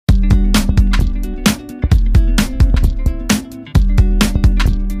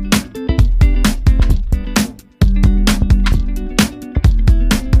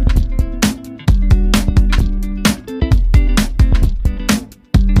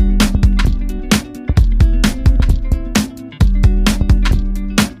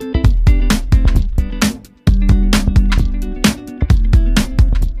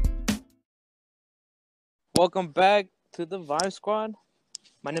welcome back to the Vibe Squad.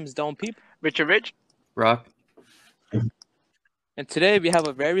 My name is Don Peep, Richard Rich. Rock. and today we have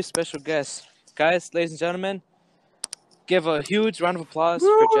a very special guest. Guys, ladies and gentlemen, give a huge round of applause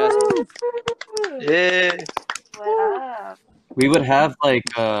for Jasmine. Yeah. What up? We would have like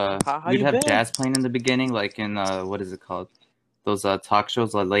How we'd you have been? jazz playing in the beginning, like in what is it called? Those talk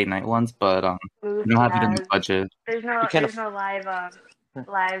shows, like late night ones, but Smooth we don't have it in the jazz. budget. There's no You can't there's no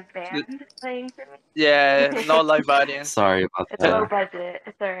live band playing for me. Yeah, no live audience. Sorry about It's low that. budget.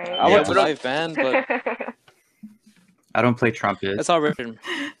 It's alright. I Yeah, want a but- live band, but I don't play trumpet. that's all Richard.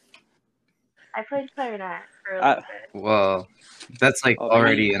 I played clarinet for a I- little bit. Well, that's like Oh,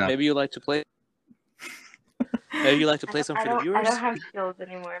 already maybe, enough. maybe you like to play. Maybe you like to play some I for the don't viewers. have skills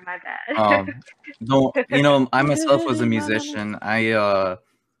anymore. My bad. No, I myself was a musician. I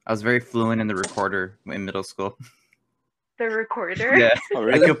was very fluent in the recorder in middle school. The recorder. Yeah, Oh, I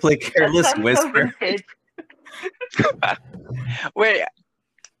really? could play That Careless sounds so Whisper. vintage. Wait,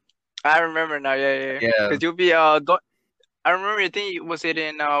 I remember now. Yeah. Yeah. Cause you'll be I remember. I think was it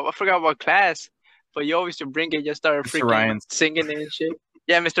in I forgot what class, but you always used to bring it. Just started Mr. freaking Ryan's. singing and shit.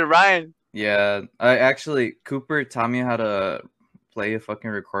 Yeah, Mr. Ryan. Yeah, I actually Cooper taught me how to play a fucking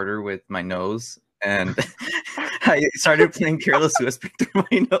recorder with my nose, and I started playing Careless Whisper through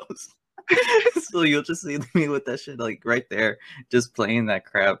my nose. So you'll just see me with that shit like right there, just playing that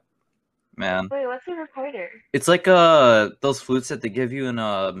crap, man. Wait, what's a recorder? It's like those flutes that they give you in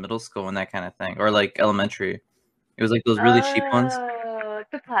middle school and that kind of thing, or like elementary. It was like those really cheap ones. Oh,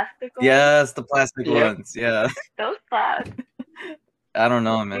 the plastic ones. Yes, the plastic Yeah. ones. Yeah, Those class. I don't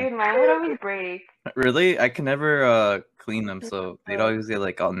know, man. Dude, mine would always break. Really, I can never clean them, so they'd always get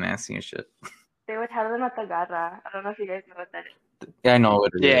like all nasty and shit. They would have them at the garra. I don't know if you guys know what that is. Yeah, I know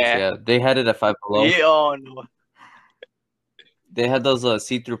what it is. Yeah. Yeah, they had it at Five Below. Yeah, oh no. They had those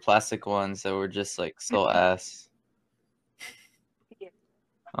see-through plastic ones that were just like so ass. Yeah.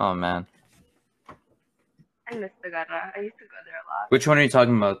 Oh man, I miss the garra. I used to go there a lot. which one are you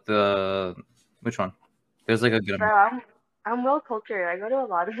talking about? Which one? There's like a good. Bro, I'm well cultured. I go to a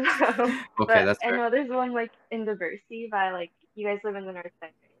lot of them. Okay, But that's I fair. know there's one like in Diversey by like you guys live in the north side,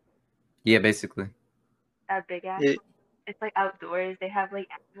 right? Yeah, basically. That big ass. Yeah. It's like outdoors. They have like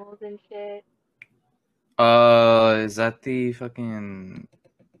animals and shit. Is that the fucking?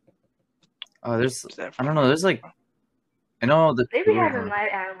 Oh, there's. What's that I don't know. There's like. I know the. They be having live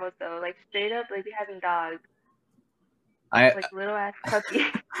animals though, like straight up. They be having dogs, I like little ass puppies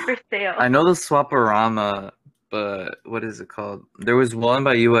for sale. I know the Swaparama, but what is it called? There was one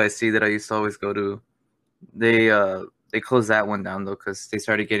by UIC that I used to always go to. They closed that one down though because they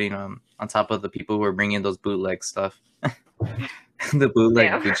started getting on top of the people who were bringing those bootleg stuff. The bootleg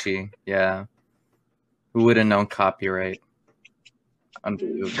Damn. Gucci, yeah. Who would have known copyright?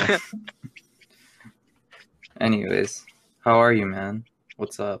 Unbelievable. Anyways, how are you, man?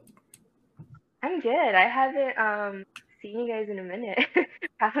 What's up? I'm good. I haven't seen you guys in a minute.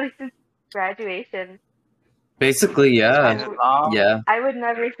 Probably since graduation. Basically, yeah, Been long. yeah. I would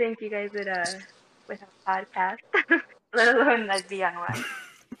never think you guys would have a podcast, let alone I'd be on one.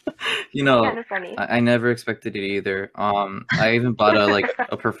 You know, Kind of funny. I never expected it either. I even bought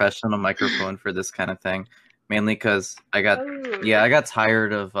a professional microphone for this kind of thing, mainly because I got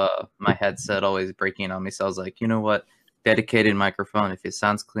tired of my headset always breaking on me. So I was like, you know what, dedicated microphone. If it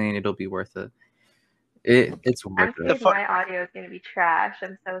sounds clean, it'll be worth it. It's I'm worth scared it. my audio is gonna be trash.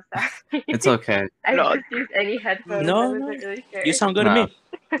 I'm so sorry. It's okay. I No. just use any headphones. No, I wasn't no. really sure. You sound good Nah. to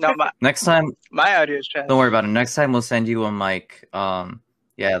me. No, Next time, my audio is trash. don't worry about it. Next time we'll send you a mic.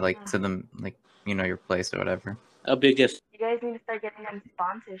 Yeah, like to the your place or whatever. A big gift. You guys need to start getting them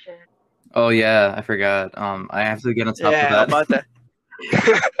sponsorship. Oh yeah, I forgot. I have to get on top Yeah, of that. about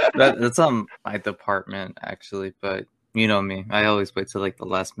that. That's my department actually, but you know me. I always wait till like the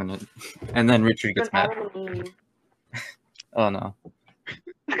last minute, and then Richard gets mad. Oh no,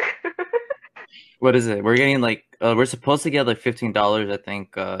 what is it? We're getting like we're supposed to get like $15, I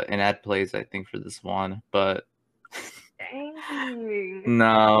think, in ad plays. I think for this one, but Dang.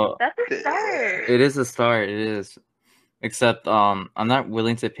 no, That's a start. it is a start. It is, except I'm not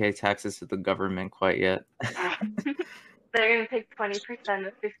willing to pay taxes to the government quite yet. They're gonna take 20%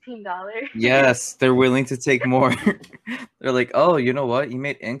 of $15. Yes, they're willing to take more. They're like, oh, you know what? You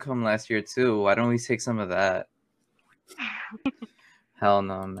made income last year too. Why don't we take some of that? Hell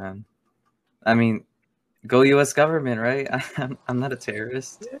no, man. I mean, go U.S. government, right? I'm not a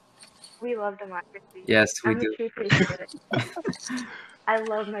terrorist. We love democracy. Yes, we I'm do. a true patriot. I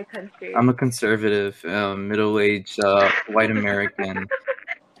love my country. I'm a conservative, middle-aged, white American.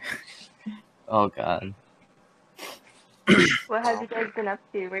 Oh God. What have you guys been up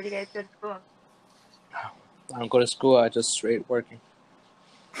to? Where do you guys go to school? I don't go to school. I just straight working.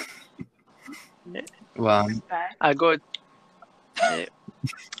 Well, Back. I go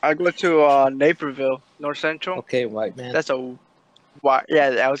to Naperville, North Central. Okay, white man. That's a white. Yeah,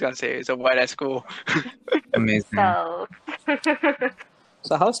 I was gonna say it's a white ass school. amazing. So,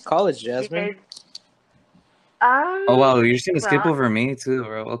 So how's college, you Jasmine? guys, Oh wow, you're just gonna skip well, over me too,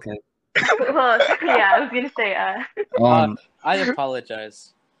 bro. Okay. well, yeah, I was gonna say, I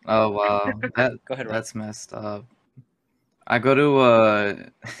apologize. Oh wow, Go ahead, Rob. that's messed up. I go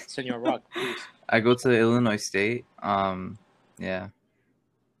to Senor Rock, please. I go to Illinois State. Yeah.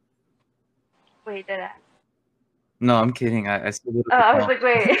 wait, did I? No, I'm kidding. I still go to Oh, I was DePaul. like,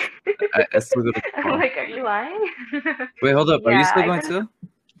 wait. I still go to I'm DePaul. like, are you lying? Wait, hold up. Are you Yeah, still I going go to?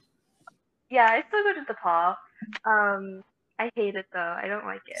 Yeah, I still go to DePaul. I hate it though. I don't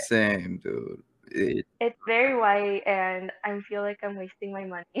like it. Same, dude. It's very white, and I feel like I'm wasting my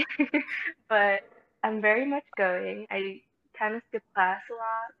money. But I'm very much going. I kind of skip class a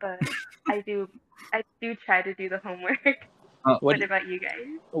lot, but I do try to do the homework. What What about you guys?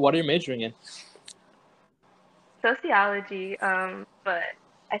 What are you majoring in? Sociology, but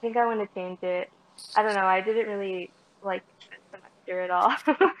I think I want to change it. I don't know. I didn't really like this semester at all.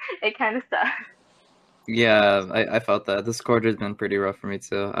 It kind of sucks. Yeah, I felt that. This quarter's been pretty rough for me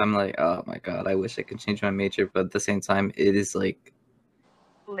too. I'm like, oh my god, I wish I could change my major, but at the same time, it is like,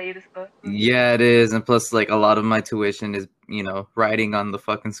 Late as fuck. yeah, it is. And plus, like, a lot of my tuition is, riding on the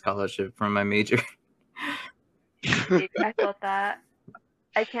fucking scholarship from my major. I felt that.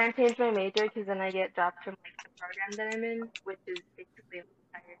 I can't change my major because then I get dropped from like the program that I'm in, which is basically an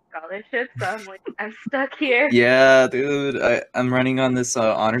entire scholarship. So I'm like, I'm stuck here. Yeah, dude, I'm running on this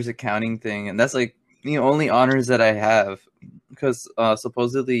honors accounting thing, and that's like the only honors that I have. Because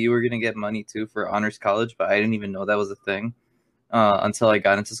supposedly you were gonna get money too for honors college, but I didn't even know that was a thing until I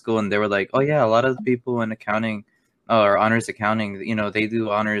got into school, and they were like, "Oh yeah, a lot of the people in accounting or honors accounting, they do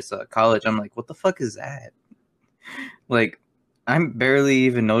honors college." I'm like, "What the fuck is that?" Like, I'm barely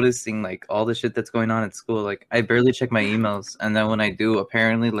even noticing like all the shit that's going on at school. Like, I barely check my emails, and then when I do,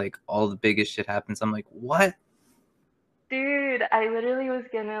 apparently like all the biggest shit happens. I'm like, "What?" Dude, I literally was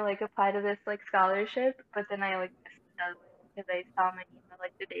gonna like apply to this like scholarship, but then I like missed the deadline because I saw my email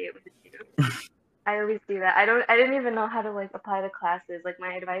like the day it was due. I always do that. I didn't even know how to like apply to classes. Like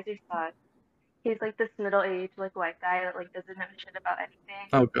my advisor thought he's like this middle-aged like white guy that like doesn't know shit about anything.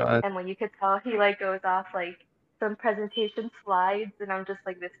 Oh god. And when you could tell he like goes off like some presentation slides, and I'm just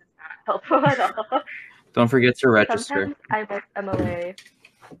like, this is not helpful at all. Don't forget to register. Sometimes I miss MLA.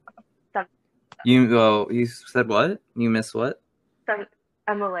 You said what? You miss what? Some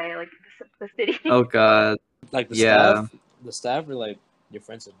MLA, like the simplicity. Oh god. Like the Yeah. staff, or like your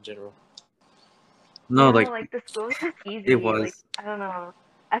friends in general? No, Yeah, like the school was just easy. it was. Like, I don't know.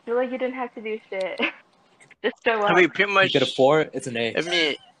 I feel like you didn't have to do shit. Just show up. I mean, pretty You much. get a 4, it's an A. I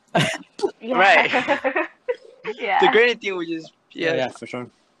mean, Yeah. right. Yeah. The grading thing was just yeah, for sure.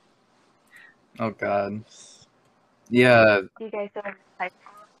 Oh god. Yeah. You guys don't have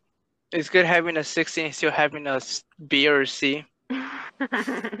It's good having a 16 and still having a B or a C.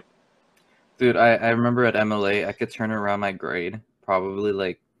 type. Dude, I remember at MLA I could turn around my grade probably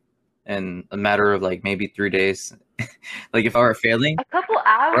like in a matter of like maybe 3 days. Like if I were failing. A couple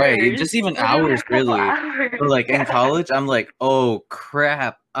hours. Right, just even Literally hours a couple really. hours. But like in Yeah. college, I'm like, oh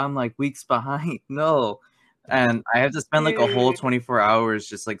crap, I'm like weeks behind. No. And I have to spend like a whole Dude. 24 hours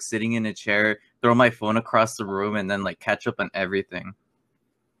just like sitting in a chair, throw my phone across the room, and then like catch up on everything.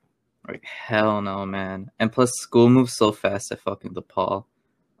 Like hell no, man. And plus school moves so fast at fucking DePaul.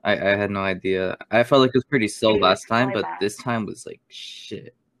 I had no idea. I felt like it was pretty slow Dude, last time, really but bad. this time was like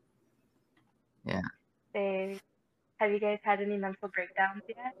shit. Have you guys had any mental breakdowns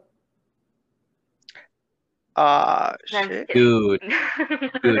yet? No, I'm just Shit. Dude,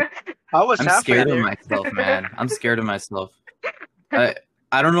 kidding. I was I'm halfway scared of there. myself, man. I'm scared of myself. I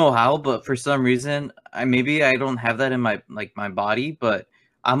don't know how, but for some reason, maybe I don't have that in my body, but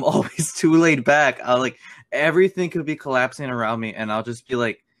I'm always too laid back. I like everything could be collapsing around me, and I'll just be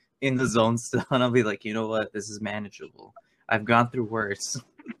like in the zone still, and I'll be like, you know what, this is manageable. I've gone through worse.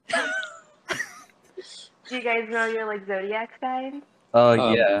 Do you guys know your like zodiac sign?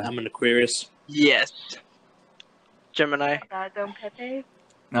 Oh yeah, I'm an Aquarius. Yes. Gemini. Don Pepe.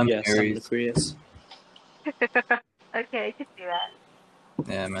 I'm Yes, I'm an Aries. Aquarius. Okay, I could do that.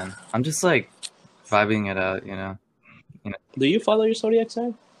 Yeah, man. I'm just like vibing it out, you know. Do you follow your zodiac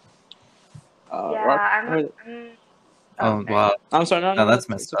sign? Yeah, I'm. Oh sorry. wow, I'm sorry, no, no, that's it's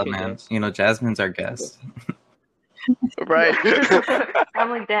messed okay, up, man. guys. You know, Jasmine's our guest. Right. I'm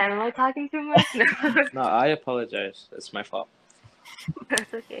like, damn, am I talking too much? No, No, I apologize. It's my fault.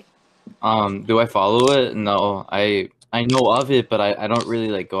 that's okay. Do I follow it? No, I know of it, but I don't really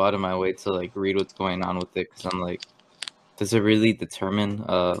like go out of my way to like read what's going on with it because I'm like, does it really determine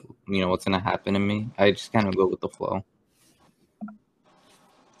what's gonna happen to me? I just kind of go with the flow.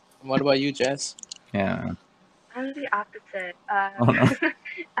 What about you, Jess? Yeah. I'm the opposite. Oh, no.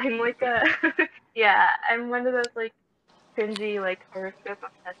 I'm like a yeah. I'm one of those like cringy like horoscope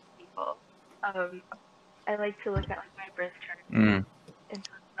obsessed people. I like to look at like my birth chart Mm. and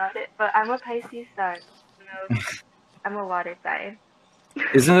talk about it. But I'm a Pisces sun. You know, I'm a water sign.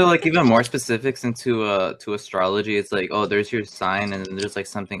 Isn't there like even more specifics into to astrology? It's like, oh, there's your sign, and then there's like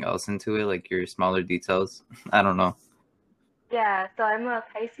something else into it, like your smaller details. I don't know. Yeah, so I'm a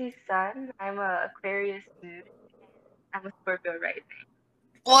Pisces sun. I'm a Aquarius moon. I'm a Scorpio rising.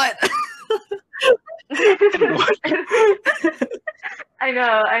 What? I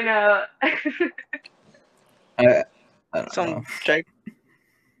know. I don't Some know. check.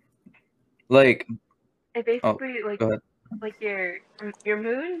 Like, It basically go ahead. like your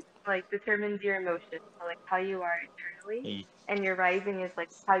moon like determines your emotions, so like how you are internally, and your rising is like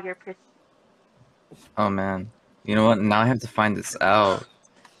how you're perceived. Oh man, you know what? Now I have to find this out.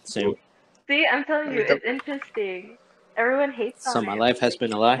 Same. See, I'm telling you, it's interesting. Everyone hates on So it. my life has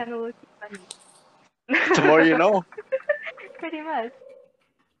been a lie. Kind of looks funny. The more you know. Pretty much.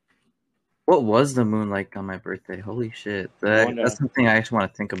 What was the moon like on my birthday? Holy shit. wonder. That's something I actually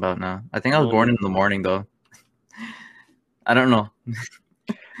want to think about now. I think I was I born wonder. in the morning though. I don't know.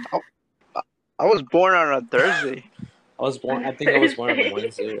 I was born on a Thursday. I think I was born on a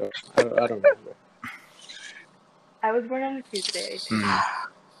Wednesday. I don't remember. I was born on a Tuesday.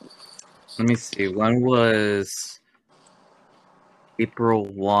 Let me see. When was April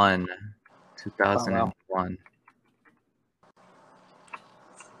 1, 2001?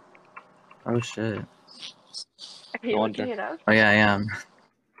 Oh shit. Are you looking it up? Oh yeah, I am.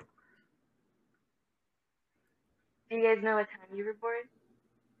 Do you guys know what time you were born?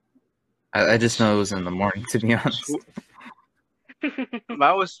 I just know it was in the morning, to be honest.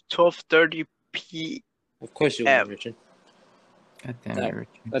 Mine was 12:30 p. Of course you were, Richard. God damn it,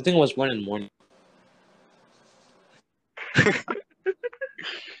 Richard. I think I was born in the morning.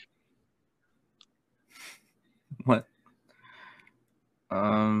 What?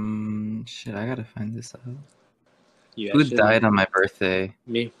 Shit, I gotta find this out. Who died on my birthday?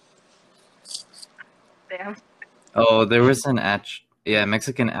 Me. Damn. Oh, there was an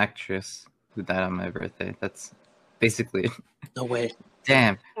Mexican actress who died on my birthday. That's basically it. No way.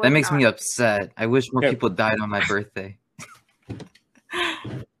 Damn, that Well, makes me upset. I wish more Here. people died on my birthday.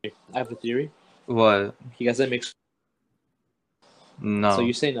 I have a theory. What? You guys that makes No. So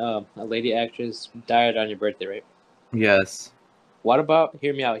you're saying a lady actress died on your birthday, right? Yes. What about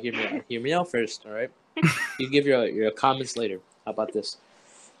hear me out first, all right? You give your comments later. How about this?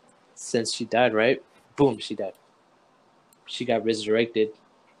 Since she died, right? Boom, she died. She got resurrected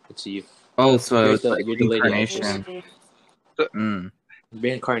into you. Oh, so it was like you're the lady reincarnation.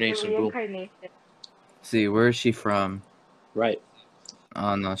 Reincarnation, boom. Reincarnation. See, where is she from? Right.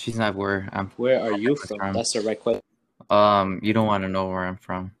 Oh no, she's not where I'm. Where are you from? That's the right question. You don't want to know where I'm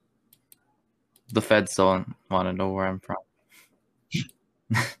from. The feds don't want to know where I'm from.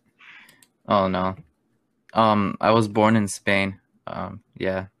 Oh no. I was born in Spain.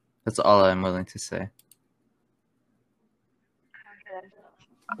 Yeah, that's all I'm willing to say.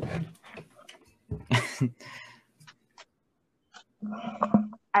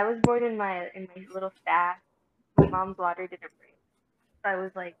 I was born in my little stash. My mom's water didn't break, so I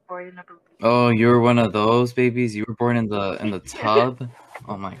was like born in a balloon. Oh, you were one of those babies. You were born in the tub.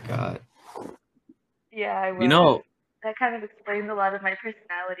 Oh my god. Yeah, I was. You know, that kind of explains a lot of my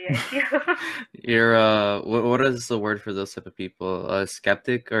personality, I feel. you're what is the word for those type of people? A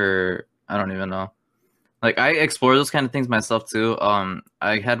skeptic, or I don't even know. Like I explore those kind of things myself too.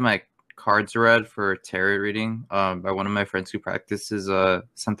 I had my cards read for tarot reading by one of my friends who practices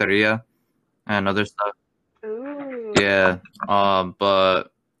Santeria and other stuff. Ooh. Yeah.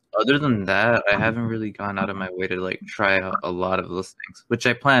 But other than that, I haven't really gone out of my way to like try a lot of those things, which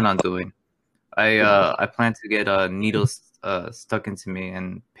I plan on doing. I plan to get needles stuck into me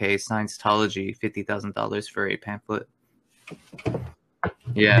and pay Scientology $50,000 for a pamphlet.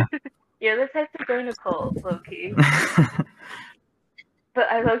 Yeah. You're the type to join a cult, low-key. But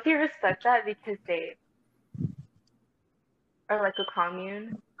I low-key respect that because they are like a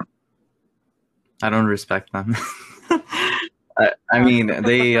commune. I don't respect them. I mean,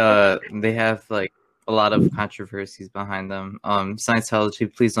 they have like a lot of controversies behind them.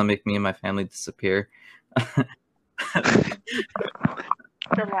 Scientology, please don't make me and my family disappear.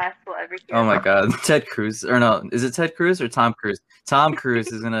 the last we'll ever hear. Oh my about. god, Ted Cruz, or no, is it Ted Cruz or Tom Cruise? Tom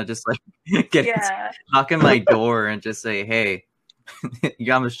Cruise is gonna just like Yeah. knock on my door and just say, "Hey, I'm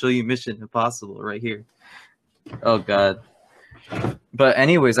gonna show you Mission Impossible right here." Oh god. But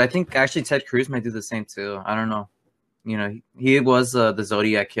anyways, I think actually Ted Cruz might do the same too. I don't know. You know, he was the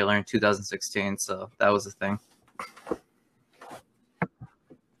Zodiac killer in 2016, so that was a thing.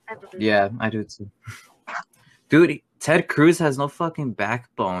 I believe Yeah, I do too. Dude, Ted Cruz has no fucking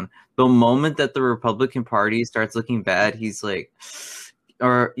backbone. The moment that the Republican Party starts looking bad, he's like,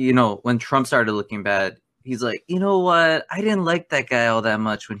 or, you know, when Trump started looking bad, he's like, you know what? I didn't like that guy all that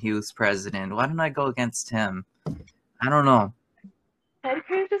much when he was president. Why don't I go against him? I don't know. Ted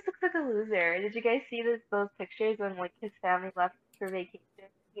Cruz just looks like a loser. Did you guys see those pictures when like his family left for vacation?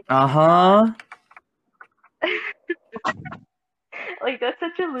 He just Uh-huh. like that's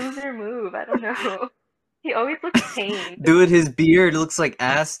such a loser move. I don't know. He always looks pained. Dude, his beard looks like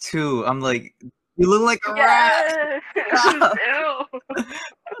ass too. I'm like, you look like a rat. Yes. Ew.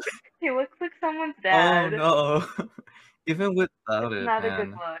 He looks like someone's dad. Oh no. Even without it, Not a man.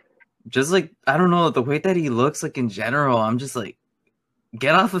 good look. Just like, I don't know, the way that he looks like in general, I'm just like,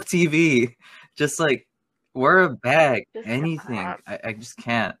 get off of TV. Just like, wear a bag. Just Anything. stop. I just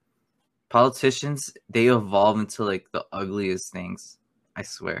can't. Politicians, they evolve into like the ugliest things. I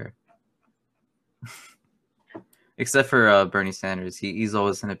swear. Except for Bernie Sanders. He's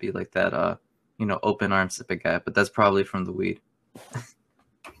always going to be like that, you know, open arms type of guy. But that's probably from the weed.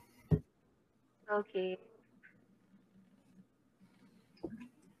 Okay.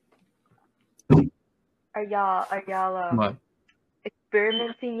 Are y'all What?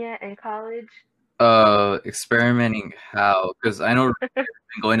 experimenting yet in college? Experimenting how? Because I know I've been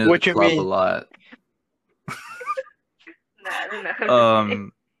going to What the you club mean? a lot. No, I don't know.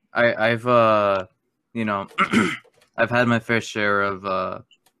 I've you know, I've had my fair share of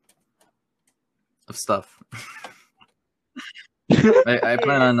stuff. I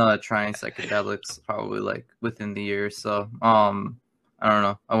plan on trying psychedelics probably like within the year, so I don't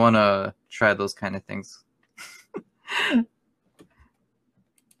know. I want to try those kind of things. I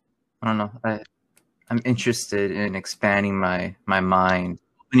don't know. I'm interested in expanding my mind,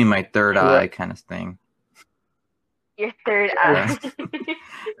 opening my third eye kind of thing. Your third Yeah. eye.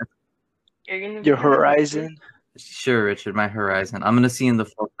 You're gonna Your be horizon. Sure, Richard, my horizon. I'm gonna see in the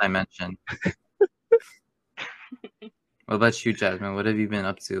fourth dimension. What about you, Jasmine? What have you been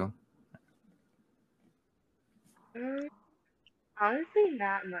up to? Honestly,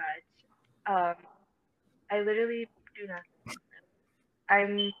 not much. I literally do nothing.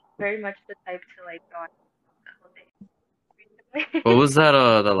 I'm very much the type to like go on the whole day. What was that?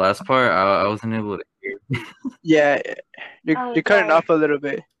 The last part, I wasn't able to hear. Yeah, you're Oh, cutting sorry. off a little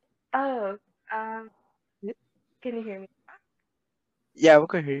bit. Oh, can you hear me? Yeah, we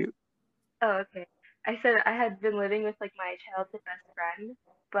can hear you. Oh, okay. I said I had been living with like my childhood best friend,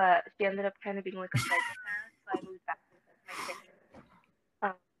 but she ended up kind of being like a psychopath, so I moved back with my sister.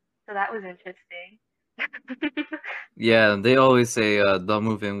 So that was interesting. Yeah, they always say don't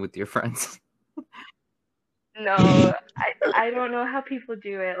move in with your friends. No, I don't know how people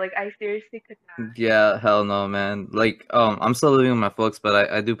do it. Like I seriously could not. Yeah, hell no, man. Like, I'm still living with my folks,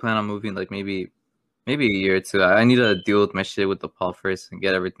 but I do plan on moving like maybe a year or two. I need to deal with my shit with the Paul first and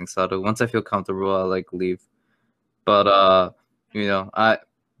get everything settled. Once I feel comfortable, I'll like leave. But you know, I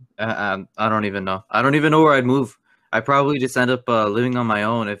don't even know. I don't even know where I'd move. I probably just end up living on my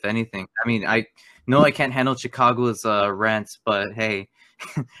own, if anything. I mean, I know I can't handle Chicago's rent, but hey,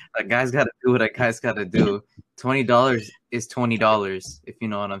 a guy's got to do what a guy's got to do. $20 is $20, if you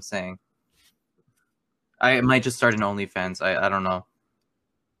know what I'm saying. I might just start an OnlyFans. I don't know.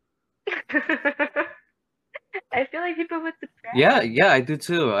 I feel like people would subscribe. Yeah, I do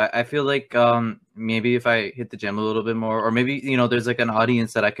too. I feel like maybe if I hit the gym a little bit more, or maybe, you know, there's like an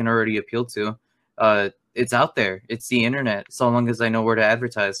audience that I can already appeal to. It's out there. It's the internet. So long as I know where to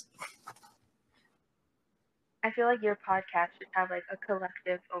advertise. I feel like your podcast should have like a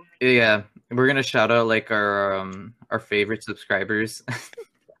collective only. Yeah, we're gonna shout out like our favorite subscribers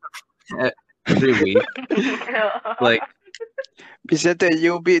every week. Like, Vicente,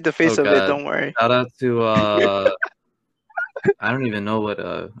 you'll be the face oh of it. God. Don't worry. Shout out to I don't even know what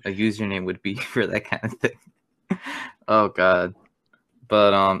a username would be for that kind of thing. Oh God.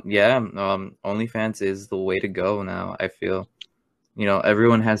 But yeah, OnlyFans is the way to go now. I feel, you know,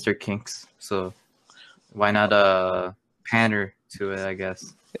 everyone has their kinks, so why not pander to it? I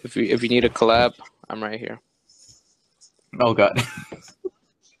guess. If you need a collab, I'm right here. Oh God.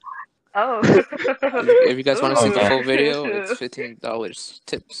 Oh. If you guys want to see the Ooh. full video, it's $15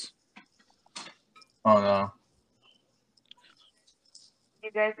 tips. Oh no.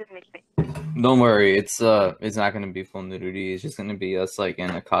 you guys would make me. Don't worry, it's not gonna be full nudity. It's just gonna be us like in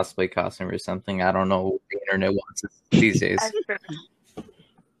a cosplay costume or something. I don't know what the internet wants these days. That's perfect.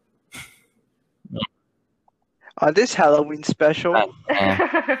 On this Halloween special, Man,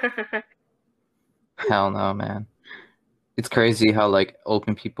 hell no, man. It's crazy how like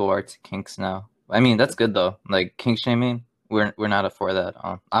open people are to kinks now. I mean, that's good though. Like kink shaming, we're not for that.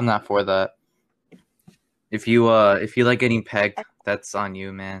 I'm not for that. If you like getting pegged, that's on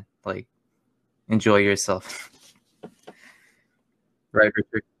you, man. Like, enjoy yourself. Right,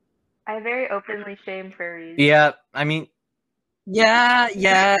 Richard? I very openly shame furries. Yeah, I mean, yeah.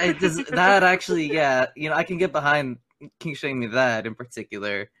 It does that actually. Yeah, I can get behind kink shaming that in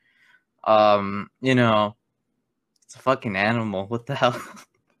particular. It's a fucking animal. What the hell?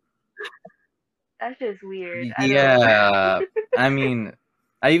 That's just weird. I don't Yeah, I mean,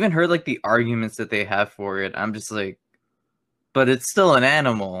 I even heard like the arguments that they have for it. I'm just like, but it's still an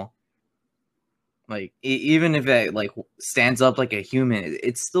animal. Like, even if it like stands up like a human,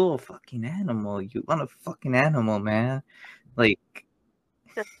 it's still a fucking animal. You want a fucking animal, man? Like,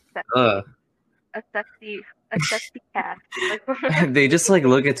 Just ugh. a sexy cat. They just like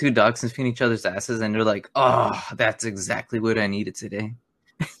look at two ducks and feed each other's asses, and they're like, "Oh, that's exactly what I needed today."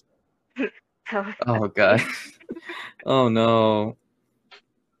 So Oh god. Oh no.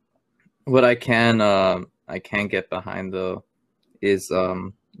 What I can get behind though is let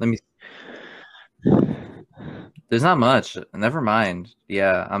me. There's not much. Never mind.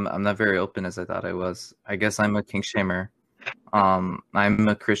 Yeah, I'm not very open as I thought I was. I guess I'm a kink shamer. I'm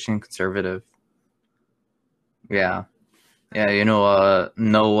a Christian conservative. Yeah. Yeah,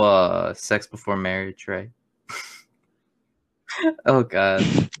 no sex before marriage, right? Oh god.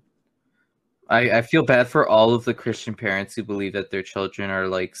 I feel bad for all of the Christian parents who believe that their children are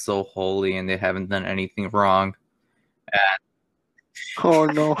like so holy and they haven't done anything wrong. oh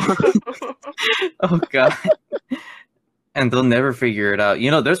no. Oh god. And they'll never figure it out.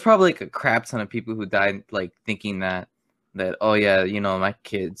 There's probably like a crap ton of people who died like thinking that oh yeah, my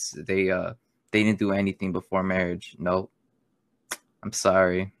kids, they didn't do anything before marriage. Nope. I'm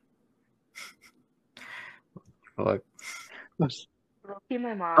sorry. Fuck. Low-key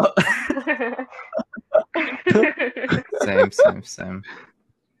my mom. Same.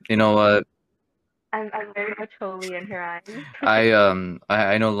 You know what? I'm very much holy in her eyes.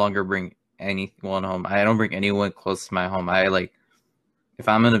 I no longer bring anyone home. I don't bring anyone close to my home. I like, if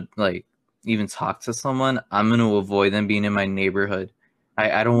I'm gonna like even talk to someone, I'm gonna avoid them being in my neighborhood.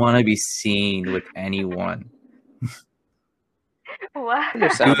 I don't want to be seen with anyone. Why?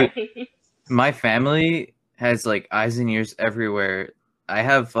 My family has like eyes and ears everywhere. I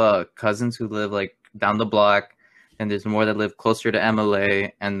have cousins who live like down the block, and there's more that live closer to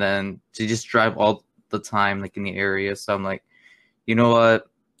MLA, and then they just drive all the time like in the area. So I'm like, you know what?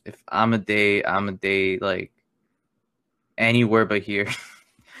 If I'm a date like anywhere but here.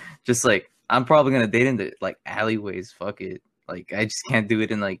 Just like, I'm probably gonna date in the like alleyways. Fuck it. Like, I just can't do it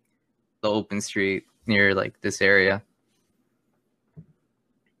in like the open street near like this area.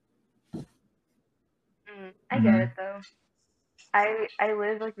 I get it though. I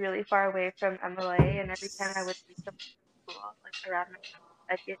live like really far away from MLA, and every time I would see someone from school like around my house,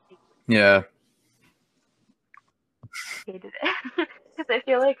 I'd get Yeah. hated it because I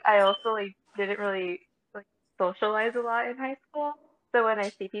feel like I also like didn't really like socialize a lot in high school. So when I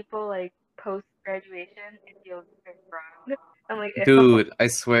see people like post graduation, it feels very wrong. I'm like, Dude, I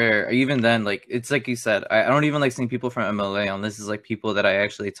swear, even then, like, it's like you said, I don't even like seeing people from MLA unless it's like people that I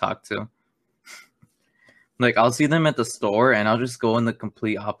actually talk to. Like, I'll see them at the store and I'll just go in the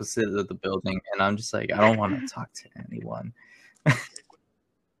complete opposite of the building, and I'm just like, I don't want to talk to anyone.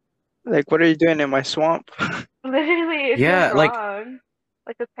 Like, what are you doing in my swamp? literally, it's Yeah, so like- wrong.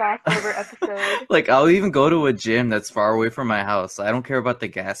 Like a crossover episode. Like, I'll even go to a gym that's far away from my house. I don't care about the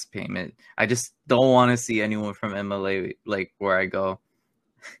gas payment. I just don't want to see anyone from MLA, like, where I go.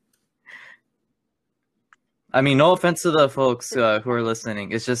 I mean, no offense to the folks who are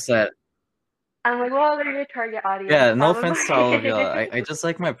listening. It's just that, I'm like, well, they're your target audience. yeah, no probably. offense to all of y'all. I just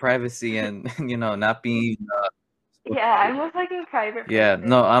like my privacy and, not being... Yeah, I'm just like a private. Yeah, person.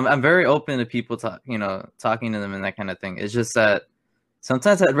 no, I'm very open to people talking to them and that kind of thing. It's just that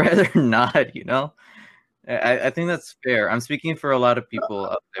sometimes I'd rather not, I think that's fair. I'm speaking for a lot of people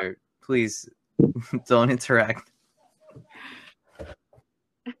out there. Please don't interact.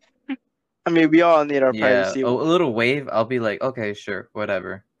 I mean, we all need our Yeah, privacy. a little wave, I'll be like, okay, sure,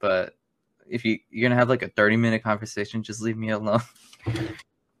 whatever. But if you're gonna have like a 30-minute conversation, just leave me alone.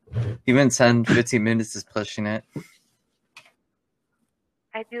 Even 10, 15 minutes is pushing it.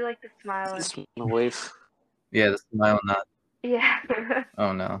 I do like the smile. Just a wave. Yeah, the smile not. Yeah.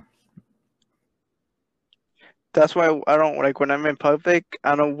 Oh no. That's why I don't like when I'm in public.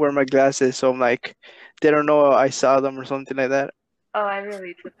 I don't wear my glasses, so I'm like, they don't know I saw them or something like that. Oh, I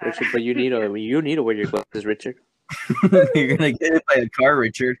relate to that. Richard, but you need to wear your glasses, Richard. You're gonna get hit by a car,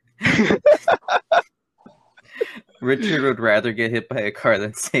 Richard. Richard would rather get hit by a car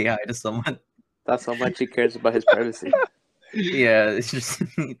than say hi to someone. That's how much he cares about his privacy. Yeah, it's just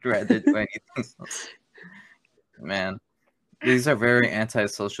he'd rather do anything else. Man, these are very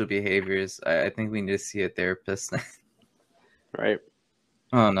antisocial behaviors. I think we need to see a therapist. Right.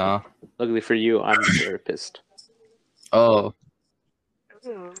 Oh no. Luckily for you, I'm the therapist. Oh,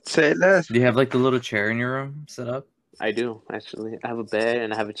 Ooh. Say less. do you have like the little chair in your room set up? I do, actually. I have a bed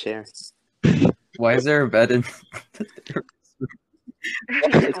and I have a chair. Why is there a bed in the therapist's room?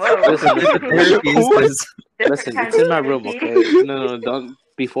 Whoa. Listen, The therapy is this. Listen, it's in my room, okay? No, don't.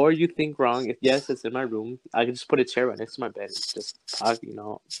 Before you think wrong, if yes, it's in my room. I can just put a chair right next to my bed. Just talk,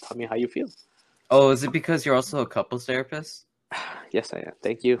 tell me how you feel. Oh, is it because you're also a couples therapist? Yes, I am.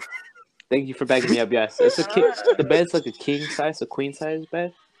 Thank you. Thank you for backing me up. Yes, it's a the bed's like a king size, a queen size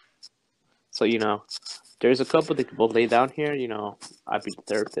bed. So there's a couple that can both lay down here. I'd be the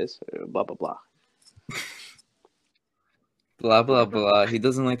therapist. Blah blah blah. Blah blah blah. He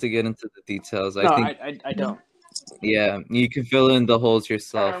doesn't like to get into the details. No, I think I don't. yeah, you can fill in the holes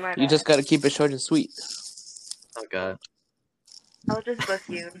yourself. Oh, my You bad. just gotta keep it short and sweet. Oh god. I'll just book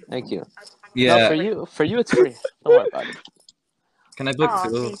you. Thank you. Yeah. No, for you, it's free. Don't worry about it. Can I book Aw,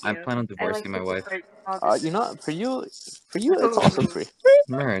 two? thank I you. plan on I divorcing like my to wife. support small business. For you, it's also free.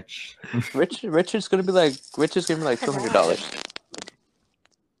 Merch. Richard's gonna be like $200.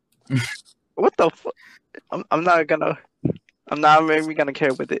 What the fuck? I'm not maybe gonna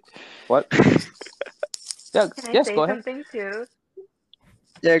care with it. What? Yeah, Can I yes, say go ahead. something too?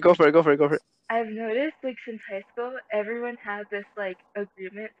 Yeah, go for it. I've noticed, like, since high school, everyone has this, like,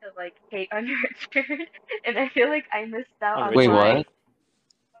 agreement to, like, hate on Richard, and I feel like I missed out On on Wait, why. what?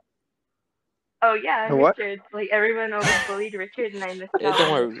 Oh, yeah, on What? Richard. Like, everyone always bullied Richard, and I missed Yeah, out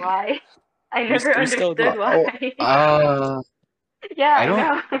don't on worry. why. I We never still do. understood why. Yeah, I I don't-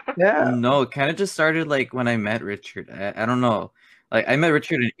 know. Yeah. No, it kind of just started like when I met Richard. I don't know. Like I met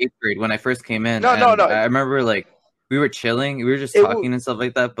Richard in 8th grade when I first came in. No. I remember like we were chilling, we were just It talking and stuff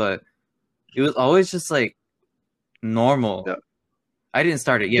like that, but it was always just like normal. No. I didn't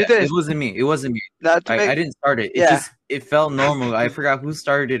start it. You Yeah, didn't. it wasn't me. It wasn't me. Not to I make. didn't start it. Yeah. It felt normal. I forgot who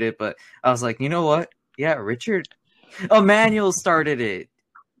started it, but I was like, you know what? Yeah, Richard. Emmanuel started it.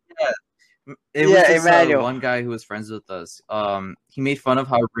 Yeah. It was Yeah, this Emmanuel. one guy who was friends with us. He made fun of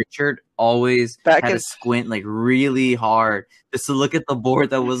how Richard always Back had in- to squint like really hard just to look at the board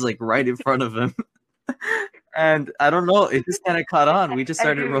that was like right in front of him. And I don't know, it just kind of caught on. We just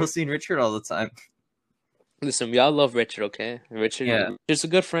started roasting Richard all the time. Listen, we all love Richard, okay? Richard's a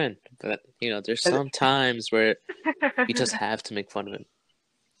good friend, but there's some times where you just have to make fun of him.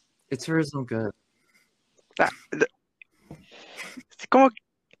 It's for his own good. Como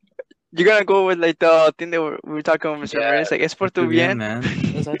you're gonna go with like the thing that we were talking about, Mr. Ramirez, like es por tu bien. man.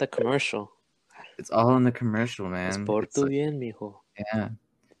 It's like the commercial. It's all in the commercial, It's man. por It's tu like- bien, mijo. yeah.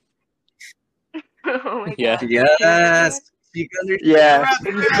 Oh my Yeah. god. Yes. You guys are Yeah.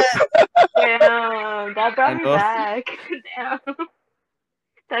 Damn, that brought me know. back. Damn.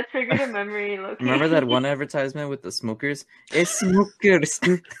 That triggered a memory, Loki. Remember that one advertisement with the smokers? It's smokers.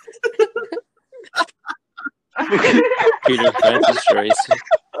 Peter Francis Tracy.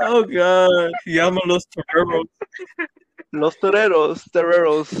 Oh god. Llama los toreros. Los toreros,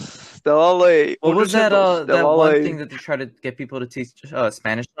 the LA. What was that that one LA. thing that they try to get people to teach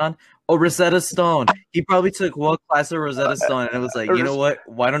Spanish on? Oh, Rosetta Stone. He probably took one class of Rosetta Stone and it was like, you know what?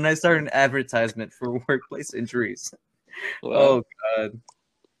 Why don't I start an advertisement for workplace injuries? Wow. Oh god.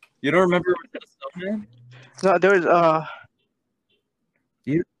 You don't remember Rosetta Stone, man? No, there was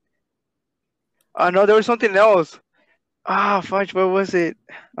You- no, there was something else. Fudge, what was it?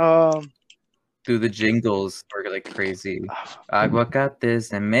 Dude, the jingles were like crazy.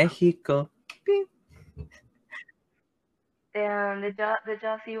 Aguacates en Mexico. Damn, did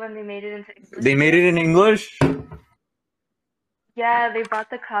y'all see when they made it into English? They made it in English? Yeah, they bought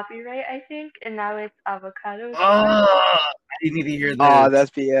the copyright, I think, and now it's avocado. Oh, I didn't need to hear that. Oh, that's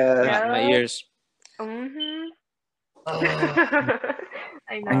BS. Yeah. My ears. Mhm. Oh,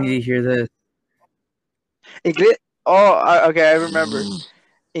 I know. I need to hear this. Inglés. Oh, okay, I remember.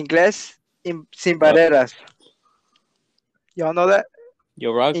 Inglés sin barreras. Y'all know that?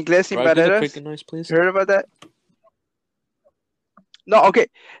 Yo, Rog, Inglés sin do the barreras. cricket noise, please. You heard about that? No, okay.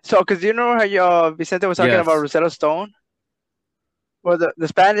 So, because you know how Vicente was talking Yes. about Rosetta Stone? Well, the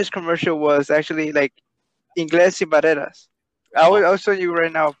Spanish commercial was actually like Inglés sin barreras. I'll show you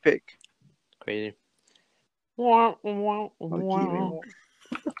right now a pic. Crazy. I'll give you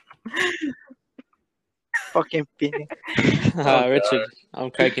fucking Pini. Richard,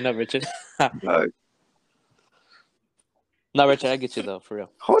 I'm cracking up, Richard. No, Richard, I get you though, for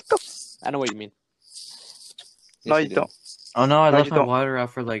real. What the? I know what you mean. No, Yes, you do. don't. Oh no, I No, left you my don't. water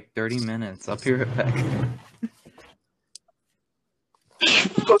out for like 30 minutes. I'll be right back.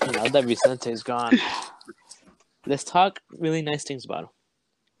 Now that Vicente's gone, let's talk really nice things about him.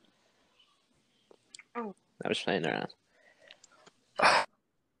 Oh. I was playing around.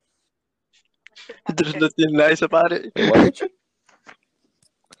 There's nothing nice about it. Wait, what, Richard?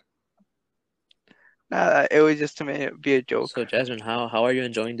 Nah, it was just to be a joke. So, Jasmine, how are you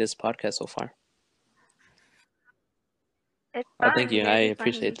enjoying this podcast so far? It's Oh, fun. thank you. You I guys are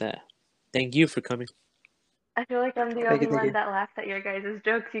appreciate funny. that. Thank you for coming. I feel like I'm the Thank only you, thank one you. that laughs at your guys'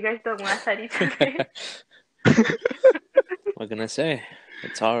 jokes. You guys don't laugh at each other. What can I say?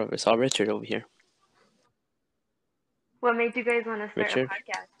 It's all Richard over here. What made you guys want to start Richard? a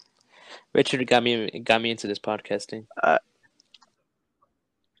podcast? Richard got me into this podcasting.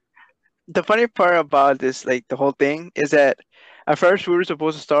 The funny part about this, like the whole thing, is that at first we were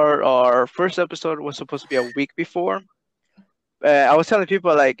supposed to start our first episode was supposed to be a week before. I was telling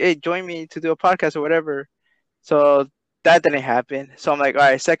people like, "Hey, join me to do a podcast or whatever." So that didn't happen. So I'm like, "All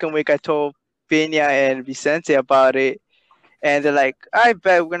right." Second week, I told Pena and Vicente about it, and they're like, "I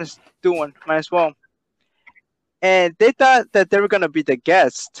bet we're gonna do one. Might as well." And they thought that they were gonna be the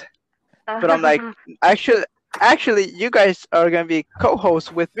guest, but I'm like, actually, you guys are gonna be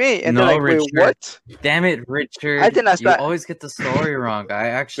co-hosts with me, and No, they're like, "Wait, Richard. what?" Damn it, Richard. I did not You start. always get the story wrong. I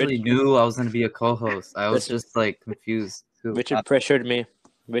actually Richard. knew I was going to be a co-host. I was Listen. just like confused. Too. Richard pressured me.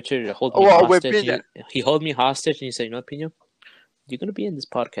 Richard held me Oh, wait, hostage. Pina. He held me hostage, and he said, "You know what, Pino? You're gonna be in this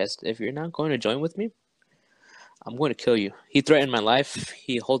podcast. If you're not going to join with me, I'm going to kill you." He threatened my life.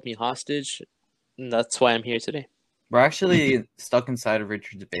 He held me hostage, and that's why I'm here today. We're actually stuck inside of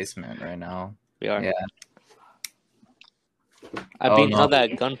Richard's basement right now. We are. Yeah. I'm Oh, being no. held at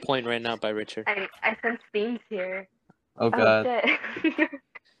gunpoint right now by Richard. I sense themes here. Oh Oh, god. shit.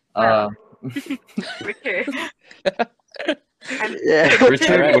 Richard. Yeah.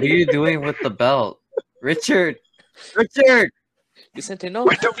 Richard, Alright. what are you doing with the belt? Richard! Richard! Vicente, no.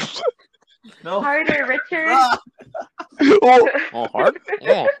 What the f- No. Harder, Richard. Oh, Oh, hard?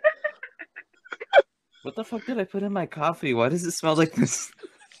 Yeah. What the fuck did I put in my coffee? Why does it smell like this?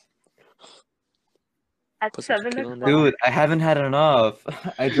 At Put some 7 tequila in o'clock. there. Dude, I haven't had enough.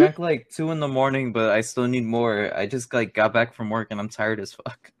 I drank like 2 in the morning, but I still need more. I just like got back from work and I'm tired as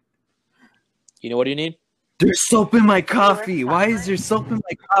fuck. You know what you need? There's soap in my coffee. Why is there soap in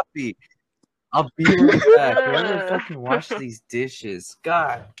my coffee? I'll be right back. Whoever fucking wash these dishes.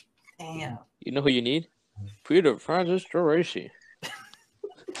 God damn. You know who you need? Peter Francis Geraci.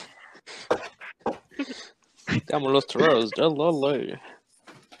 Dame los toreros de la ley.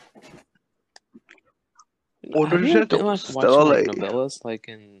 Have you ever been, like, Ordercitos watching de la like ley. novellas, like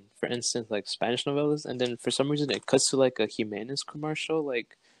in, for instance, like Spanish novellas, and then for some reason it cuts to like a Jimenez commercial,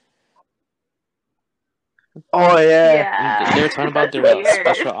 like Oh yeah. Yeah. they were talking about their That's weird.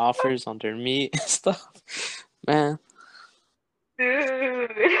 special offers on their meat and stuff. Man,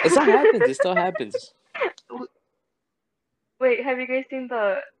 Dude. it still happens. It still happens. Wait, have you guys seen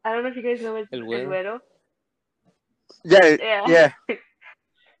the? I don't know if you guys know what El El Güero? Güero. Yeah. Yeah. Yeah.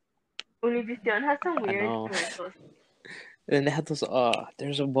 Univision has some weird know. commercials. And they had those.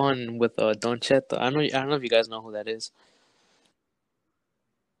 There's one with Don Cheto. I don't know if you guys know who that is,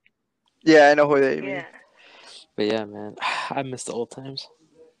 Yeah, I know who they mean. Yeah. but yeah, man, I miss the old times.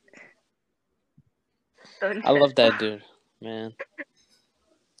 Don't I love that dude, man.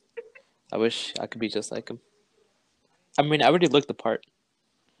 I wish I could be just like him. I mean, I already looked the part.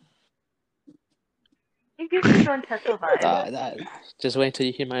 You give me Don Cheto vibe. Just wait until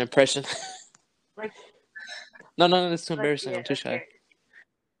you hear my impression. Like, No, it's too like, embarrassing. yeah, I'm too shy. okay.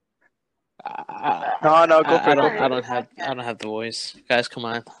 No, go for it. I don't have the voice. Guys, come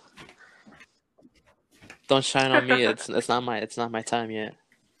on. Don't shine on me. It's not my time yet.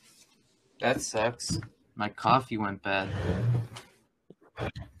 That sucks. My coffee went bad.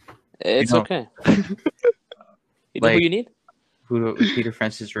 It's You know- okay. You know Like- who you need? Who? Peter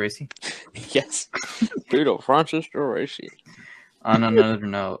Francis Racy? Yes. Peter Francis Geraci. On another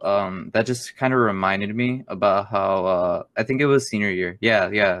note, that just kind of reminded me about how I think it was senior year.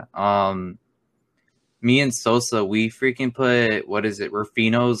 Yeah. Me and Sosa, we freaking put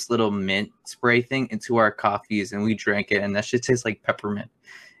Rufino's little mint spray thing into our coffees, and we drank it, and that shit tastes like peppermint.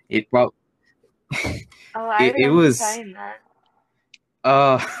 It brought. Oh, I It remember was- trying that.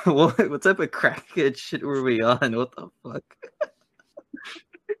 What type of crackhead shit were we on? What the fuck?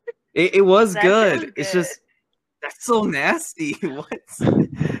 It was That good. sounds It's good. just that's so nasty. What?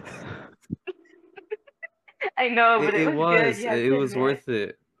 I know, but It, it it was good. was. You have It to was admit. worth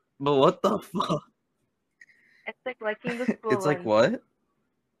it. But what the fuck? It's like liking the school It's like lunch. what?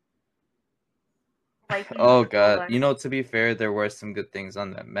 Liking the Oh school god. lunch. You know, to be fair, there were some good things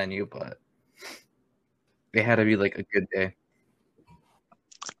on that menu, but it had to be like a good day.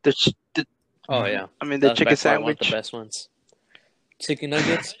 The, ch- the Oh yeah, I mean the that's by chicken far one of the sandwich. best ones. Chicken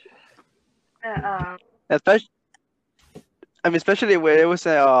nuggets. The, Especially, I mean, especially where it was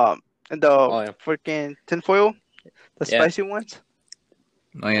in the Oh yeah, freaking tinfoil, the Yeah. spicy ones.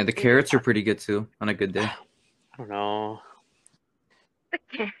 Oh yeah, the carrots are pretty good too on a good day. I don't know.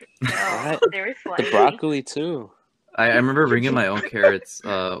 no, Right. they were The slimy. broccoli too. I remember bringing my own carrots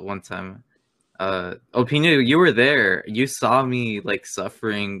one time. Pino, you were there. You saw me like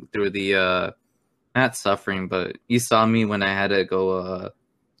suffering through the not suffering, but you saw me when I had to go.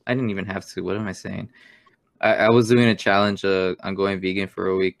 I didn't even have to. What am I saying? I was doing a challenge on going vegan for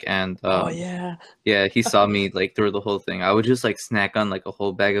a week, and Oh yeah. yeah, he saw me like through the whole thing. I would just like snack on like a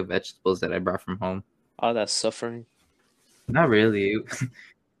whole bag of vegetables that I brought from home. All that suffering. Not really.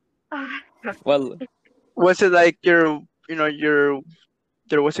 Well, Was it like your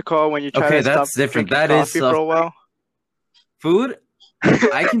what's it called when you try Okay, to stop that's different. drinking That is coffee for a while? Food,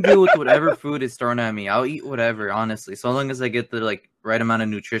 I can deal with whatever food is thrown at me. I'll eat whatever, honestly, so long as I get the like right amount of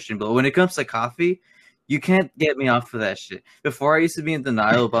nutrition. But when it comes to coffee, you can't get me off of that shit. Before I used to be in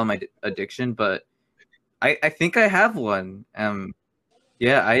denial about my addiction, but I think I have one.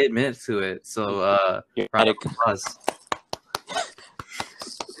 Yeah, I admit to it. So you're round of addict. applause.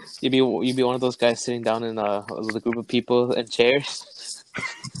 You'd be one of those guys sitting down in with a group of people in chairs.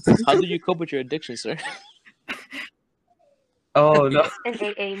 How do you cope with your addiction, sir? Oh no. An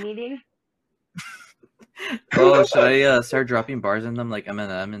AA meeting. Oh, should I start dropping bars in them like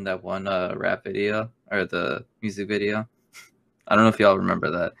Eminem in that one rap video or the music video? I don't know if y'all remember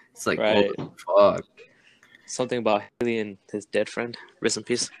that. It's like, Right. oh fuck. Something about Haley and his dead friend. Rest in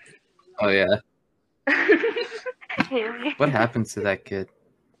peace. Oh yeah. Haley. What happened to that kid?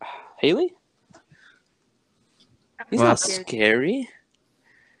 Haley? He's Well, not scary.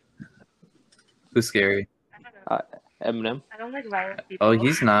 Who's scary? Eminem. I don't like violent people. Oh,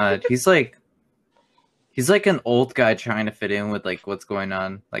 he's not. He's like an old guy trying to fit in with like what's going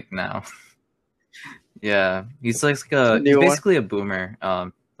on like now. Yeah, he's like The he's new one. basically a boomer.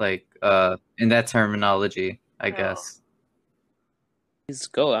 Like in that terminology, I Oh. guess. Please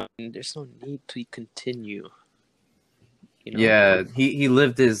go. I mean, there's no need to continue. You know? Yeah, he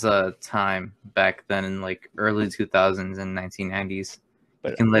lived his time back then in like early 2000s and 1990s.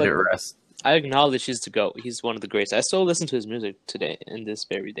 You can let it rest. I acknowledge he's the GOAT. He's one of the greats. I still listen to his music today, in this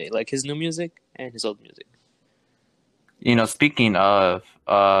very day. Like his new music and his old music. You know, speaking of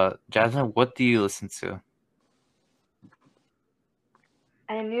Jasmine, what do you listen to?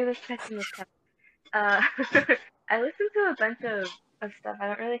 I knew this question was coming. I listen to a bunch of stuff. I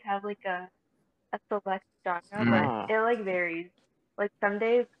don't really have like a select genre, Ah. but it like varies. Like some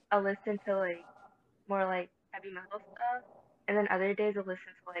days I'll listen to like more like heavy metal stuff, and then other days I'll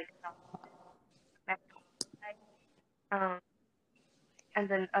listen to like metal. And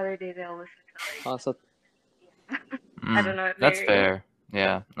then other days I'll listen to like Also, I don't know. It That's varies. fair.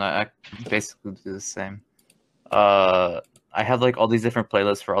 Yeah, I basically do the same. I have like all these different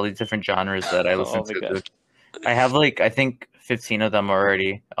playlists for all these different genres that I listen oh my to. god. I have like I think 15 of them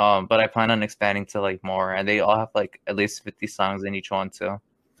already. But I plan on expanding to like more, and they all have like at least 50 songs in each one too.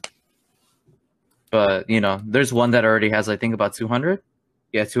 But you know, there's one that already has I think about 200.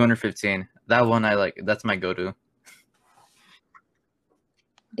 Yeah, 215. That one I like. That's my go-to.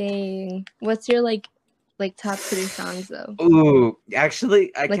 Dang. What's your like top 3 songs though? Ooh,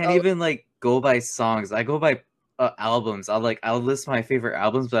 actually, I Like, can't even like go by songs. I go by albums. I'll list my favorite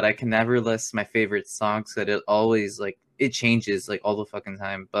albums, but I can never list my favorite songs. That it always like it changes like all the fucking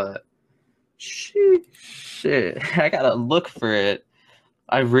time. But shit, I gotta look for it.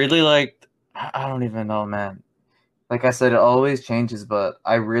 I really liked. I don't even know, man. Like I said, it always changes, but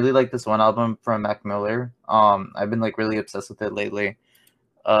I really like this one album from Mac Miller. I've been like really obsessed with it lately.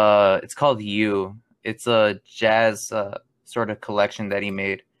 It's called You. It's a jazz sort of collection that he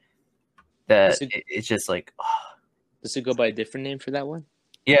made. That it's just like, Does it go by a different name for that one?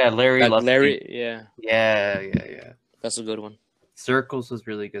 yeah, Larry. Like Lustig. Larry, yeah. Yeah. That's a good one. Circles was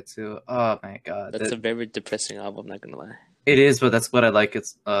really good too. Oh my god, That's a very depressing album, not gonna lie. it is, but that's what I like.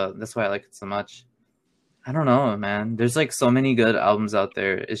 It's that's why I like it so much. I don't know, man. There's like so many good albums out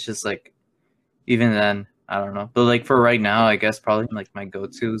there. It's just like, even then, I don't know. But like for right now, I guess probably like my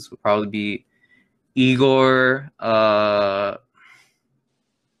go-tos would probably be Igor.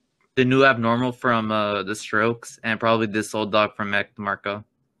 the new Abnormal from The Strokes, and probably This Old Dog from Mac DeMarco.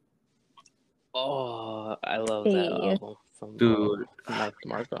 Oh, I love that Hey. album from Dude, Mike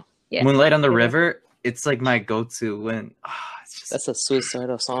DeMarco. Yeah. Moonlight on the Yeah. River, it's like my go-to when it's just That's a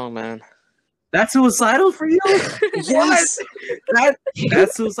suicidal song, man. that's suicidal for you. Yes,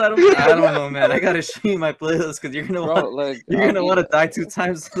 That's suicidal. I don't know, man. I gotta show you my playlist because you're gonna bro. want Like, you're I'll gonna be- want to die 2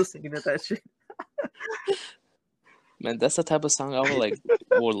 times listening to that shit. man, that's the type of song I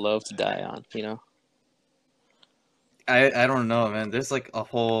would love to die on. You know? I don't know, man. There's like a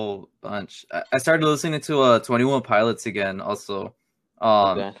whole bunch. I started listening to 21 Pilots again. Also,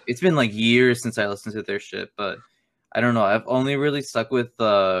 Okay. it's been like years since I listened to their shit, but I don't know. I've only really stuck with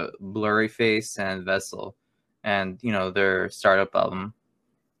Blurry Face and Vessel, and their startup album.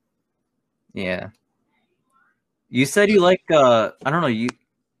 Yeah. You said you like I don't know,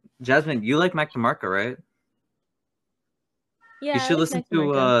 Jasmine, you like Mac DeMarco, right? Yeah, You I should like listen Mac to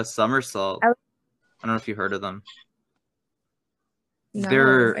DeMarco. Somersault. I- I don't know if you heard of them. No,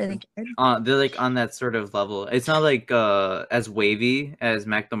 They're are they good? they're like on that sort of level. It's not like as wavy as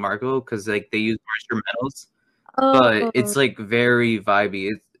Mac DeMarco because like they use more instrumentals, but it's like very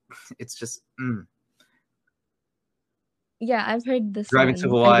vibey. It's just yeah, I've heard this Driving one. to I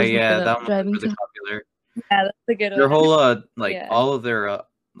Hawaii. just looked Yeah, it up. that one was Driving really to popular. Yeah, that's a good Their one. whole Yeah. all of their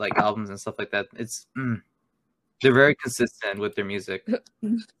like albums and stuff like that. It's they're very consistent with their music.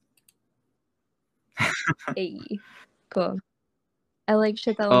 Hey, cool. I like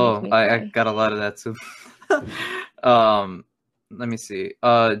shit that will Oh, make me I cry. got a lot of that too. Let me see.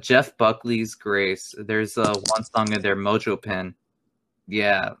 Jeff Buckley's Grace. There's one song in there, Mojo Pin.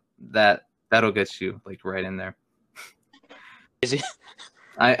 Yeah, that'll get you like right in there. Is it?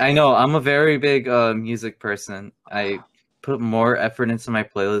 I know I'm a very big music person. I put more effort into my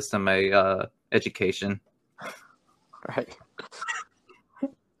playlist than my education. Right.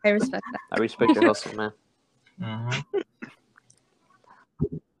 I respect that. I respect your hustle, man.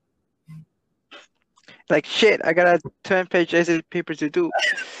 Like shit, I got a 10-page essay paper to do.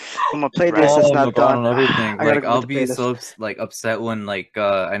 My playlist Right. is Oh my not God, done. and everything. I gotta Like go I'll with the be playlist. so upset when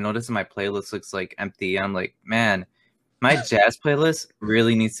I notice my playlist looks like empty. I'm like, man, my jazz playlist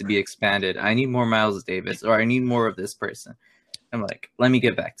really needs to be expanded. I need more Miles Davis, or I need more of this person. I'm like, let me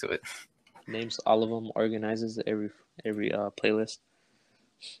get back to it. Names all of them, organizes every playlist.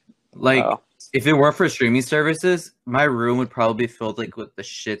 Like, Wow. if it weren't for streaming services, my room would probably be filled like with a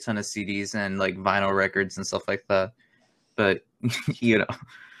shit ton of CDs and like vinyl records and stuff like that. But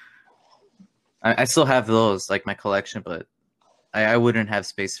I still have those, like my collection, but I wouldn't have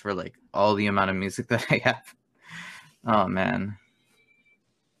space for like all the amount of music that I have. Oh man,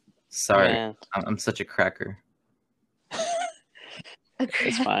 sorry, Man, I'm such a cracker.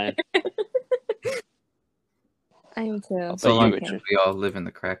 it's fine. I am too. But So you, long Richard. as we all live in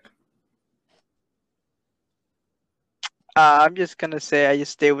the crack. I'm just gonna say I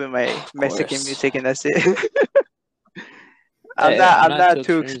just stay with my Mexican course. music and that's it. I'm not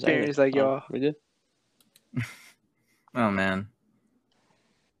too experienced experienced either. like y'all. We're good. Oh man.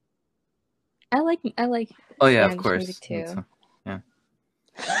 I like Oh yeah, of Spanish course. music Me too. too. Yeah.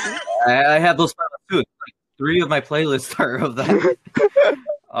 I have those too. Like 3 of my playlists are of that.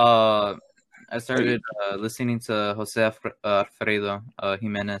 I started listening to Jose Alfredo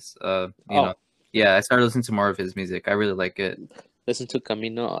Jimenez. Yeah, I started listening to more of his music. I really like it. Listen to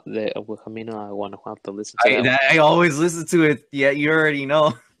Camino a Guanajuato. Listen to that. I always listen to it. Yeah, you already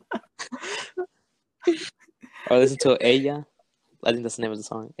know. Or listen to Ella. I think that's the name of the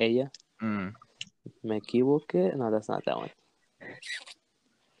song. Ella. Mm. Me equivoqué? No, that's not that one.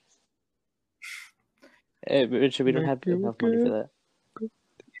 Hey, Richard, we don't have enough money for that.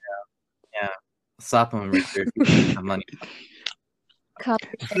 Stop him, Richard. You don't have money.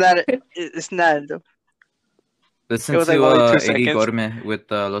 It's not though. Listen It was to like only 2 Eddie seconds. Gorme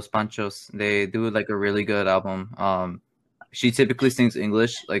with Los Panchos. They do like a really good album. She typically sings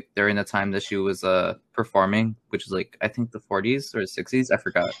English like during the time that she was performing, which is like I think the 40s or 60s. I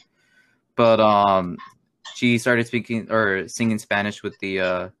forgot. But she started speaking or singing Spanish with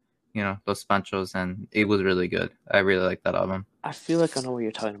the Los Panchos, and it was really good. I really like that album. I feel like I know what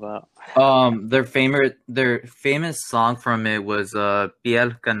you're talking about. Their famous song from it was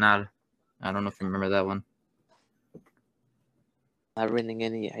Piel Canal. I don't know if you remember that one. Not renting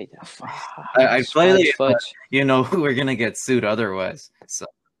any. I played it, but, Fudge. we're gonna get sued otherwise. So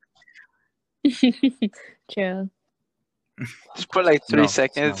True. Just put like 3 No,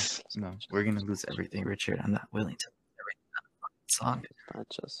 seconds. no, we're gonna lose everything, Richard. I'm not willing to lose everything on that song.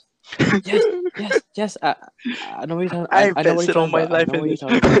 Panchos. Yes. I know what you're talking. I I know what invested you're all talking my about. I life know in what you're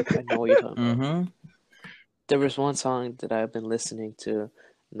this. talking about. I know what you're talking about. Mm-hmm. There was one song that I've been listening to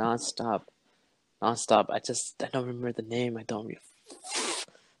nonstop. I don't remember the name.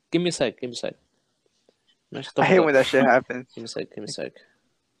 Give me a sec. I hate when that shit happens. Give me a sec.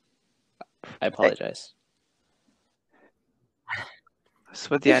 I apologize. It's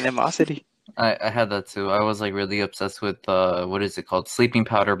with the animosity. I had that too. I was like really obsessed with what is it called? Sleeping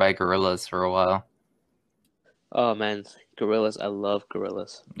Powder by Gorillaz for a while. Oh man, Gorillaz. I love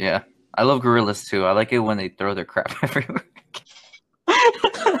Gorillaz. Yeah. I love Gorillaz too. I like it when they throw their crap everywhere.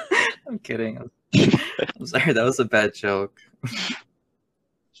 I'm kidding. I'm sorry, that was a bad joke.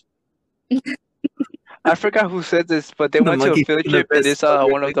 I forgot who said this, but they The went to a monkey field in the trip and they best saw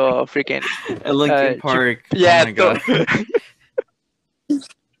song. one of the freaking At Linkin Park. yeah. Oh my god.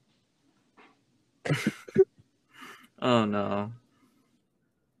 Oh no.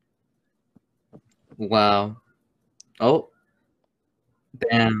 Wow. Oh.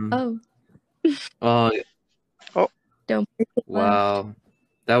 Damn. Oh, Oh don't break it. wow.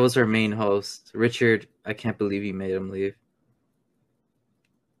 That was our main host. Richard, I can't believe you made him leave.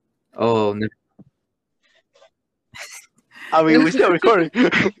 Oh, no. I mean, we're still recording.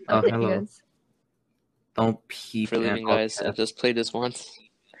 Oh, Okay, hello. guys. Don't peep For in leaving, guys. I podcast. just played this once.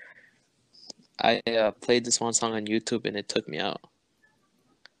 I played this one song on YouTube and it took me out.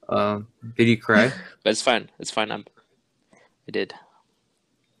 Did you cry? But it's fine. I did.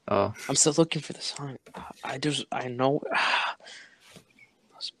 Oh, I'm still looking for the song. I know.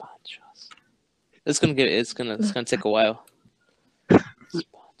 Los Panchos. It's gonna take a while. Los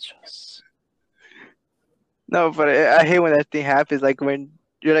Panchos. No, but I hate when that thing happens. Like when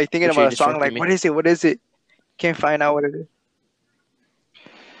you're like thinking Richard, about a song, distracted like me. what is it? Can't find out what it is.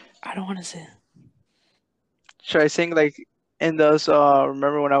 I don't want to say. Should I sing like in those?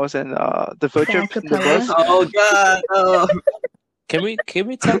 Remember when I was in the field The trip in the acapella? bus? oh God! Oh. Can we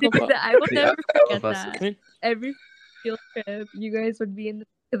talk about? I will Yeah, never forget bus. that. Can we, Every field trip, you guys would be in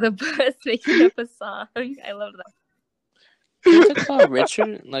the bus making up a song. I love that. can we talk about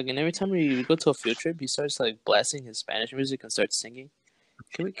Richard? Like, and every time we go to a field trip, he starts like blasting his Spanish music and starts singing.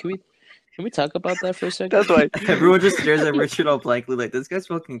 Can we talk about that for a second? That's why. Everyone just stares at Richard all blankly, like this guy's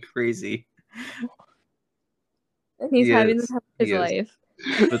fucking crazy. And he's He having is. the time of his He is.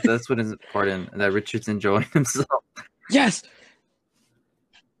 life. But that's what is important. That Richard's enjoying himself. Yes.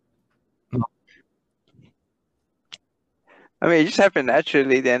 I mean, it just happened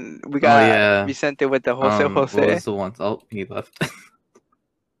naturally. Then we got yeah. Vicente with the Jose What Jose. was the one? Oh, he left.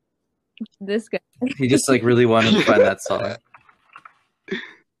 This guy. He just like really wanted to find that song.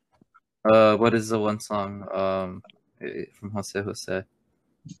 What is the one song? From Jose Jose.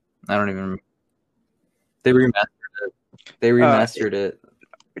 I don't even remember. They remastered it.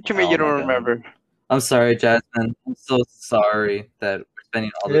 What you mean Oh you my don't God. remember? I'm sorry, Jasmine. I'm so sorry that we're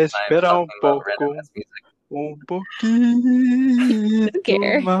spending all this time Espera un talking about random poco. ass music. Un poquito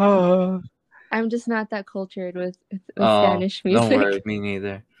care. más. I'm just not that cultured with Oh, Spanish music. don't worry, me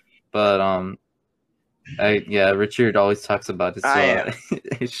neither. But Richard always talks about it, so I am.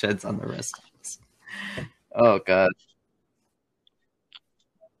 it sheds on the rest of us. Oh God,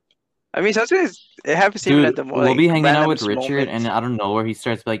 I mean, sometimes it happens even at dude, the more. we'll Like, be hanging out with randomest Richard, moments. and out of nowhere he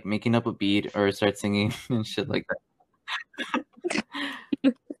starts like making up a beat or starts singing and shit like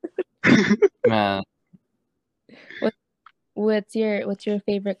that. Man, What's your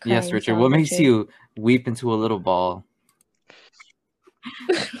favorite crying yes, Richard. song, What makes you weep into a little ball?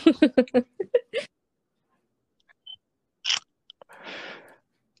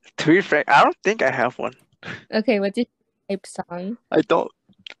 To be frank, I don't think I have one. Okay, what's your type song? I don't.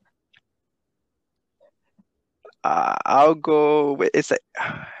 I'll go with it's like.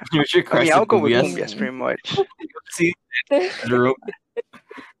 Richard I mean, I'll go with Cumbias. cumbias pretty much. See, Drew.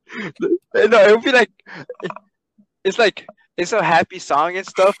 No, it would be like it's like it's a happy song and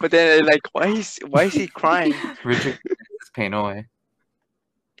stuff, but then it, like why is he crying? Richard takes his pain away.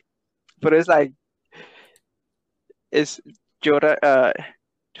 But it's like it's llorar.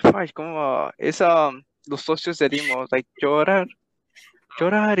 Fuck, como it's los socios de ritmo like llorar,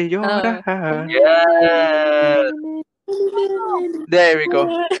 llorar y llorar. Yeah. There we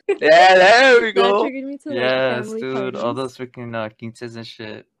go. Yeah, there we That go. triggered me to like Yes, family dude. All parties. those freaking quinces and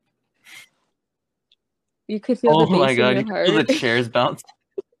shit. You could feel Oh the bass my God, you in can your feel heart. the chairs bounce.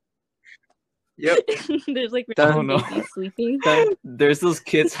 Yep. There's like Dun, random no. babies sleeping. There's those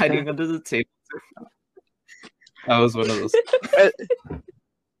kids hiding under the table. I was one of those.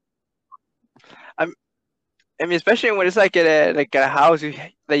 I mean, especially when it's like at a house, you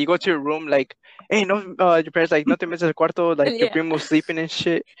go to your room like, hey, no, your parents like, no te metas al cuarto, like your Yeah. primo's sleeping and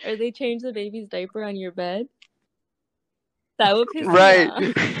shit. Or they change the baby's diaper on your bed. That would piss me Right.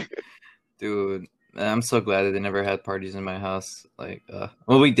 off. Dude, I'm so glad that they never had parties in my house. Like,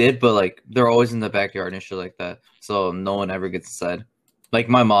 well, we did, but like they're always in the backyard and shit like that, so no one ever gets inside. Like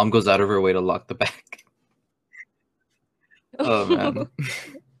my mom goes out of her way to lock the back. Oh man.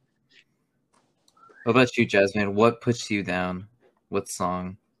 What about you, Jasmine? What puts you down? What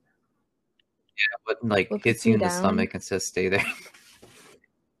song? Yeah, what like What hits puts you me in the down? stomach and says stay there?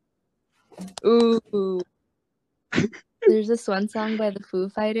 Ooh. There's this one song by the Foo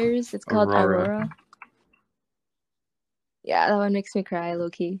Fighters. It's called Aurora. Aurora. Yeah, that one makes me cry, low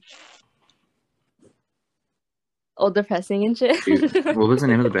key. Old depressing and shit. Dude, what was the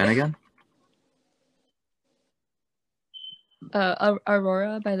name of the band again?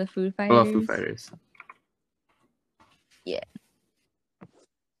 Aurora by the Foo Fighters. Oh, Foo Fighters.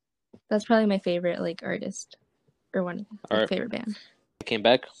 That's probably my favorite like artist, or one of my Alright. favorite band. I came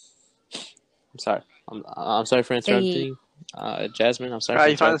back. I'm sorry. I'm sorry for interrupting. Jasmine, I'm sorry for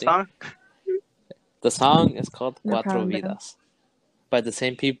You found the interrupting. song? The song is called No Cuatro problem, bro. Vidas by the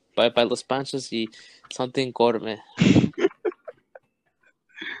same people, by Los Panchos y something Gourmet.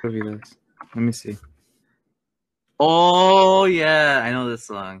 Let me see. Oh yeah, I know this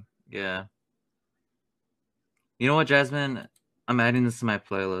song. Yeah. You know what, Jasmine? I'm adding this to my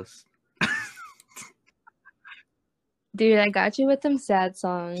playlist. Dude, I got you with them sad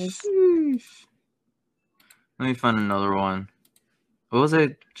songs. Let me find another one. What was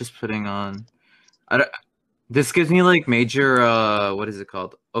I just putting on? This gives me like major what is it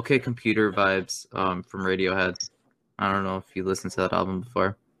called? OK Computer vibes from Radiohead. I don't know if you listened to that album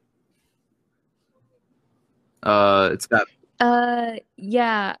before. It's got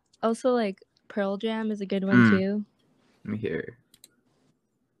Yeah. Also, like Pearl Jam is a good one too. let me hear.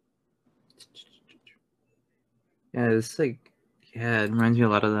 Yeah, it's like it reminds me a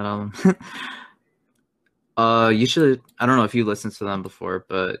lot of that album. You should. I don't know if you listened to them before,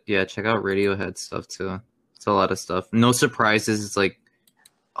 but yeah, check out Radiohead stuff too. It's a lot of stuff. No surprises. It's like,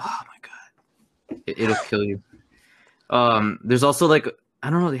 oh my god, it'll kill you. There's also like I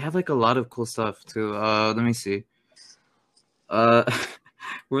don't know. They have like a lot of cool stuff too. Let me see.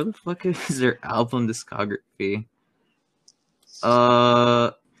 Where the fuck is their album discography?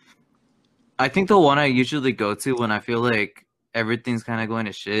 I think the one I usually go to when I feel like everything's kind of going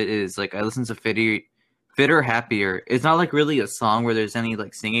to shit is like I listen to Fitter Happier. It's not like really a song where there's any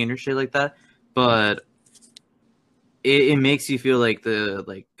like singing or shit like that, but it makes you feel like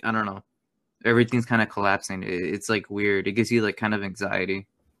I don't know, everything's kind of collapsing. It's like weird. It gives you like kind of anxiety.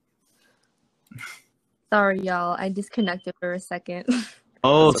 Sorry, y'all. I disconnected for a second.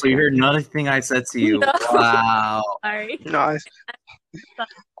 Oh, That's so you okay. heard nothing I said to you? No. Wow. Sorry. Nice.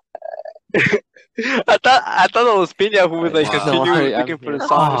 I thought it was Pina who was like Wow. continue No, I'm looking for the here.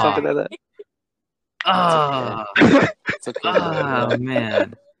 song or something like that. Ah, It's okay. oh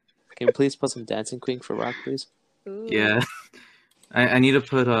man. Can you please put some Dancing Queen for Rock, please? Ooh. Yeah. I need to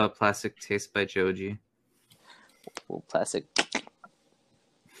put Plastic Taste by Joji. Well, classic.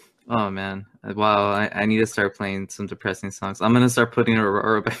 Oh man. Wow, I need to start playing some depressing songs. I'm gonna start putting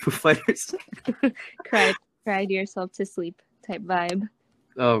Aurora by Foo Fighters. Cry to yourself to sleep type vibe.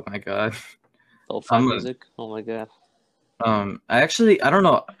 Oh my god. Lo-fi I'm a- music. Oh my god. I don't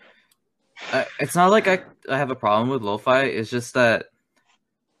know. It's not like I have a problem with lo-fi. It's just that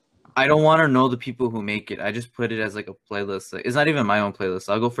I don't want to know the people who make it. I just put it as like a playlist. Like, it's not even my own playlist.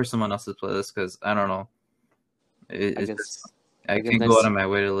 I'll go for someone else's playlist because I don't know. I guess I guess can't go next- out of my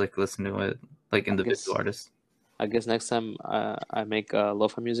way to like listen to it like individual artists. I guess next time I make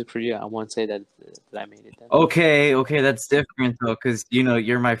lo-fi music for you, I won't say that I made it. Then. Okay, that's different though, because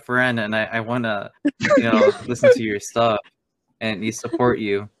you're my friend and I want to listen to your stuff and support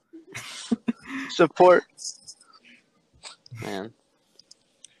you. Support. Man,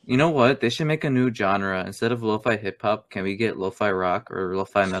 You know what? They should make a new genre. Instead of lo-fi hip hop, can we get lo-fi rock or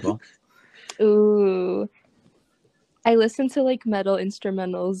lo-fi metal? Ooh. I listen to like metal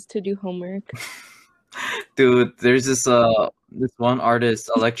instrumentals to do homework. Dude, there's this one artist,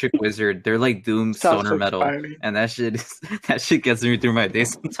 Electric Wizard. They're like doom Sounds stoner metal, inspiring. and that shit gets me through my day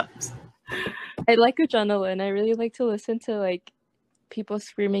sometimes. I like adrenaline. I really like to listen to like people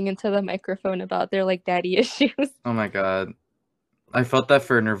screaming into the microphone about their like daddy issues. Oh my god. I felt that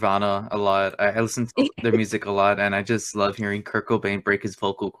for Nirvana a lot. I listen to their music a lot, and I just love hearing Kurt Cobain break his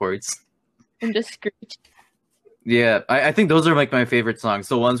vocal cords. And just screech. Yeah, I think those are like my favorite songs.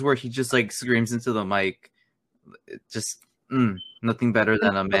 The ones where he just like screams into the mic. Just nothing better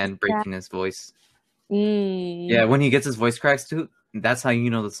than a man breaking his voice. Yeah, when he gets his voice cracks too, that's how you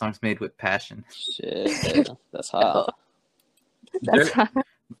know the song's made with passion. shit, that's hot. That's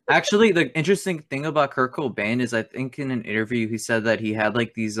Actually, the interesting thing about Kurt Cobain is I think in an interview he said that he had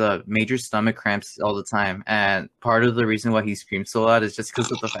like these major stomach cramps all the time, and part of the reason why he screamed so loud is just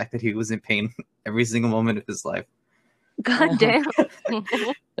because of the fact that he was in pain every single moment of his life. God damn.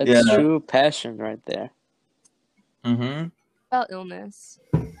 That's Yeah. true passion right there. Mm-hmm. About illness.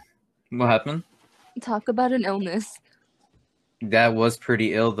 What happened? Talk about an illness. That was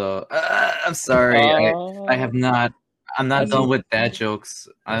pretty ill though. I'm sorry. I have not. I'm not That's done a- with dad jokes.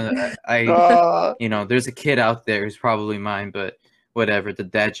 I Uh, you know, there's a kid out there who's probably mine, but whatever. The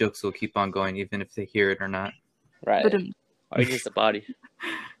dad jokes will keep on going even if they hear it or not. Right. But Or just the body.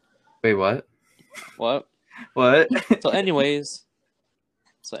 Wait, what? What? What? So anyways,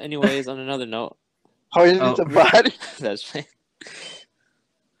 on another note, how is Oh. the body? that's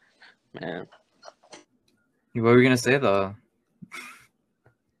man. What were we gonna say though?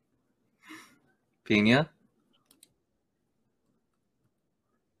 Pina?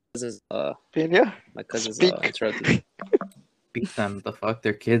 Cousins, Pena? my cousins Speak. interrupted me. Beat them. The fuck?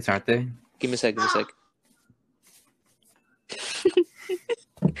 They're kids, aren't they? Give me a sec.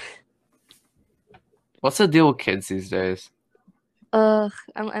 What's the deal with kids these days? I'm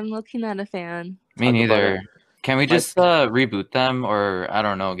looking at a fan. Me Talk about neither. it. Can we just reboot them or I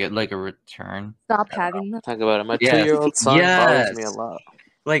don't know, get like a return? Stop having them. Talk about it. My Yes. 2-year-old son bothers me a Yes. lot.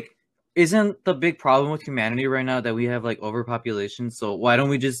 Like, isn't the big problem with humanity right now that we have like overpopulation? So why don't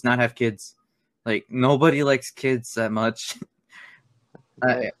we just not have kids? Like nobody likes kids that much.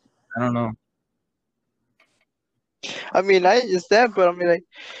 I don't know. I mean, I is that, but I mean,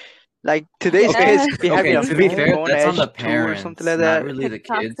 like today's Yeah. kids be having Okay, a to be phone fair, that's on the edge 2 or parents, something like not that. really the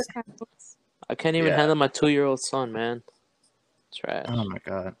TikToks kids. accounts. I can't even Yeah. handle my 2-year-old son, man. Trash. Oh my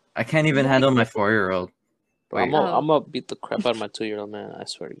god, I can't even handle my 4-year-old. Bro, Wait, Oh. I'm gonna beat the crap out of my 2-year-old, man. I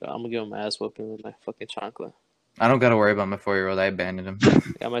swear to God, I'm gonna give him my ass whooping with my fucking chocolate. I don't gotta worry about my 4-year-old. I abandoned him.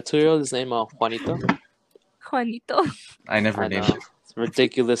 Yeah, my 2-year-old is named Juanito. Juanito. I never I named know. him. It's a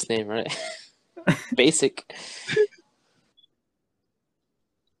ridiculous name, right? Basic.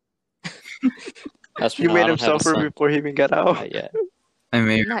 That's You no, made I him don't have a suffer son. before he even got out. Not yet. I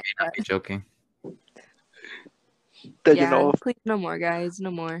may or Not may not be joking. That Yeah, you know. please, no more, guys.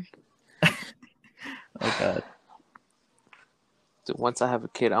 No more. Oh god. So once I have a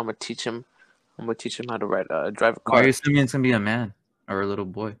kid, I'm gonna teach him. I'm gonna teach him how to drive a Why are car. you assuming it's gonna be a man or a little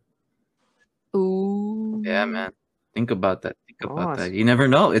boy? Ooh. Yeah, man. Think about that. Think Oh, about I that. see. You never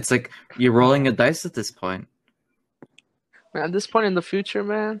know. It's like you're rolling a dice at this point. Man, at this point in the future,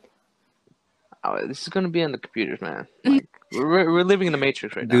 man, this is gonna be on the computers, man. Like we're living in the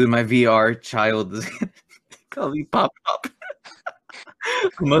Matrix right Dude, now. my VR child is call me Pop Pop.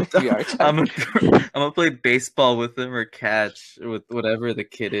 I'm gonna, VR child. I'm gonna play baseball with him or catch with whatever the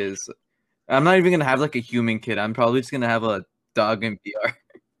kid is. I'm not even gonna have like a human kid. I'm probably just gonna have a dog in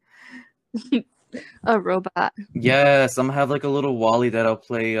VR. A robot. Yes, I'm gonna have like a little Wally that I'll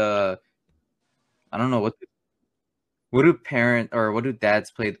play. I don't know what do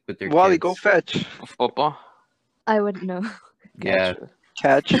dads play with their Wally, kids? go fetch. Football, I wouldn't know. Yeah,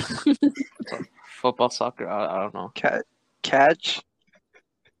 Catch. football, soccer. I don't know. Catch.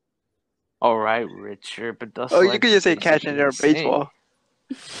 All right, Richard, but that's Oh, you like could just say that's catch like in there. insane. Baseball.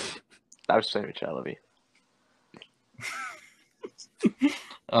 I was saying Richard, I love you.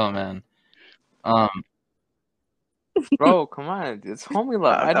 Oh man. Bro, come on, it's homie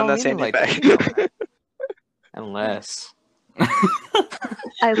love. I I'm don't not mean saying it it like that, back. you know, unless.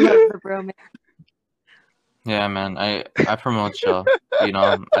 I love the bromance. Yeah, man. I promote y'all. You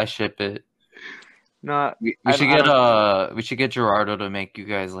know, I ship it. No, We I should don't- get we should get Gerardo to make you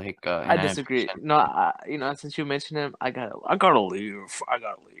guys like an I disagree. animation. No, since you mentioned him, I gotta leave.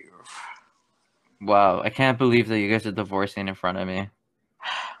 Wow, I can't believe that you guys are divorcing in front of me.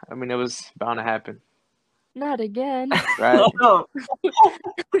 I mean, it was bound to happen, Not again. right? No.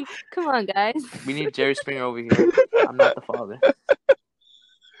 Come on, guys. We need Jerry Springer over here. I'm not the father.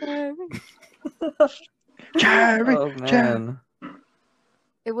 Jerry. Oh man.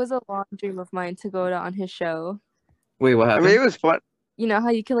 It was a long dream of mine to go on his show. Wait, what I happened? mean, it was fun. You know how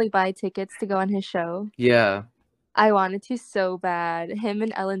you can like buy tickets to go on his show? Yeah. I wanted to so bad. Him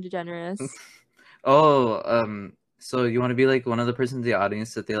and Ellen DeGeneres. Oh, so you want to be like one of the persons in the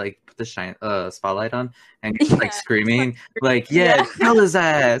audience that they like put the spotlight on and you're like Yeah. screaming like, yeah, Yeah. kill his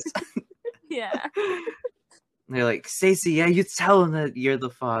ass. Yeah. They're like, Stacey, yeah, you tell him that you're the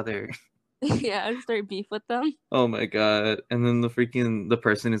father. Yeah, I start beef with them. Oh my god. And then the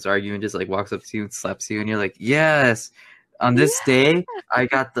person who's arguing just like walks up to you and slaps you and you're like, yes, on this day I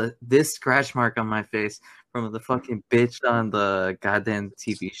got this scratch mark on my face from the fucking bitch on the goddamn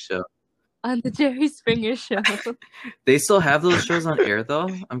TV show. on the Jerry Springer show. They still have those shows on air though?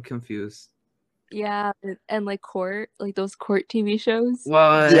 I'm confused. Yeah, and like those court TV shows.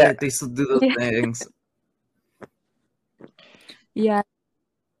 What? Yeah. They still do those Yeah. things. Yeah,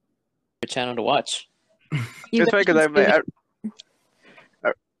 A channel to watch. you It's funny guys because just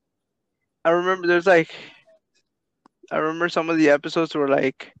I remember I remember some of the episodes were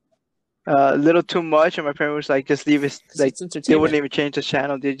like a little too much, and my parents was like, just leave it. Like It's they entertainment. wouldn't even change the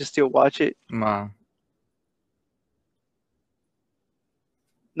channel; they just still watch it. Wow.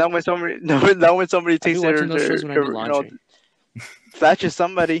 Now when somebody takes be their, watching those shows when I do laundry. flashes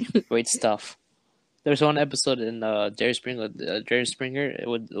somebody. Great stuff. There's one episode in Jerry Springer. Jerry Springer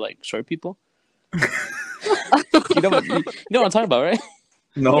with like short people. You know what I'm talking about, right?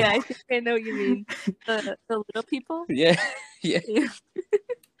 No. Yeah, I think I know what you mean. The little people. Yeah, yeah. Yeah.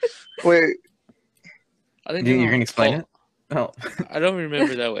 Wait, I think You're gonna explain it? Oh. I don't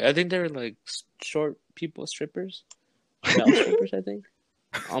remember that way. I think they were like short people strippers, male strippers. I think.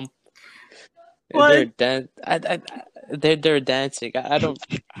 What? They're dancing. I don't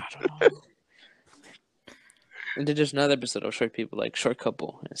know. And then there's another episode of short people, like short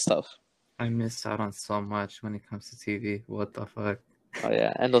couple and stuff. I missed out on so much when it comes to TV. What the fuck? Oh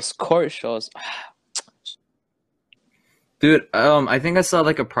yeah, and those court shows. Dude, I think I saw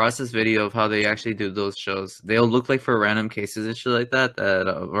like a process video of how they actually do those shows. They'll look like for random cases and shit like that that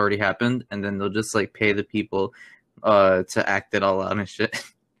have already happened, and then they'll just like pay the people to act it all out and shit.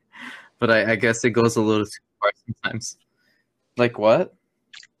 But I guess it goes a little too far sometimes. Like what?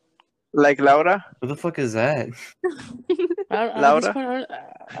 like Laura? What the fuck is that?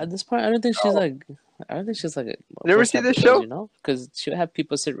 At this point, I don't think she's like. I don't think she's like. You ever see this show? You know, because she'll have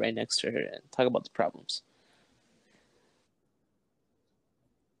people sit right next to her and talk about the problems.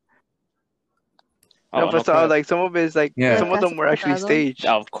 No, but crap. like some of it is like Yeah. some of them were actually Casa staged.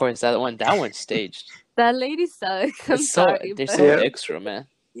 Oh, of course, that one's staged. That lady sucks. I'm It's so sorry, they're but so Yeah. extra, man.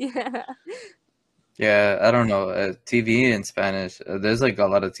 yeah. Yeah, I don't know. TV in Spanish, there's like a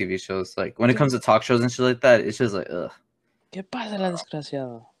lot of TV shows. Like when it comes to talk shows and shit like that, it's just like, ugh. ¿Qué pasa, la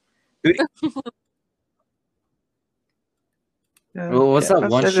desgraciado? Well, what's that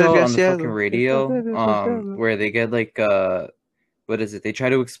one That's show on the desgraciado. fucking radio? Where they get like what is it? They try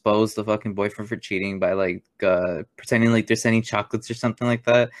to expose the fucking boyfriend for cheating by like pretending like they're sending chocolates or something like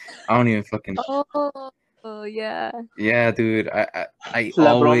that. I don't even fucking. Oh yeah. Yeah, dude. I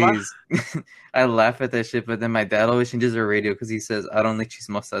La broma? always I laugh at that shit, but then my dad always changes the radio because he says I don't like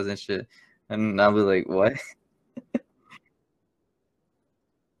chismosas and shit, and I'll be like, what?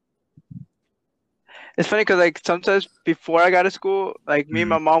 It's funny because like sometimes before I got to school, like me and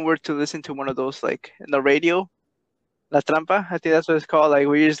Mhm. my mom were to listen to one of those like in the radio, La Trampa. I think that's what it's called. Like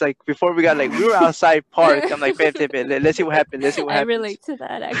we just like before we got like we were outside parked. I'm like, let's see what happens. Let's see what I happens. relate to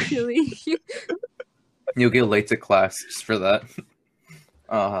that actually. You'll get late to class just for that.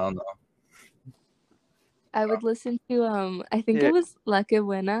 Oh hell no. I would listen to I think Yeah. it was La Que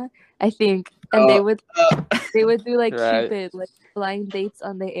Buena, I think, and they would do like Right. Cupid, like blind dates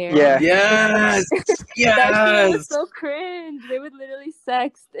on the air. Yeah. Yes, That shit was yes. so cringe. They would literally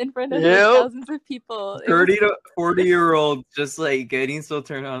sext in front of Yep. thousands of people. It was 30 to 40-year-old just like getting so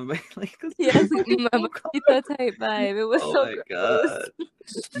turned on by like yes, mamacita type vibe. It was oh so my gross.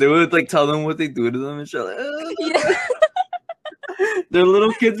 god. They would like tell them what they do to them and shit. Like, Yeah. They're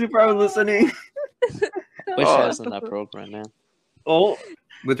little kids who probably listening. Which Oh. has in that program, man? Oh,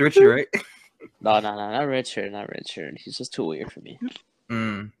 with Richie, right? No, not Richard, not Richard. He's just too weird for me.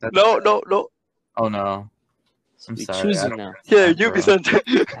 That's No. Oh no. I'm We sorry. choose I you don't- now. Yeah, Oh, you bro. be something.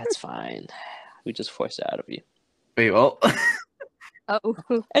 That's fine. We just force it out of you. Wait, well, Oh.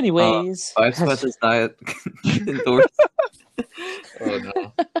 Anyways, Five Specials diet endorsed. Oh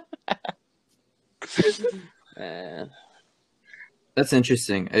no. man. That's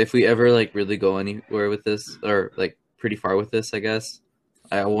interesting. If we ever like really go anywhere with this, or like pretty far with this, I guess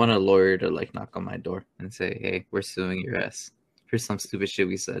I want a lawyer to like knock on my door and say, "Hey, we're suing your ass for some stupid shit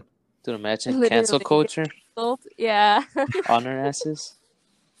we said." Dude, imagine Literally. cancel culture Yeah. on our asses.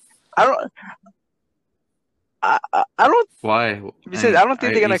 I don't. I don't. Why? Besides, And I don't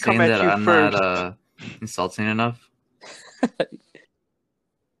think they're are gonna you come saying at that you I'm first. not insulting enough.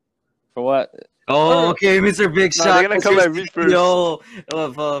 For what? Oh, okay, Mr. Big No, Shot. they're gonna come at me first. Yo,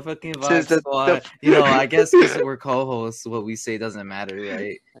 of fucking Vibe Since the- Squad. You know, I guess because we're co-hosts, what we say doesn't matter,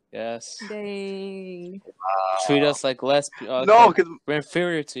 right? Yes. Dang. Treat us like less. No, like because we're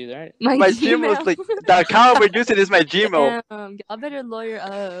inferior to you, right? My my Gmail. Gmail's like the account we're using is my Gmail. Damn, y'all better lawyer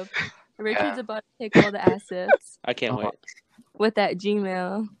up. Richard's about to take all the assets I can't Uh-huh. wait. with that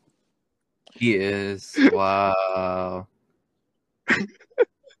Gmail. He is. Wow.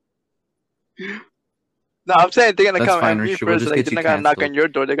 No, I'm saying they're gonna That's come fine, at me Richard. We'll first. just Like get they're you not gonna knock on canceled. your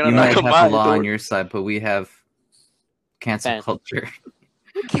door. They're gonna You knock might on have my the law door. on your side, but we have cancel Fan. culture.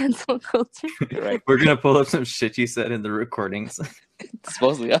 Cancel culture. You're right. We're gonna pull up some shit you said in the recordings. It's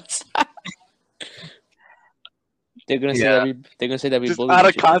supposedly us. They're gonna say Yeah. that we Just bully out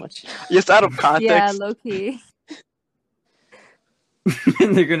of you too much. Just out of context. Yeah, low key.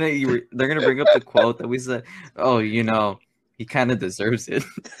 And they're gonna bring up the quote that we said. Oh, you know, he kind of deserves it.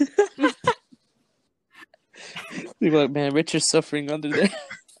 People are like, man, Richard's suffering under there.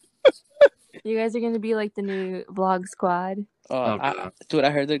 You guys are gonna be like the new vlog squad. Oh, God. Dude, I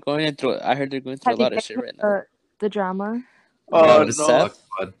heard they're going through a Have lot you of guys shit heard right now. the drama? Oh Yeah, no. with Seth?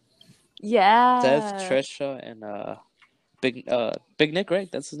 Squad. Yeah. Seth, Trisha, and Big Nick, right?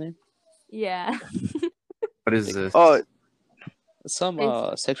 That's his name. Yeah. What is this? Oh, Some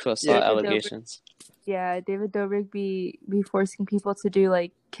It's- sexual assault Yeah. allegations. Yeah, David Dobrik be forcing people to do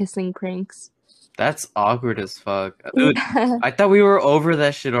like kissing pranks. That's awkward as fuck, dude. I thought we were over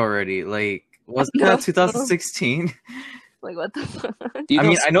that shit already. Like, wasn't No. that 2016? Like what the fuck? Do you I know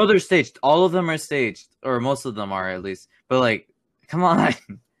mean, I know they're staged. All of them are staged, or most of them are at least. But like, come on,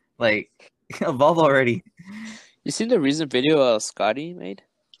 like, evolve already. you seen the recent video Scotty made?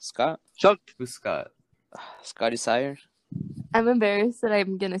 Who's Scott? Scotty Sire. I'm embarrassed that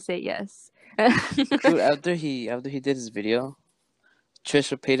I'm gonna say yes. Dude, after he did his video,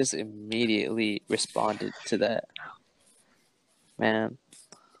 Trisha Paytas immediately responded to that. Man,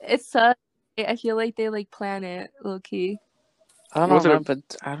 It sucks. I feel like they like plan it low key. I don't know, Was it a- man,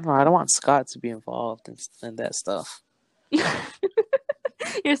 but I don't know. I don't want Scott to be involved in that stuff. You're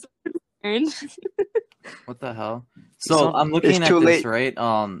so concerned. What the hell? So I'm It's looking at too this late. right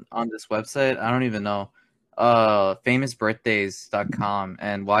on this website. I don't even know. Famousbirthdays.com.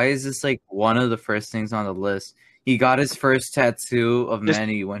 And why is this like one of the first things on the list? He got his first tattoo of Just-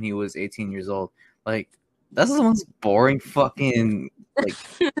 many when he was 18 years old. Like, that's the most boring fucking like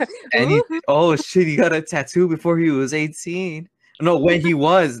any. Oh shit, he got a tattoo before he was 18. No, when he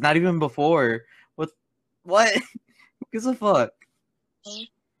was, not even before. What? Who gives a fuck?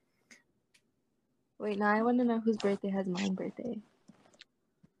 Wait, now I want to know whose birthday has my birthday.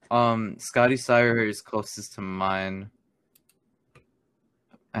 Scotty Sire is closest to mine.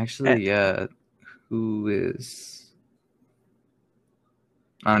 Actually, yeah. Who is?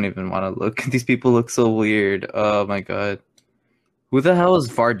 I don't even want to look. These people look so weird. Oh my god. Who the hell is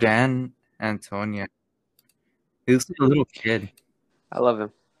Vardan Antonia? He looks like a little kid. I love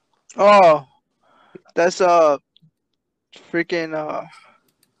him. Oh, that's freaking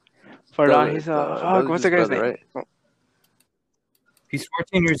Fardan. He's fuck, what's the guy's name? Right? He's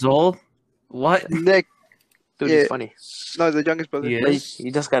 14 years old? What? Nick. Dude, Yeah. he's funny. No, the youngest brother. He But is?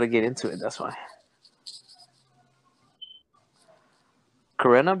 you just gotta get into it. That's why.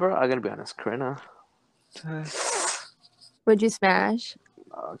 Corinna, bro. I gotta be honest. Corinna. Would you smash?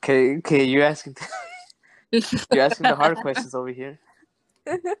 Okay. You're asking. You're asking the hard questions over here.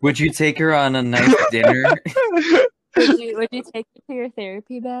 Would you take her on a nice dinner? Would you take it to your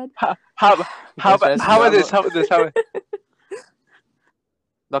therapy bed? How about this?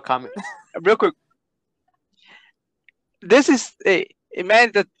 No comment. Real quick. This is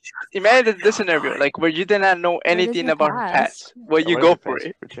imagine this scenario, like where you did not know anything your about her past? past. Well, you What go is your for past,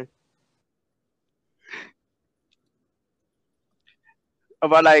 it. Richard?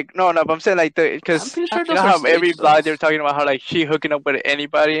 About like no, but I'm saying like I'm because pretty sure you know those are how every staged, though. vlog they're talking about how like she hooking up with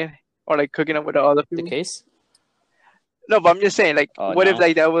anybody or like hooking up with other The people. case? No, but I'm just saying like Oh, what if no.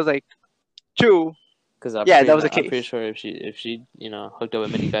 like that was like true? Because Yeah, that was the I'm pretty case. sure if she hooked up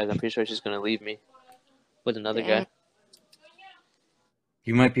with many guys, I'm pretty sure she's gonna leave me with another guy.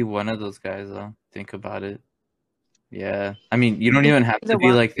 You might be one of those guys, though. Think about it. Yeah. I mean, you don't even have The to be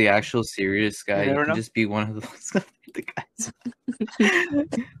one- like the actual serious guy. You never can know. just be one of those the guys.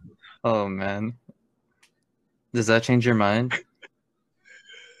 Oh, man. Does that change your mind?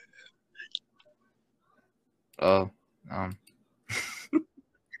 Oh.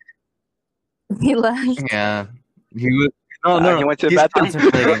 He left. Yeah. He was. No, he went to the he's bathroom.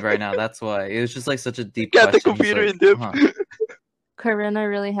 contemplating right now. That's why. It was just like such a deep Got the question. He's computer like, in dip. huh. Corinna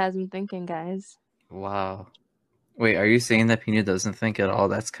really has him thinking, guys. Wow. Wait, are you saying that Pina doesn't think at all?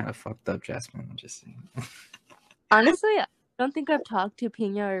 That's kind of fucked up, Jasmine. I'm just saying. Honestly, I don't think I've talked to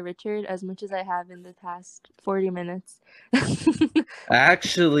Pina or Richard as much as I have in the past 40 minutes.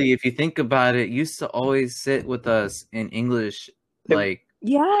 Actually, if you think about it, you used to always sit with us in English, Yep. like,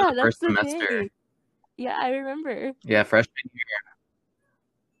 Yeah, the that's first the semester. thing. Yeah, I remember. yeah, freshman year.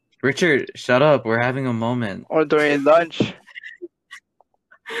 Richard, shut up. We're having a moment. Or during lunch.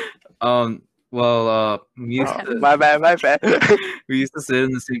 Well, we used Oh, to my bad. we used to sit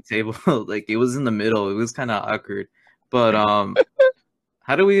in the same table. Like it was in the middle. It was kind of awkward. But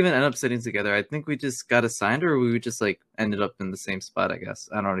how do we even end up sitting together? I think we just got assigned, or we just like ended up in the same spot. I guess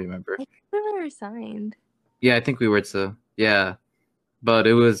I don't remember. I think we were assigned. Yeah, I think we were too. Yeah, but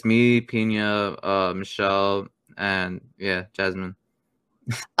it was me, Pina, Michelle, and yeah, Jasmine.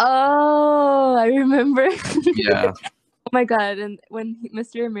 Oh, I remember. Yeah, Oh my god! And when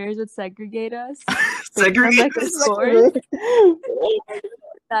Mr. Ramirez would segregate us, segregate. like a sword,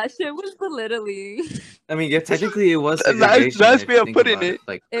 that shit was belittling. I mean, yeah, technically it was Nice- segregation. nice if way you of think putting about it.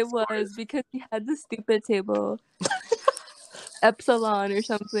 Like, It was because he had the stupid table, Epsilon or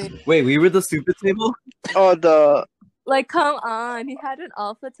something. wait, we were the stupid table. Oh, the Like, come on! He had an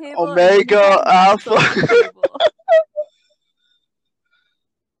alpha table. and then he Omega had an Alpha. Epsilon table.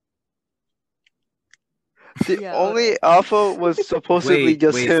 The Yeah, only Alpha was supposedly Wait,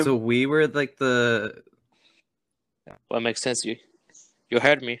 just wait. him. So we were like the. Well, it makes sense. You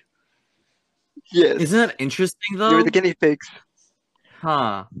heard me. Yes. Isn't that interesting You though? were the guinea pigs.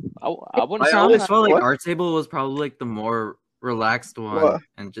 Huh. I wouldn't I say always that. felt like What? our table was probably like the more relaxed one, What?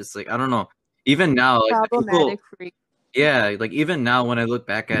 and just like I don't know. Even now, like the people, problematic freak. yeah, like even now when I look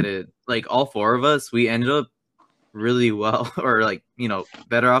back at it, like all four of us, we ended up really well, or like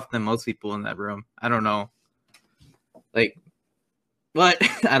better off than most people in that room. I don't know, like, but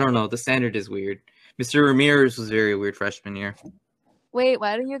I don't know. The standard is weird. Mr. Ramirez was very weird freshman year. Wait,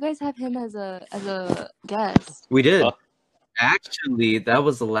 why don't you guys have him as a guest? We did. Oh. Actually, that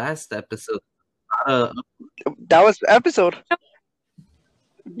was the last episode. That was episode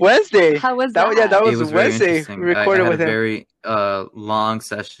Wednesday. How was That that? was- yeah, that It was was very Wednesday. interesting. We recorded I had with a him. very long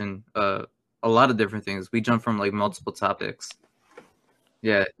session. A lot of different things. We jumped from like multiple topics.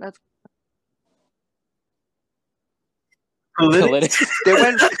 Yeah. That's Politics. They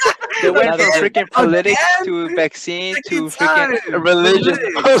went from Another good- freaking politics Again? to vaccine to Second time. freaking religion.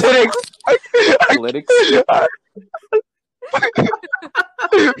 Politics. Politics. Politics.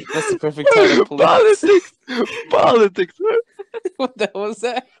 That's the perfect title. Politics. Politics. What the hell was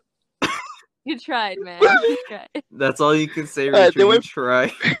that? you tried, man. You tried. That's all you can say, They Richard. You went-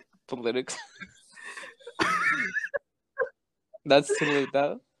 try. Politics. That's too late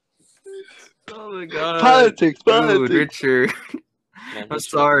now. Oh my god. Politics. Dude, Politics. Richard. Man, I'm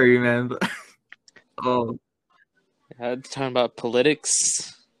sorry, man. But... Oh. Talking about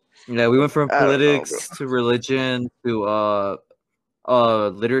politics. Yeah, we went from I don't know, politics to religion to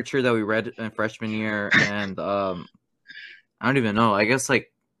literature that we read in freshman year, and I don't even know. I guess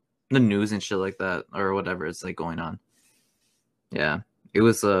like the news and shit like that, or whatever is like going on. Yeah, it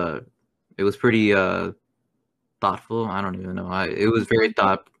was pretty thoughtful. I don't even know. It was very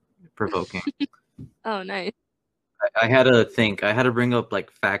thought provoking. Oh, nice. I had to think. I had to bring up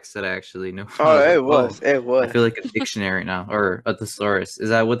like facts that I actually knew. I Oh, was it like, was. It I was. feel like a dictionary now, or a thesaurus. Is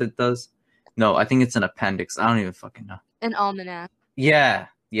that what it does? No, I think it's an appendix. I don't even fucking know. An almanac. Yeah,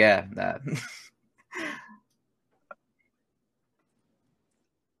 that.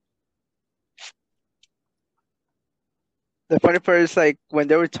 The funny part is like when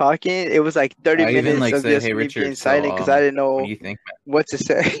they were talking, it was like 30 I even, minutes like, of said, just "Hey, me Richard, being so, silent because I didn't know What do you think, what to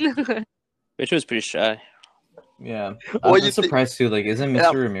say. Rich was pretty shy, man? Yeah, What I'm you think- surprised too. Like, isn't Yeah.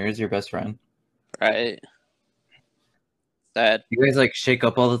 Mr. Ramirez your best friend? right? Sad. You guys like shake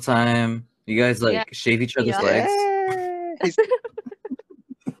up all the time. You guys like Yeah. shave each other's Yeah. legs. He's-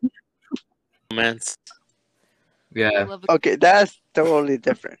 Romance. I Yeah, love a- okay, that's totally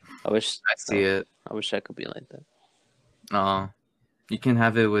different. I wish. I see it. I wish I could be like that. You can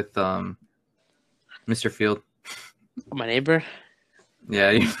have it with Mr. Field. My neighbor.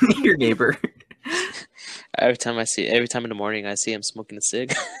 Yeah, your neighbor. Every time in the morning, I see him smoking a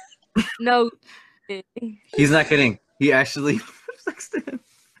cig. No. He's not kidding. He actually texted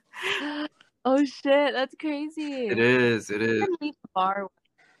him. Oh shit, that's crazy. It is. I leave the bar.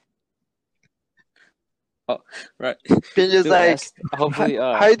 Right. Being just Dude, like, hopefully,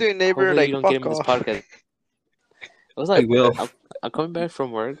 how you doing, neighbor? hopefully Like, you don't get him fuck this off. podcast. It was like, will. I'm coming back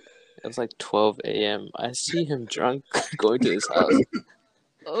from work. It was like 12 a.m. I see him drunk going to his house.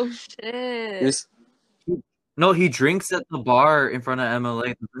 Oh He shit. was- No, he drinks at the bar in front of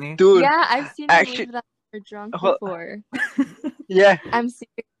MLA, doesn't he? Dude, Yeah, I've seen actually- him leave that bar drunk Hold- before. yeah. I'm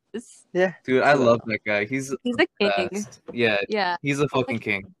serious. Dude, I love that guy. He's He's a the king. best. Yeah, Yeah. he's a fucking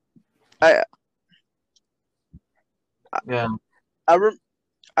king. I- Yeah.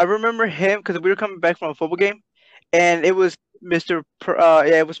 I remember him because we were coming back from a football game, and it was Mr.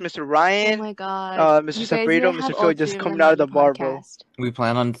 It was Mr. Oh Ryan, my god. Mr. You guys Sabrito, need to Mr. have Phil all just three of coming them out of on the bar, bro. podcast. We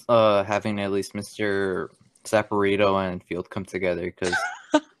plan on having at least Mr. Saporito and Field come together because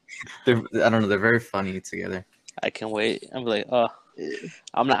I don't know. They're very funny together. I can't wait. I'm like, oh,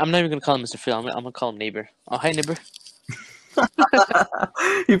 I'm not even gonna call him Mr. Phil. I'm gonna call him neighbor. Oh, hi neighbor.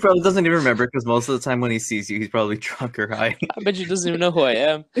 He probably doesn't even remember because most of the time when he sees you, he's probably drunk or high. I bet you doesn't even know who I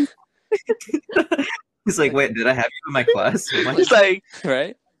am. He's like, wait, did I have you in my class? He's like,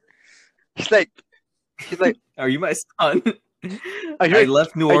 Right? he's like, Are you my son? Are you I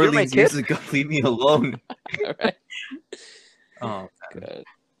left New are you my Orleans kid? years ago. Leave me alone. Right. Oh, man. Good.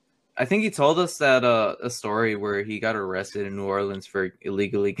 I think he told us that a story where he got arrested in New Orleans for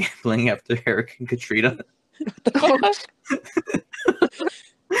illegally gambling after Hurricane Katrina.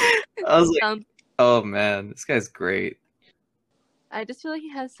 I was like, oh man, this guy's great. I just feel like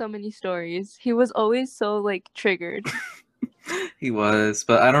he has so many stories. He was always so like triggered. He was,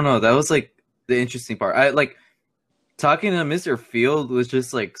 but I don't know. That was like the interesting part. I like talking to Mr. Field was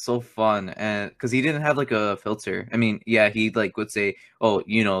just like so fun, and because he didn't have like a filter. I mean, yeah, he like would say, "Oh,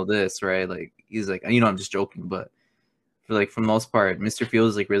 you know this, right?" Like he's like, I'm just joking, but for like for the most part, Mr. Field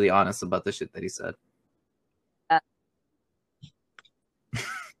is like really honest about the shit that he said.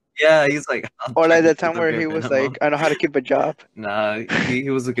 Yeah, he's like, or like the time where he was like, I know how to keep a job. Nah, he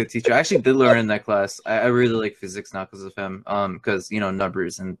was a good teacher. I actually did learn in that class. I really like physics now because of him. Because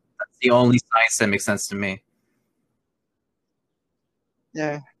numbers, and that's the only science that makes sense to me.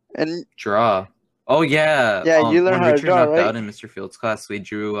 Yeah, and Draw. Oh yeah. Yeah, you learn when how to Richard draw, knocked right? out in Mr. Field's class, we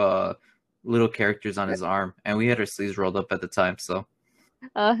drew little characters on his arm, and we had our sleeves rolled up at the time. So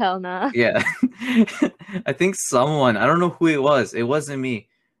Oh hell nah. yeah, I think someone. I don't know who it was. It wasn't me.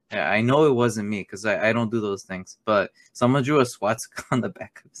 Yeah, I know it wasn't me because I don't do those things. But someone drew a swastika on the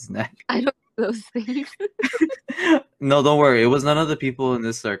back of his neck. I don't do those things. No, don't worry. It was none of the people in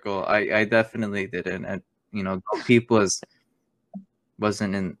this circle. I definitely didn't. And Don't Peep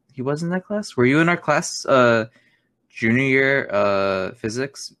wasn't in. He was in that class. Were you in our class? Junior year,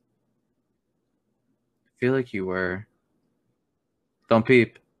 physics. I feel like you were. Don't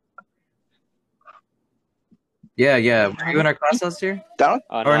Peep. Yeah. Were you in our class last year? Down?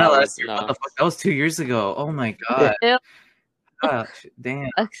 Oh, Or no, not last year? no. What the fuck? That was 2 years ago. Oh my god. Ew. Gosh, damn.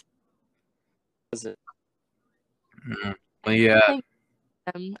 Was it? Well, yeah.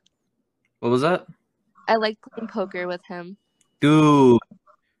 What was that? I like playing poker with him. Dude.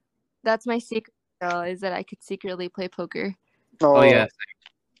 That's my secret, girl, is that I could secretly play poker. Oh yeah.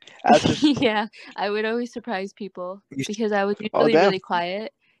 Yeah, I would always surprise people because I was Oh, usually damn. really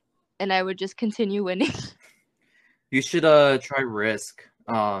quiet, and I would just continue winning. You should try Risk.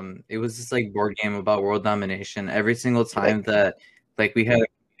 It was this like board game about world domination. Every single time that like we had a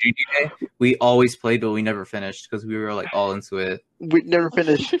GG day, we always played, but we never finished because we were like all into it. We never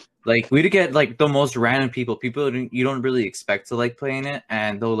finished. Like we'd get like the most random people you don't really expect to like playing it,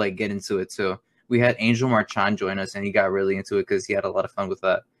 and they'll like get into it too. We had Angel Marchand join us, and he got really into it because he had a lot of fun with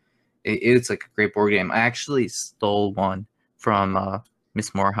that. It's like a great board game. I actually stole one from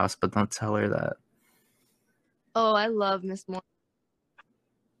Miss Morehouse, but don't tell her that. Oh, I love Miss Moore.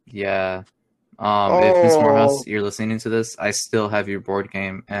 Yeah. If Miss Morehouse, Oh. you're listening to this, I still have your board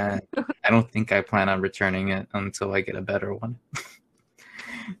game, and I don't think I plan on returning it until I get a better one.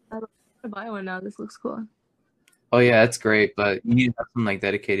 I'm gonna buy one now. This looks cool. Oh yeah, it's great, but you need to have some like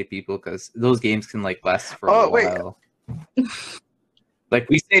dedicated people because those games can like last for Oh, a wait. while. Like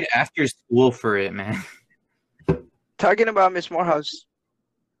we stayed after school for it, man. Talking about Miss Morehouse,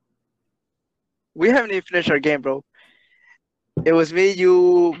 we haven't even finished our game, bro. It was me,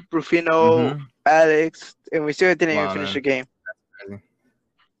 you, Rufino, Mhm. Alex, and we still didn't Wow, even finish man. the game. Crazy.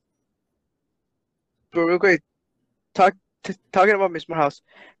 But real quick, talking about Miss Morehouse,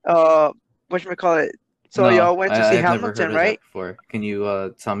 whatchamacallit? So No, y'all went to see I've never heard Hamilton, of right? that before. Can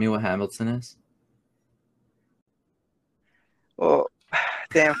you tell me what Hamilton is? Well,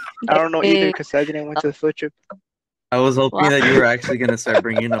 damn, I don't know either because I didn't went to the field trip. I was hoping Wow. that you were actually gonna start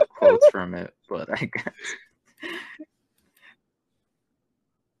bringing up quotes from it, but I guess.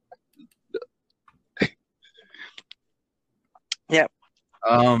 Yeah.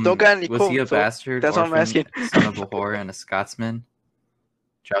 Don't got any was he a quotes, so bastard? that's what I'm orphan, asking. Son of a whore and a Scotsman.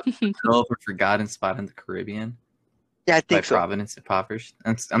 Dropped in a forgotten spot in the Caribbean Yeah, I by think so. Providence impoverished.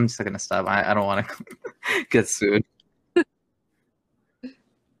 I'm just gonna stop. I don't want to get sued.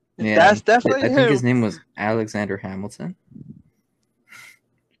 Yeah, That's definitely I think his him. name was Alexander Hamilton.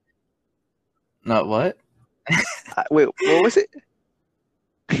 Not what? Wait, what was it?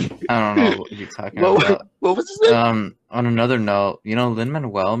 I don't know what you're talking What, about. what was his name? On another note,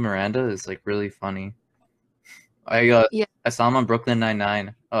 Lin-Manuel Miranda is like really funny. I Yeah. I saw him on Brooklyn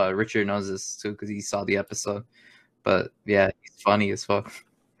Nine-Nine. Richard knows this too because he saw the episode. But yeah, he's funny as fuck.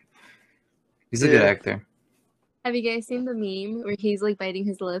 He's a good Yeah. actor. Have you guys seen the meme where he's like biting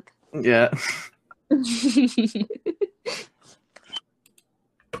his lip? Yeah,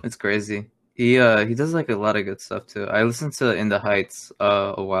 it's crazy. He does like a lot of good stuff too. I listened to In the Heights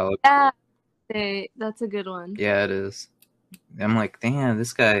a while ago. Yeah, that's a good one. Yeah, it is. I'm like, damn,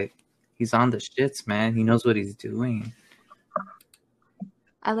 this guy, he's on the shits, man. He knows what he's doing.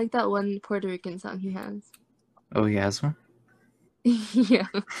 I like that one Puerto Rican song he has. Oh, he has one? Yeah,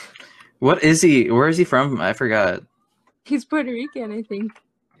 What is he? Where is he from? I forgot. he's Puerto Rican, I think.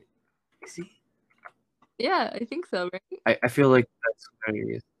 Is he? Yeah, I think so, right? I feel like that's where he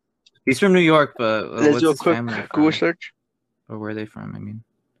is. He's from New York, but Let's what's do a his quick family Google from? search. Or where are they from? I mean,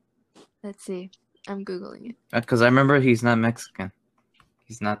 Let's see. I'm Googling it. because I remember he's not Mexican.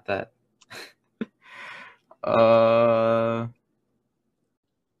 He's not that.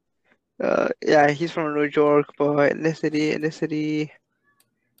 Yeah, he's from New York, but ethnicity.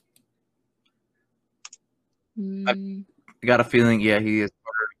 Mm, I got a feeling, yeah, he is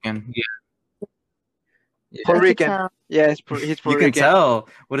Puerto Rican. Yeah. I Puerto could Rican. tell. Yeah, he's Puerto You Rican. can tell.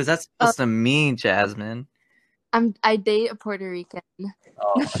 What is that supposed to mean, Jasmine? I date a Puerto Rican.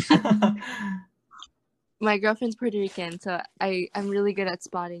 Oh. My girlfriend's Puerto Rican, so I'm really good at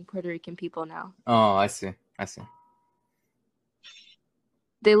spotting Puerto Rican people now. Oh, I see.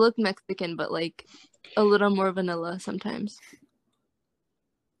 They look Mexican, but like a little more vanilla sometimes.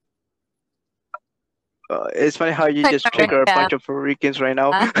 It's funny how you just trigger a Yeah. bunch of Puerto Ricans right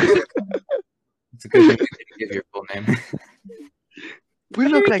now. It's a good thing you didn't give your full name. We Puerto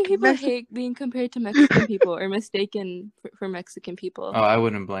look Rican like people Mexican. hate being compared to Mexican people or mistaken for Mexican people. Oh, I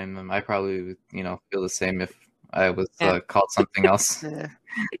wouldn't blame them. I probably would, feel the same if I was Yeah. called something else. Yeah.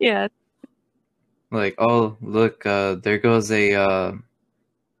 Yeah. Like, oh, look, there goes a,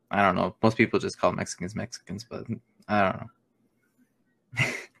 I don't know. Most people just call Mexicans, but I don't know.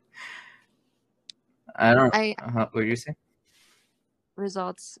 I don't. What did you say?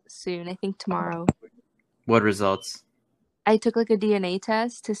 Results soon. I think tomorrow. What results? I took like a DNA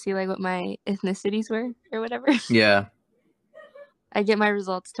test to see like what my ethnicities were or whatever. Yeah. I get my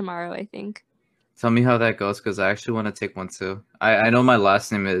results tomorrow, I think. Tell me how that goes, because I actually want to take one too. I know my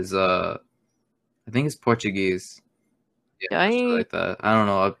last name is I think it's Portuguese. Yeah, something like that. I don't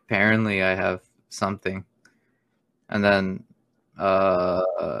know. Apparently, I have something, and then I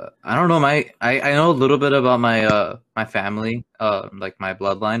don't know. I know a little bit about my my family, like my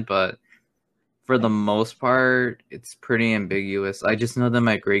bloodline, but for the most part, it's pretty ambiguous. I just know that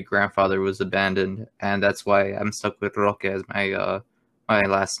my great grandfather was abandoned, and that's why I'm stuck with Roque as my my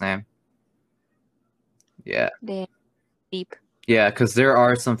last name. Yeah. Damn. Deep. Yeah, because there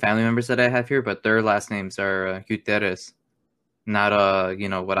are some family members that I have here, but their last names are Guterres, not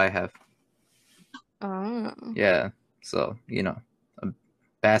what I have. Oh. Yeah, so a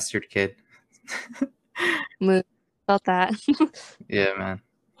bastard kid. Felt that. Yeah, man.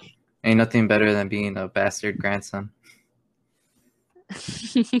 Ain't nothing better than being a bastard grandson.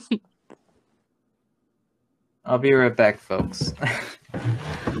 I'll be right back, folks.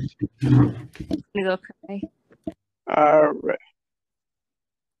 I'm gonna go cry. Alright.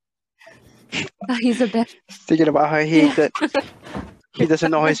 Oh, he's a best. Thinking about how he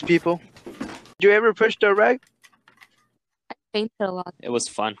doesn't know his people. Did you ever push the rag? I fainted a lot. It was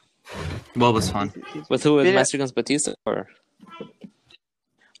fun. What was fun? With who? With Yeah. Master Guns Batista? Or...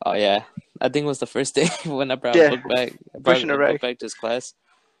 Oh, yeah. I think it was the first day when I brought Yeah. a book back. Pushing the rag. Back to his class.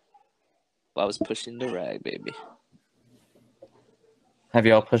 I was pushing the rag, baby. Have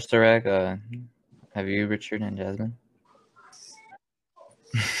y'all pushed the rag? Have you, Richard and Jasmine?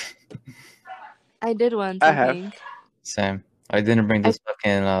 I did once, I I have. think. Same. I didn't bring this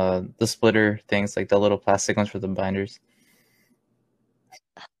fucking the splitter things, like the little plastic ones for the binders.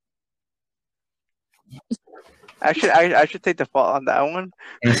 Actually, I should take the fault on that one.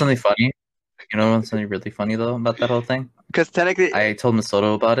 You know something funny? You know something really funny though about that whole thing? Because technically, I told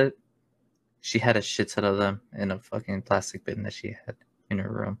Masoto about it. She had a shit ton of them in a fucking plastic bin that she had in her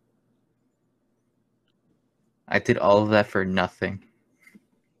room. I did all of that for nothing.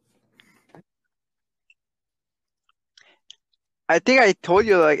 I think I told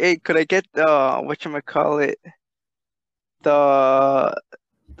you, like, hey, could I get whatchamacallit, the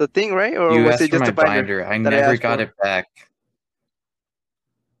thing, right? Or You was asked it for just my a binder? binder. I that I never asked got for? it back.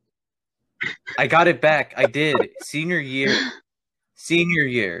 I got it back. I did. Senior year.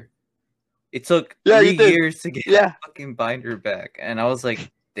 It took Yeah, 3 you did. years to get Yeah. a fucking binder back. And I was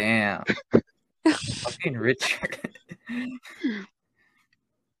like, damn. Fucking Richard.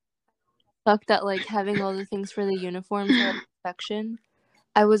 Sucked at like having all the things for the uniforms or section.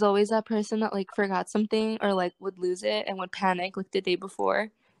 I was always that person that like forgot something or like would lose it and would panic like the day before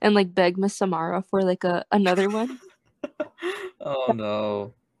and like beg Miss Samara for like another one. Oh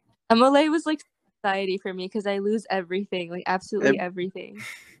no. MLA was like society for me because I lose everything, like absolutely Yep. everything. So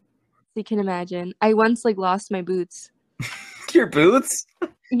you can imagine. I once like lost my boots. Your boots?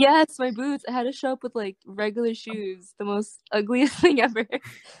 Yes, my boots. I had to show up with like regular shoes. The most ugliest thing ever.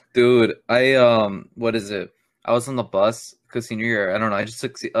 Dude, what is it? I was on the bus because senior year, I don't know, I just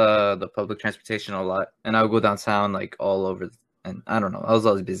took the public transportation a lot, and I would go downtown like all over, and I don't know, I was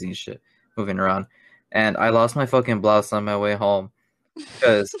always busy and shit, moving around, and I lost my fucking blouse on my way home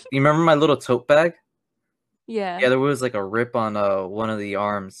because you remember my little tote bag? Yeah. Yeah, there was like a rip on one of the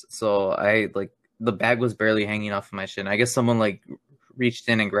arms, so I like the bag was barely hanging off of my shin. I guess someone like reached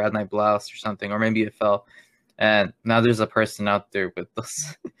in and grabbed my blouse or something, or maybe it fell. And now there's a person out there with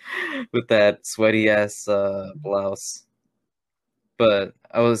those, with that sweaty ass blouse. But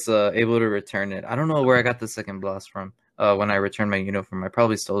I was able to return it. I don't know where I got the second blouse from. When I returned my uniform, I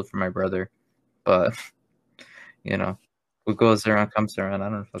probably stole it from my brother. But you know, what goes around comes around. I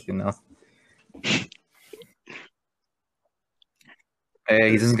don't fucking know.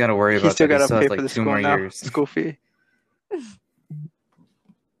 Hey, he doesn't got to worry He about still that. He gotta still pay has for like the 2 school more now. years. School fee.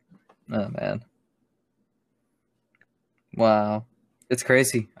 Oh man. Wow. It's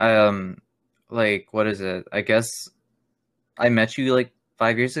crazy. Like what is it? I guess I met you like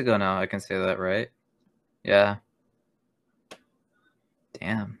 5 years ago now. I can say that, right? Yeah.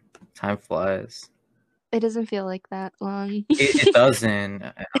 Damn. Time flies. It doesn't feel like that long. It doesn't.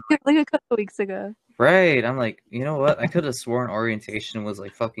 Like a couple weeks ago. Right. I'm like, you know what? I could have sworn orientation was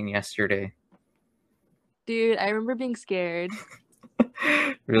like fucking yesterday. Dude, I remember being scared.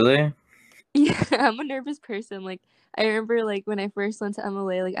 Really? Yeah, I'm a nervous person. Like, I remember, like, when I first went to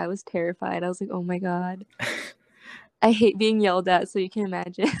MLA, like, I was terrified. I was like, oh my god. I hate being yelled at, so you can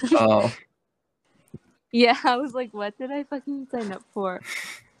imagine. Oh. Yeah, I was like, what did I fucking sign up for?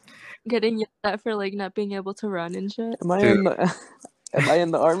 Getting yelled at for, like, not being able to run and shit. Am I Dude. am I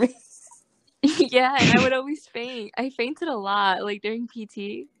in the army? Yeah, and I would always faint. I fainted a lot, like, during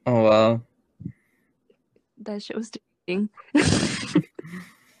PT. Oh wow. That shit was defeating.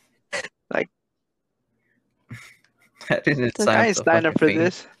 I didn't So sign I up ain't to signed up for fucking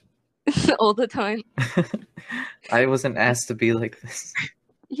faint. this. All the time. I wasn't asked to be like this.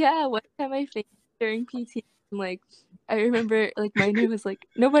 Yeah, one time I fainted during PT. And, like, I remember, like, my name was like,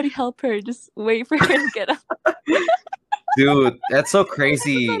 nobody help her, just wait for her to get up. Dude, that's so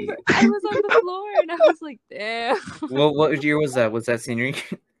crazy. I was on the floor, and I was like, damn. What year was that? Was that senior year?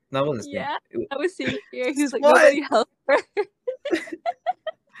 That wasn't senior. Yeah, I was senior year. He was like, What? nobody help her.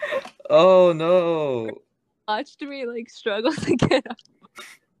 Oh no. Watched me, like, struggle to get up.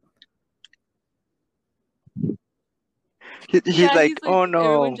 He's Yeah, like, oh no.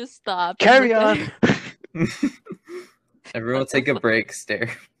 Everyone just stop. Carry on. Everyone take a break,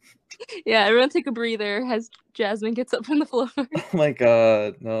 stare. Yeah, everyone take a breather as Jasmine gets up from the floor. Oh my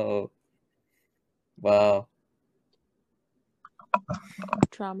god, no. Wow.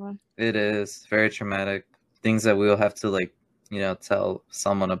 Trauma. It is very traumatic. Things that we'll have to like, tell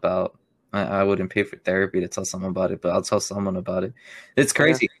someone about. I wouldn't pay for therapy to tell someone about it, but I'll tell someone about it. It's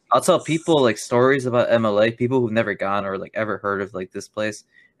crazy. I'll tell people like stories about MLA, people who've never gone or like ever heard of like this place,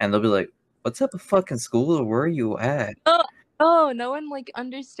 and they'll be like, "What type of fucking school or where are you at?" Oh, no one like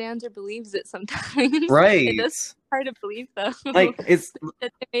understands or believes it sometimes. Right. It does hard to believe though. Like it's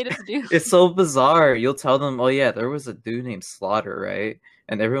that they made us do. it's so bizarre. You'll tell them, "Oh yeah, there was a dude named Slaughter, right?"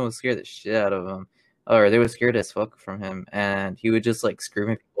 And everyone was scared the shit out of him. Or they were scared as fuck from him, and he would just like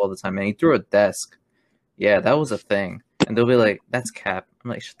scream at people all the time. And he threw a desk. Yeah, that was a thing. And they'll be like, "That's cap." I'm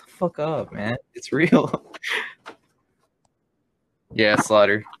like, "Shut the fuck up, man. It's real." Yeah,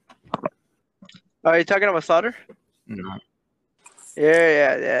 Slaughter. Are you talking about Slaughter? No.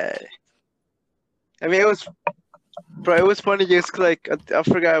 Yeah. I mean, it was funny just like I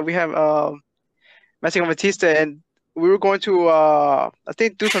forgot we have Mexican Batista, and we were going to I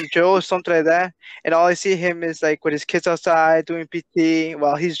think do some drill or something like that, and all I see him is like with his kids outside doing PT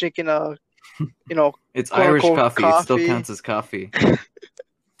while he's drinking It's quote, Irish unquote, coffee. It still coffee. counts as coffee.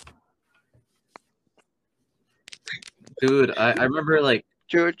 Dude, I remember like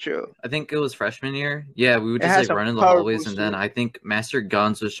True. I think it was freshman year. Yeah, we would It just has like a run in the power hallways, and then booster. I think Master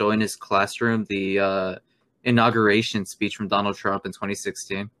Guns was showing his classroom the inauguration speech from Donald Trump in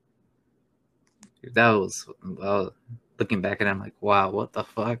 2016. Dude, that was looking back at it, I'm like, wow, what the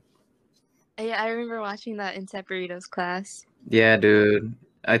fuck? Yeah, I remember watching that in Separado's class. Yeah, dude.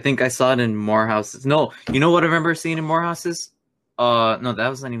 I think I saw it in Morehouse's. No, you know what I remember seeing in Morehouse's? No, that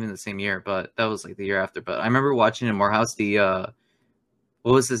was not even the same year, but that was like the year after. But I remember watching in Morehouse the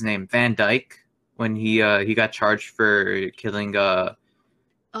what was his name? Van Dyke, when he got charged for killing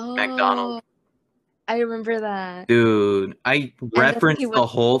McDonald's. I remember that. Dude, I then referenced he the was-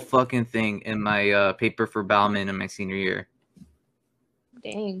 whole fucking thing in my paper for Bauman in my senior year.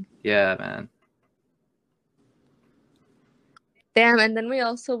 Dang. Yeah, man. Damn, and then we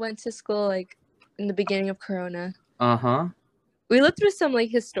also went to school like in the beginning of Corona. Uh-huh. We lived through some like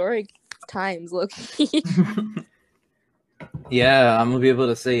historic times, low-key. Yeah, I'm gonna be able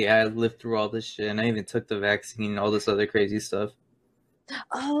to say I lived through all this shit, and I even took the vaccine and all this other crazy stuff.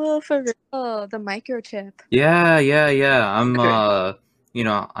 Oh, for real. The microchip. Yeah. I'm Okay.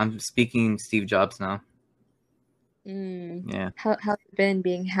 I'm speaking Steve Jobs now. Mm. Yeah. How's it been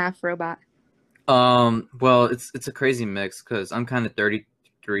being half robot? Well, it's a crazy mix because I'm kind of 33%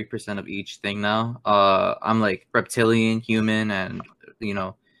 of each thing now. I'm like reptilian, human, and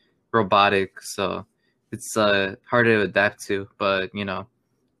robotic, so it's hard to adapt to, but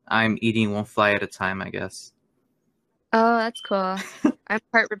I'm eating one fly at a time, I guess. Oh, that's cool. I'm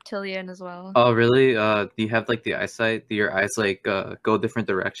part reptilian as well. Oh, really? Do you have like the eyesight? Do your eyes like go different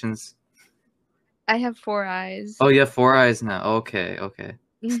directions? I have 4 eyes. Oh, you have 4 eyes now. Okay.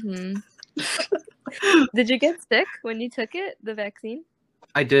 Mm-hmm. Did you get sick when you took it, the vaccine?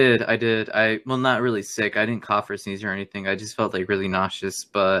 I did. Well, not really sick. I didn't cough or sneeze or anything. I just felt like really nauseous,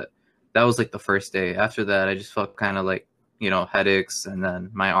 but that was like the first day. After that, I just felt kind of like, headaches and then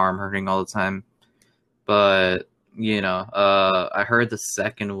my arm hurting all the time. But, I heard the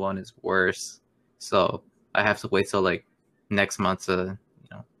second one is worse. So I have to wait till like next month to,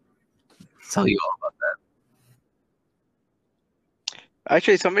 tell you all about that.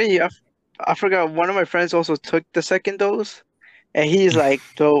 Actually, I forgot. One of my friends also took the second dose, and he's like,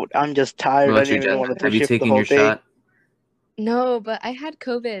 "Dude, I'm just tired. What I about you, didn't even want to Jeff? do Have you shit for the taken whole your day." shot? No, but I had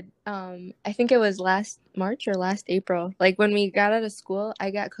COVID. I think it was last March or last April. Like when we got out of school,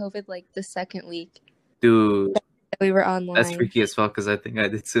 I got COVID like the second week Dude, that we were online. that's freaky as fuck because I think I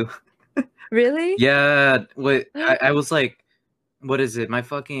did too. Really? Yeah, wait, I was like, what is it? My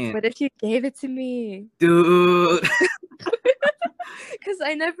fucking What if you gave it to me? dude. Because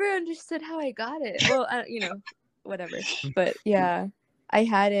I never understood how I got it. Well, whatever. But yeah, I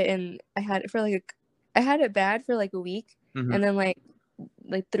had it, and I had it for I had it bad for like a week, Mhm. and then like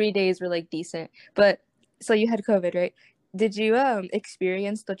 3 days were like decent. But so you had COVID, right? Did you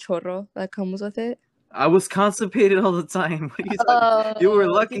experience the chorro that comes with it? I was constipated all the time. What are you talking? You were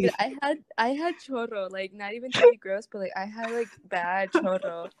lucky. Dude, I had chorro, like not even to be gross, but like I had like bad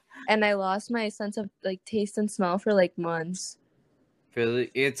chorro, and I lost my sense of like taste and smell for like months.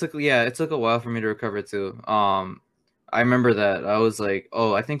 Really? It took a while for me to recover too. I remember that I was like,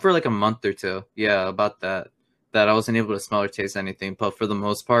 I think for like a month or two. Yeah, about that I wasn't able to smell or taste anything. But for the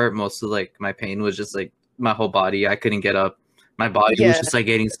most part, most of like my pain was just like my whole body. I couldn't get up. My body was Yeah. just like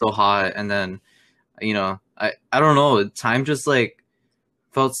getting so hot, and then I don't know. Time just like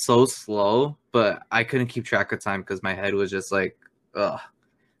felt so slow, but I couldn't keep track of time because my head was just like, felt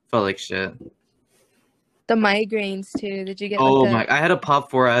like shit. The migraines too. Did you get Oh like my! I had to pop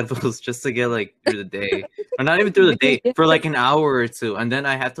 4 Advils just to get like through the day, or not even through the day, for like an hour or two, and then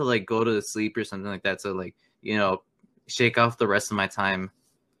I have to like go to sleep or something like that to like shake off the rest of my time.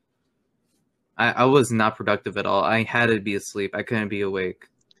 I was not productive at all. I had to be asleep. I couldn't be awake.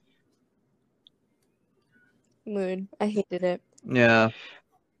 mood? I hated it. Yeah.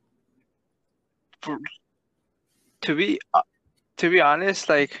 To be honest,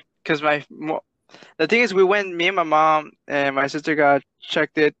 like, cause the thing is, me and my mom and my sister got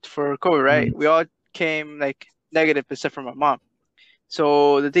checked it for COVID, right? We all came like negative except for my mom.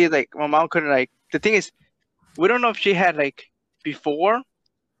 So the thing is, like, my mom couldn't the thing is, we don't know if she had like before,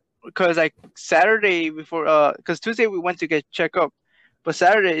 because like Saturday before, because Tuesday we went to get checked up, but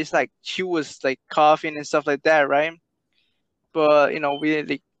Saturday it's like she was like coughing and stuff like that, right? But we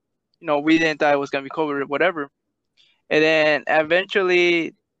didn't thought it was gonna be COVID or whatever. And then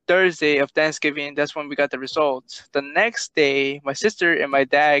eventually Thursday of Thanksgiving, that's when we got the results. The next day, my sister and my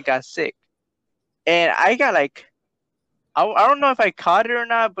dad got sick, and I got like, I don't know if I caught it or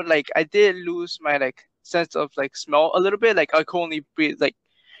not, but like I did lose my like sense of like smell a little bit. Like I could only breathe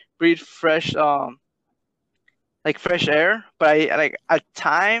fresh like fresh air, but I like at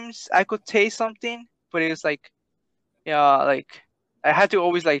times I could taste something, but it was like, yeah, like I had to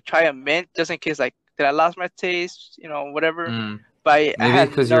always like try a mint just in case like did I lost my taste, whatever. But I Maybe had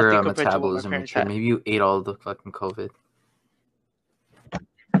because nothing your compared to what my metabolism parents matured. had. Maybe you ate all the fucking COVID.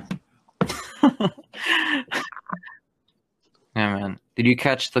 Yeah, man. Did you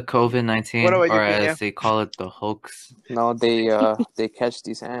catch the COVID-19, What about you, or Pena? as they call it, the hoax? No, they catch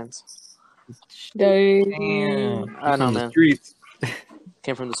these ants. Damn. I know, From the man. streets.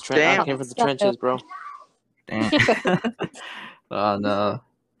 Came from the Damn. came from the trenches, bro. Damn. Oh no.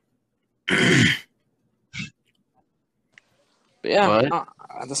 But yeah, What?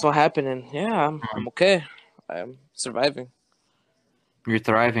 that's what happened, and yeah, I'm okay. I'm surviving, You're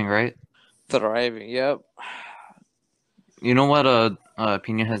thriving, right? thriving. Yep. You know what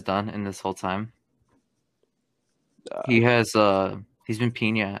Pina has done in this whole time? Uh, He's been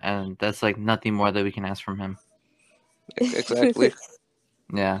Pina, and that's like nothing more that we can ask from him. exactly.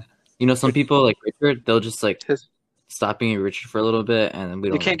 Yeah. You know, some people like Richard, they'll just like His- stop being Richard for a little bit, and we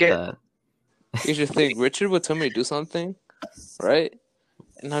You don't can't like get- that. You should think Richard would tell me to do something, right?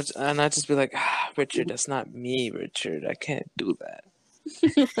 And I'd just be like, Richard, that's not me, Richard. I can't do that.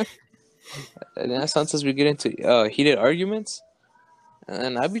 And then sometimes we get into heated arguments,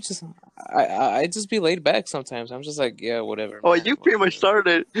 and I just be laid back sometimes. I'm just like, yeah, whatever. Oh, man. you pretty much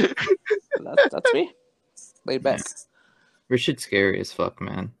started. That's me, laid back. Richard's scary as fuck,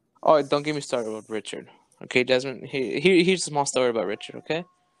 man. Oh, don't get me started with Richard. Okay, Desmond. Here's a small story about Richard. Okay,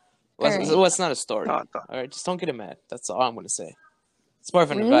 it's not a story. No, All right, just don't get him mad. That's all I'm gonna say. It's more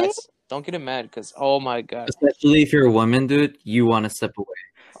of an Really? advice. Don't get him mad because oh my god. Especially if you're a woman, dude, you want to step away.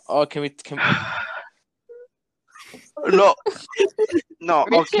 Oh, can we? no, no,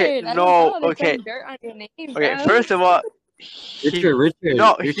 okay, Richard, I don't no, know, there's okay, some dirt on your name, okay. bro. First of all, Richard,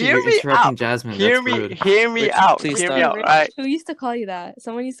 No, Richard, hear you're me interrupting out. Jasmine. hear That's me, rude. hear me Richard, out, please hear stop. me out. Rich, All right, who used to call you that?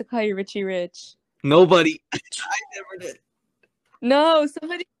 Someone used to call you Richie Rich. Nobody. I never did. No,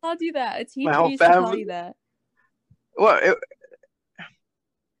 somebody called you that. A teacher whole used to call family- you that. what?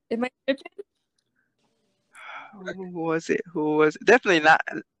 Am I tripping? Who was it? Definitely not.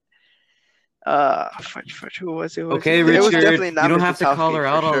 Fudge, who was it? Okay, it was Richard, definitely you not don't Mrs. have to call Southgate her for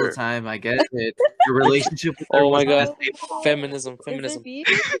out all sure. the time. I get it. Your relationship with her Oh my was god, unstable. feminism. Is it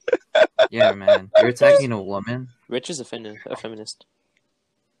beef? Yeah, man. You're attacking a woman. Richard's a feminist.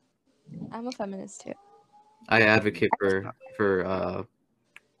 I'm a feminist too. I advocate for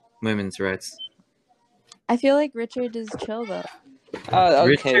women's rights. I feel like Richard is chill though. Oh,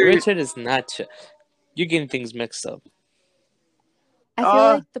 okay. Richard- Richard is not. You're getting things mixed up. I feel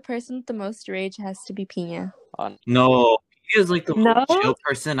Uh, like the person with the most rage has to be Pina. No, he is like the No? most chill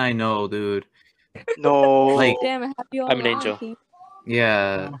person I know, dude. No, Like- Damn, I have you all I'm an wrong, angel.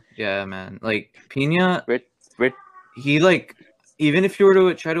 Pina. Yeah, man. Like Pina, Rich. he like even if you were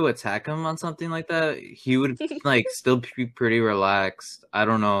to try to attack him on something like that, he would like still be pretty relaxed. I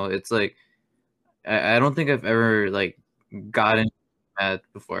don't know. It's like I don't think I've ever like gotten mad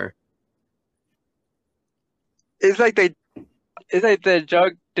before. it's like the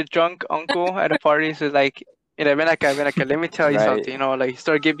drunk uncle at a party. So like, ven acá, let me tell you Right. something. You know, like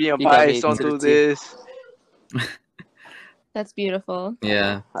start giving you You got me advice. Don't to do the team. this. That's beautiful.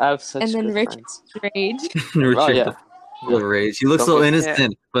 Yeah, I have such And then good Richard- friends. Rage. Richard, Oh yeah. full of rage. He looks Don't so get-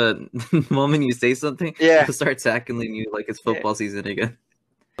 innocent, but the moment you say something, Yeah. he'll start tackling you like it's football season again.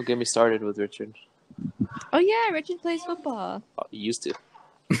 Don't get me started with Richard. Oh yeah, Richard plays football. Oh, he used to.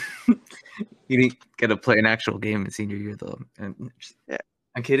 You didn't get to play an actual game in senior year though. And Yeah.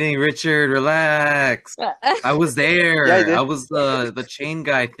 I'm kidding, Richard. Relax. I was there. Yeah, I did. I was the chain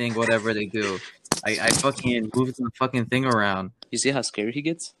guy thing, whatever they do. I fucking moved the fucking thing around. You see how scary he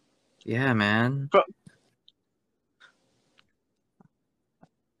gets? Yeah, man.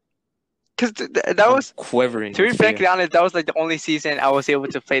 Because that was, quivering. to be with fear. frankly honest, that was like the only season I was able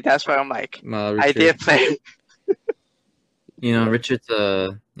to play. That's why I'm like, No, I Richard, did play. You know, Richard's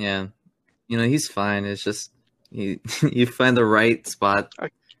yeah. You know, he's fine. It's just you find the right spot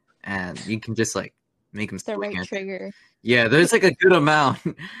and you can just like make him The right swing it. trigger. Yeah, there's like a good amount.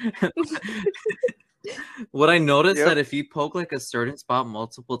 What I noticed Yep. that if you poke like a certain spot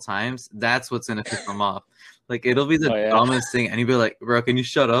multiple times, that's what's gonna piss them off. Like it'll be the Oh, yeah. dumbest thing, and you'll be like, "Bro, can you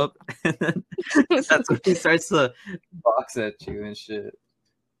shut up?" And then that's when he starts to box at you and shit.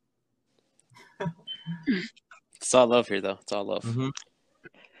 It's all love here, though. It's all love. Mhm.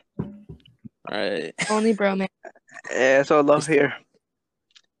 All right. Only bro man. Yeah, so I love here.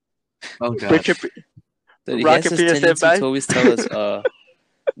 Oh god. Richard, Dude, he Rocket has this Peter tendency said bye. to always tell us,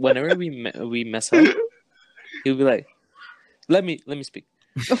 whenever we mess up, he'll be like, "Let me speak."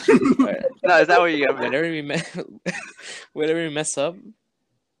 All right. no, is that what you got, man? Whenever we mess up,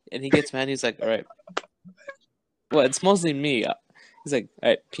 and he gets mad, he's like, "All right." Well, it's mostly me. He's like, "All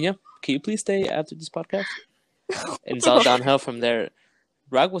right, Pina, can you please stay after this podcast?" And it's all downhill from there.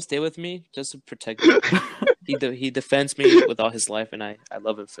 Rock will stay with me just to protect me. He defends me with all his life, and I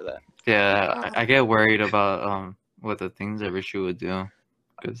love him for that. Yeah, I get worried about what the things that Richard would do,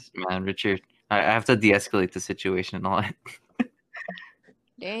 because man, Richard, I have to de-escalate the situation a lot.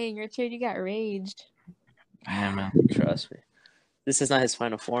 Dang, Richard, you got raged. Man, man. Trust me. This is not his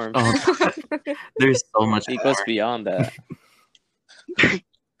final form. Oh, there's so much He more. goes beyond that.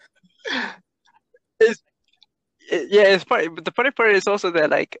 Yeah, it's funny, but the funny part is also that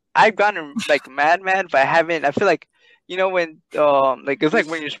like I've gotten like mad, but I haven't. I feel like when like it's like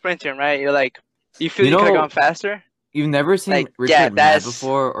when you're sprinting, right? You're like you feel You you could have know, gone faster. you've never seen Like Richard mad that's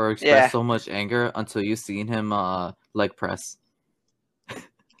before or express yeah. so much anger until you've seen him leg press.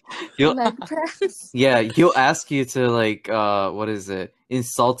 He'll Leg press. yeah, he'll ask you to like what is it?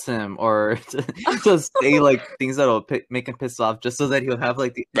 Insult him or to say like things that'll make him piss off just so that he'll have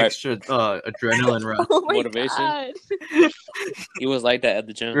like the Right. extra adrenaline rush. Oh my Motivation. god. He was like that at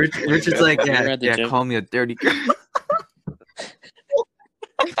the gym. Richard's like, When we were yeah, at the yeah, gym. call me a dirty girl.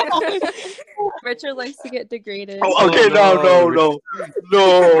 Richard likes to get degraded. Oh, okay, no,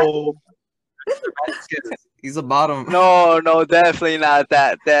 no. He's a bottom. No, definitely not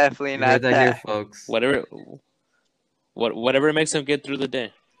that. Definitely You not heard that here, that. folks. Whatever makes him get through the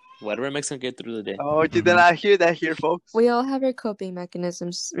day. Whatever makes him get through the day. Oh, you did not hear that here, folks. We all have our coping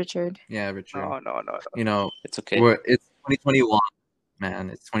mechanisms, Richard. Yeah, Richard. No. You know, It's okay. it's 2021, man.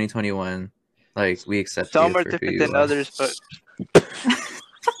 It's 2021. Like we accept Some you are for who different you than are. others, but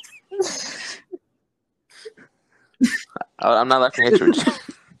I'm not laughing at you.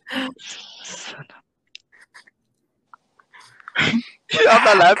 I'm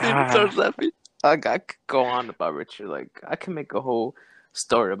not laughing. God. He starts laughing. I could go on about Richard. Like I can make a whole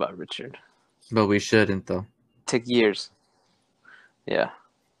story about Richard. But we shouldn't though. Take years. Yeah.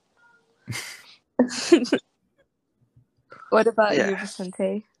 What about Yeah. you,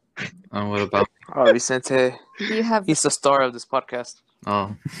 Vicente? What about? Oh, Vicente. Do you have He's the star of this podcast.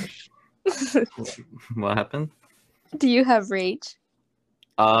 Oh, what happened? Do you have rage?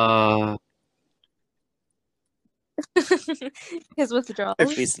 His withdrawals.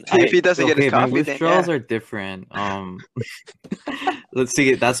 If he doesn't get his my coffee, then withdrawals yeah. are different. Let's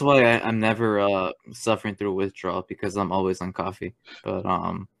see. That's why I'm never suffering through withdrawal because I'm always on coffee. But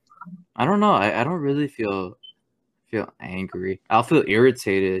I don't know. I don't really feel angry. I'll feel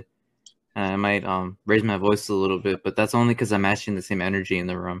irritated, and I might raise my voice a little bit. But that's only because I'm matching the same energy in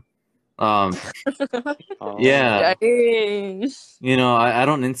the room. Oh. Yeah. Dang. You know, I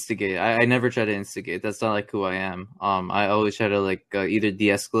don't instigate. I never try to instigate. That's not like who I am. I always try to like either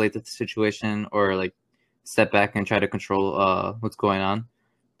de-escalate the situation or like step back and try to control what's going on.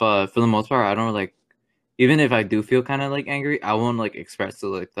 But for the most part, I don't like. Even if I do feel kind of like angry, I won't like express it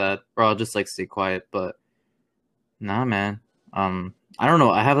like that, or I'll just like stay quiet. But nah, man. I don't know.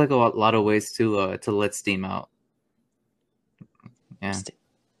 I have like a lot of ways to let steam out. Yeah.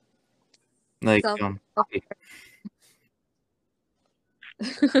 Like coffee.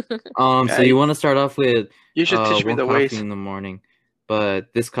 So you want to start off with You should teach me one the coffee ways. in the morning,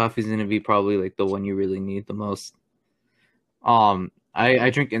 but this coffee is gonna be probably like the one you really need the most. I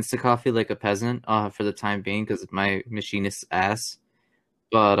drink instant coffee like a peasant for the time being because my machine is ass.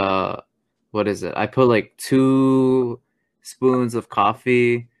 But what is it? I put like 2 spoons of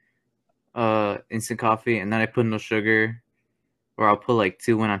coffee, instant coffee, and then I put no sugar, or I'll put like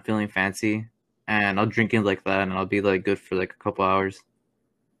 2 when I'm feeling fancy, and I'll drink it like that, and I'll be like good for like a couple hours.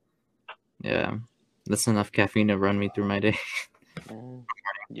 Yeah, that's enough caffeine to run me through my day.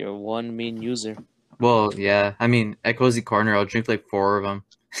 You're one mean user. Well, yeah. I mean, at Cozy Corner, I'll drink like 4 of them.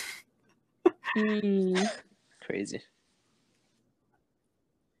 Crazy.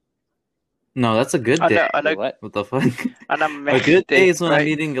 No, that's a good day. I like What? What the fuck? and I'm A good day is when I'm right?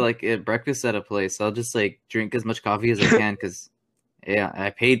 eating like at breakfast at a place. I'll just like drink as much coffee as I can because, yeah, I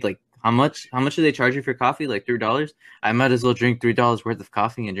paid like how much? How much do they charge you for coffee? Like $3? I might as well drink $3 worth of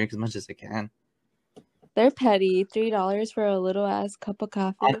coffee and drink as much as I can. They're petty. $3 for a little ass cup of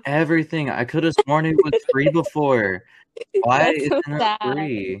coffee. On everything, I could have sworn it was free before. Why That's so isn't it sad.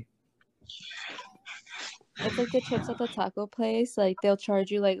 free? It's like the chips at the taco place. Like they'll charge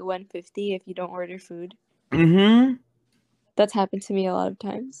you like $1.50 if you don't order food. Mm-hmm. That's happened to me a lot of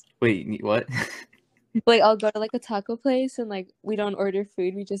times. Wait, what? Like I'll go to like a taco place and like we don't order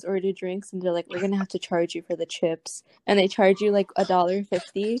food, we just order drinks, and they're like, we're gonna have to charge you for the chips, and they charge you like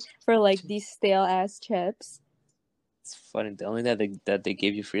 $1.50 for like these stale ass chips. It's funny. The only that they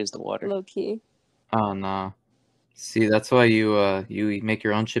give you free is the water. Low key. Oh no. See, that's why you make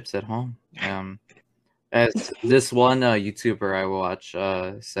your own chips at home. As this one YouTuber I watch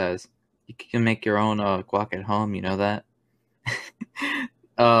says, you can make your own guac at home. You know that?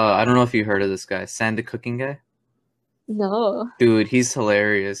 I don't know if you heard of this guy, Sam the Cooking Guy. No. Dude, he's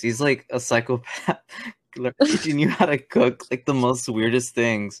hilarious. He's like a psychopath teaching you how to cook like the most weirdest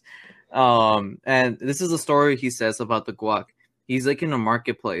things. And this is a story he says about the guac. He's like in a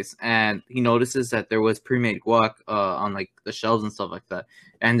marketplace and he notices that there was pre-made guac on like the shelves and stuff like that.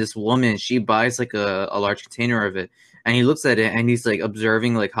 And this woman, she buys like a large container of it, and he looks at it and he's like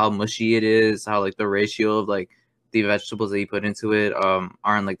observing like how mushy it is, how like the ratio of like the vegetables that you put into it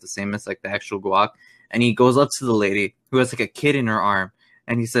aren't like the same as like the actual guac. And he goes up to the lady who has like a kid in her arm,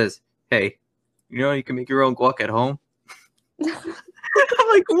 and he says, "Hey, you can make your own guac at home." I'm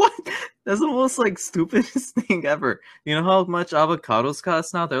like, what? That's the most like stupidest thing ever. You know how much avocados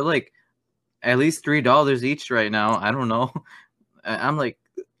cost now? They're like at least $3 each right now. I don't know. I'm like,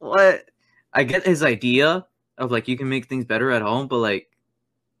 what? I get his idea of like you can make things better at home, but like,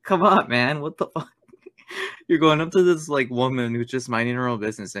 come on, man, what the fuck? You're going up to this like woman who's just minding her own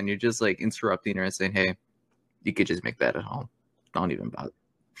business, and you're just like interrupting her and saying, "Hey, you could just make that at home. Don't even bother."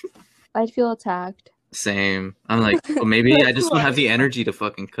 I'd feel attacked. Same. I'm like, well, maybe I just don't have the energy to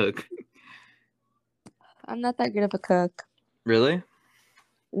fucking cook. I'm not that good of a cook. Really?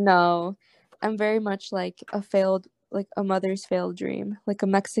 No, I'm very much like a mother's failed dream, like a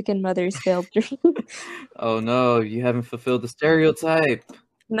Mexican mother's failed dream. Oh no, you haven't fulfilled the stereotype.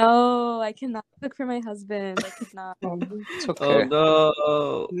 No, I cannot cook for my husband. I could not. It's Oh okay.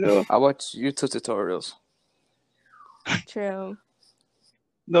 no. No, I watch YouTube tutorials. True.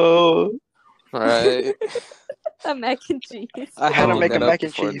 no. All right. A mac and cheese. I How had to to make a get up mac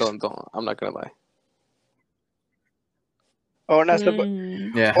and before. cheese. Don't. I'm not gonna lie. Or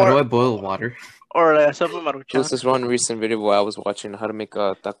nasa Yeah, how do I boil water? or nasa There maruchan. was this one recent video where I was watching how to make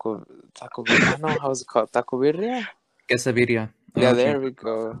a taco. I don't know how it's called. Taco birria. Quesadilla. Yeah, Okay. there we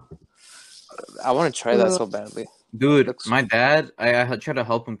go. I want to try that Ooh. so badly. Dude, Looks- my dad, I try to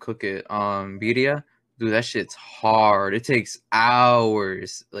help him cook it. Birria. Dude, that shit's hard. It takes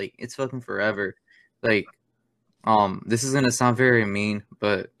hours. Like, it's fucking forever. Like, this is gonna sound very mean,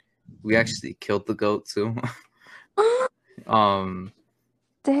 but we actually killed the goat too.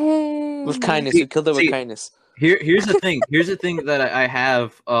 Dang. With kindness, you killed it with See- kindness. Here's the thing. Here's the thing that I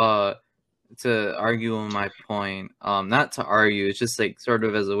have to argue on my point. Not to argue. It's just like sort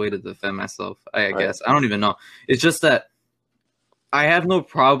of as a way to defend myself. I Right. guess I don't even know. It's just that I have no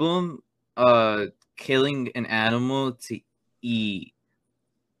problem killing an animal to eat.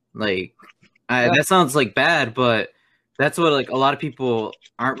 Like, that sounds like bad, but that's what like a lot of people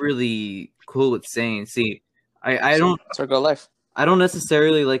aren't really cool with saying. See, I don't. Circle of life. I don't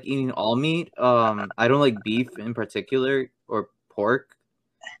necessarily like eating all meat. I don't like beef in particular or pork.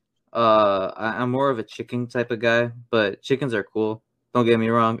 I'm more of a chicken type of guy, but chickens are cool. Don't get me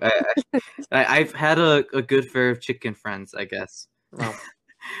wrong. I've had a good fare of chicken friends, I guess. No.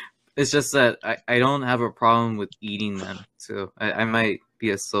 It's just that I don't have a problem with eating them too. I might be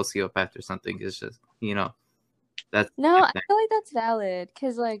a sociopath or something. It's just, that's No, I feel like that's valid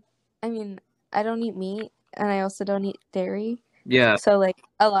because, like, I mean, I don't eat meat and I also don't eat dairy. yeah. So, like,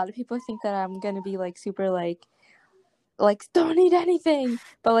 a lot of people think that I'm gonna be like super like don't eat anything,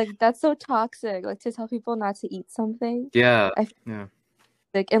 but like that's so toxic. Like to tell people not to eat something. Yeah.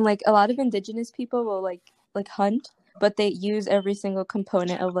 Like, and like a lot of indigenous people will like hunt, but they use every single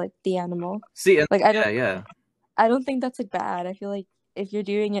component of like the animal. See, and, Like yeah. I don't think that's like bad. I feel like if you're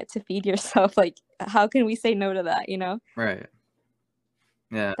doing it to feed yourself, like how can we say no to that? You know, Right.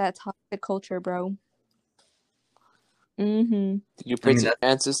 Yeah. that toxic culture, bro. Mm-hmm. Did you pray mean, to your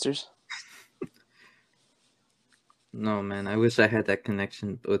ancestors? No, man. I wish I had that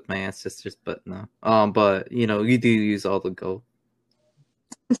connection with my ancestors, but no. But you do use all the goat.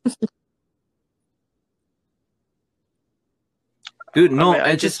 Dude, no,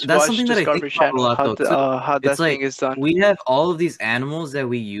 I that's watched something that I think Discovery about a Channel lot though. Too. how that It's like thing is done. we have all of these animals that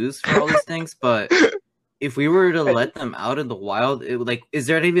we use for all these things, but if we were to let them out in the wild, is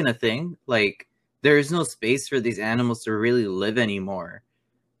there even a thing? Like, there is no space for these animals to really live anymore.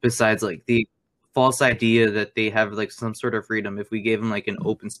 Besides, like the false idea that they have like some sort of freedom if we gave them like an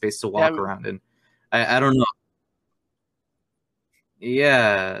open space to walk around in. I don't know.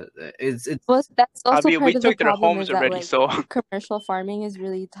 Yeah, it's Well, that's also we part of the took their problem homes is that already, like so commercial farming is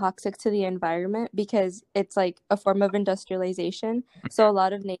really toxic to the environment because it's like a form of industrialization. So a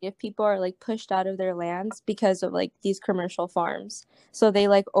lot of native people are like pushed out of their lands because of like these commercial farms. So they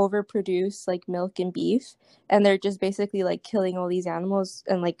like overproduce like milk and beef, and they're just basically like killing all these animals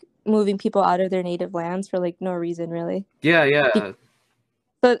and like moving people out of their native lands for like no reason really. yeah.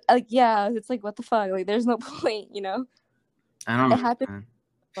 But like yeah, it's like what the fuck? Like there's no point, you know? I don't It know. happens Man.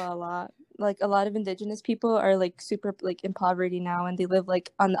 a lot. Like a lot of indigenous people are like super like in poverty now, and they live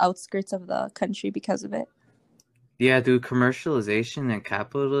like on the outskirts of the country because of it. Yeah, dude, commercialization and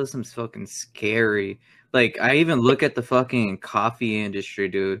capitalism is fucking scary. Like, I even look at the fucking coffee industry,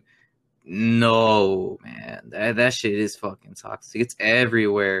 dude. No, man, that shit is fucking toxic. It's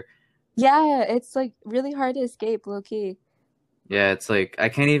everywhere. Yeah, it's like really hard to escape, low key. Yeah, it's like I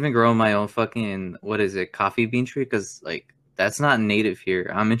can't even grow my own fucking coffee bean tree because like that's not native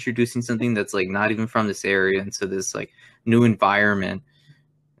here. I'm introducing something that's like not even from this area into this like new environment.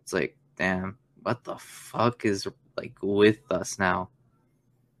 It's like, damn, what the fuck is like with us now?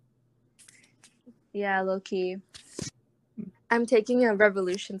 Yeah, low key. I'm taking a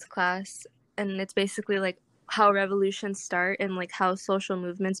revolutions class, and it's basically like how revolutions start and like how social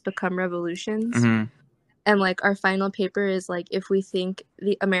movements become revolutions. Mm-hmm. And like our final paper is like if we think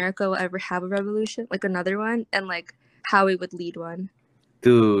the America will ever have a revolution, like another one, and like how we would lead one.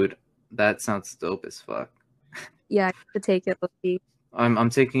 Dude, that sounds dope as fuck. Yeah, I have to take it. I'm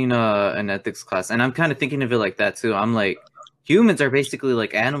taking an ethics class, and I'm kind of thinking of it like that too. I'm like, humans are basically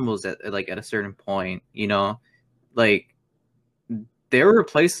like animals at a certain point, you know, like they're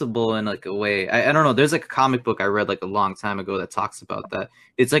replaceable in like a way. I don't know. There's like a comic book I read like a long time ago that talks about that.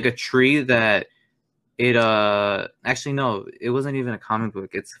 It's like a tree that it actually no, it wasn't even a comic book.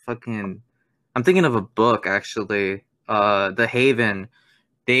 It's fucking. I'm thinking of a book actually. The Haven.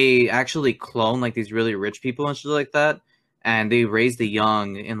 They actually clone like these really rich people and shit like that, and they raise the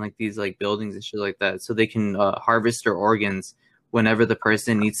young in like these like buildings and shit like that, so they can harvest their organs whenever the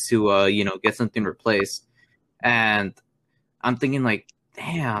person needs to you know, get something replaced. And I'm thinking like,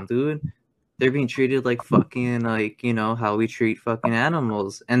 damn, dude, they're being treated like fucking like, you know, how we treat fucking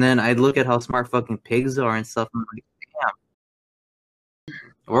animals. And then I look at how smart fucking pigs are and stuff. And I'm like, damn,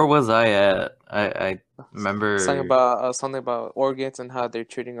 where was I at? I remember Something about organs and how they're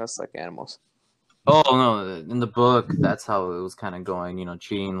treating us like animals. Oh no! In the book, that's how it was kind of going. You know,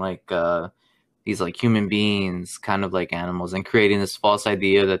 treating like these like human beings, kind of like animals, and creating this false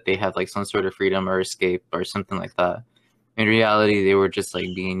idea that they have like some sort of freedom or escape or something like that. In reality, they were just like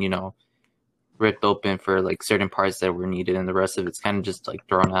being, you know, ripped open for like certain parts that were needed, and the rest of it's kind of just like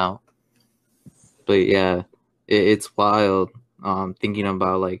thrown out. But yeah, it's wild. Thinking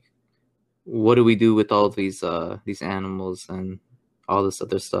about like, what do we do with all these animals and all this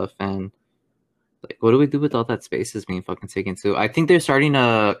other stuff, and like, what do we do with all that space that's being fucking taken too? I think they're starting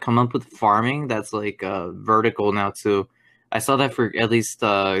to come up with farming that's like vertical now too. I saw that for at least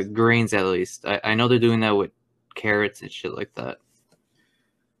grains. At least I know they're doing that with carrots and shit like that.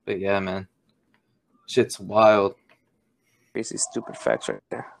 But yeah, man, shit's wild. Crazy, stupid facts right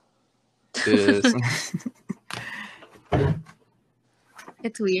there. It is.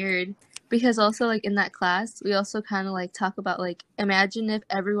 It's weird because also like in that class we also kind of like talk about like imagine if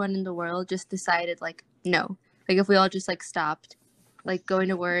everyone in the world just decided like no, like if we all just like stopped like going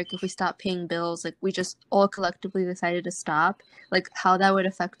to work, if we stopped paying bills, like we just all collectively decided to stop, like how that would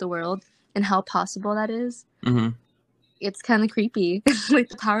affect the world and how possible that is. Mm-hmm. It's kind of creepy. Like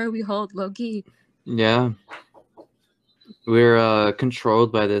the power we hold, low-key. Yeah, we're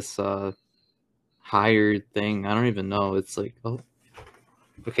controlled by this higher thing. I don't even know. It's like, oh,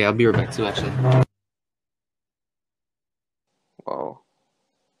 okay, I'll be right back too, actually. Whoa.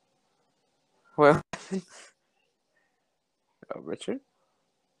 Well, Richard?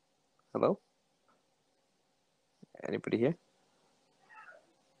 Hello? Anybody here?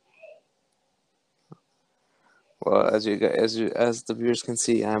 Well, as the viewers can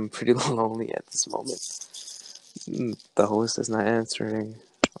see, I'm pretty lonely at this moment. The host is not answering.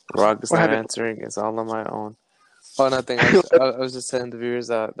 Rock is not answering. It's all on my own. Oh, nothing. I was just telling the viewers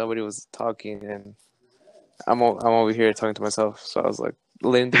that nobody was talking, and I'm over here talking to myself. So I was like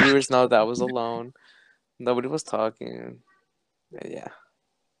letting the viewers know that I was alone. Nobody was talking. Yeah.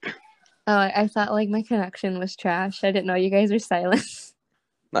 Oh, I thought like my connection was trash. I didn't know you guys were silent.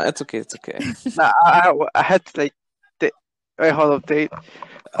 No, it's okay. It's okay. Nah, I had to like, wait, hold up, date.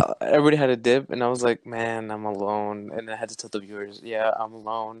 Everybody had a dip, and I was like, man, I'm alone. And I had to tell the viewers, yeah, I'm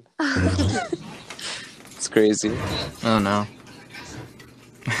alone. It's crazy. Oh no.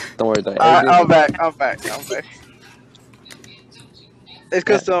 Don't worry, though. I'm back. It's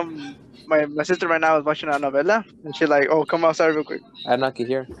because my sister right now is watching a novela, and she's like, "Oh, come outside real quick." I'm not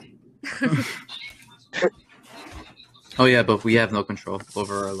here. Oh yeah, but we have no control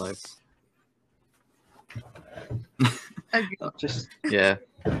over our lives. Just Yeah,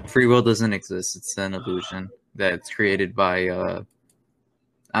 free will doesn't exist. It's an illusion that's created by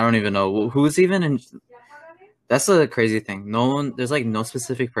I don't even know who's even in. That's the crazy thing. No one, there's like no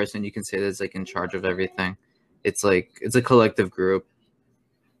specific person you can say that's like in charge of everything. It's like it's a collective group.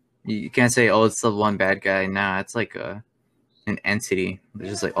 You can't say, oh, it's the one bad guy. Nah, it's like an entity.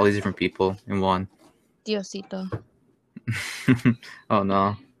 There's just like all these different people in one. Diosito. Oh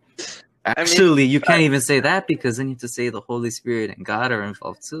no. Actually, you can't even say that because then you have to say the Holy Spirit and God are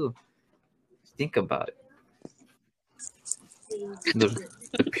involved too. Think about it.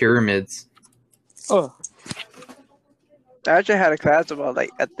 The pyramids. Oh. I actually had a class about like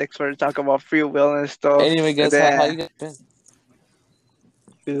ethics where they talk about free will and stuff. Anyway, guys, how you guys been?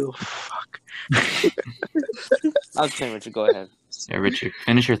 Ew, fuck. I'm saying, Richard, go ahead. Yeah, Richard,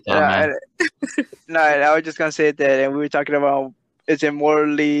 finish your thought, Yeah, man. no, I was just gonna say that, and we were talking about is it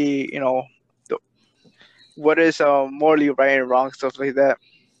morally, what is morally right and wrong, stuff like that.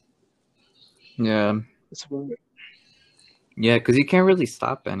 Yeah, That's what- yeah, because you can't really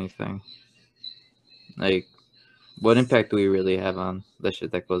stop anything. Like, what impact do we really have on the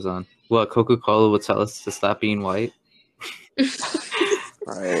shit that goes on? What, Coca-Cola would tell us to stop being white?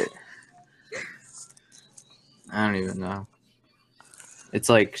 Right. I don't even know. It's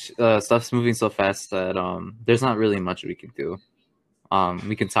like stuff's moving so fast that there's not really much we can do.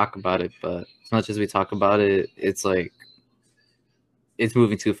 We can talk about it, but as much as we talk about it, it's like it's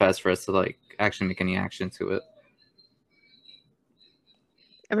moving too fast for us to like actually make any action to it.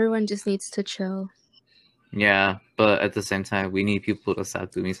 Everyone just needs to chill. Yeah, but at the same time, we need people to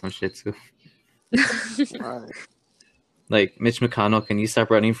stop doing some shit too. Right. Like Mitch McConnell, can you stop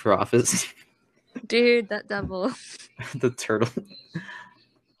running for office? Dude, that devil. The turtle.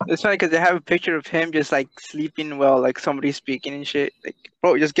 It's funny because they have a picture of him just like sleeping while like somebody's speaking and shit. Like,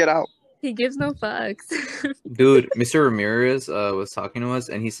 bro, just get out. He gives no fucks. Dude, Mr. Ramirez was talking to us,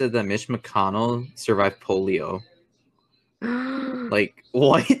 and he said that Mitch McConnell survived polio. Like,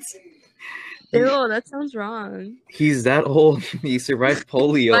 what? Ew, that sounds wrong. He's that old. He survived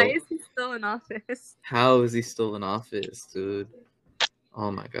polio. Why is he still in office? How is he still in office, dude?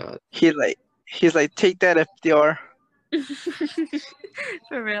 Oh my god. He's like, take that, FDR.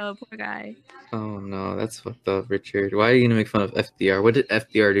 For real, poor guy. Oh no, that's fucked up, Richard. Why are you gonna make fun of FDR? What did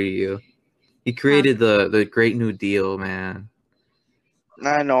FDR do to you? He created the Great New Deal, man.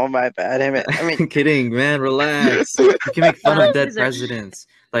 I know, my bad. I mean, I'm kidding, man. Relax. You can make fun of dead These are- presidents.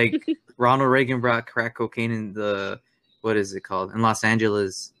 Like Ronald Reagan brought crack cocaine in what is it called? In Los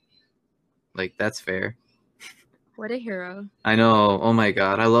Angeles. Like, that's fair. What a hero. I know. Oh my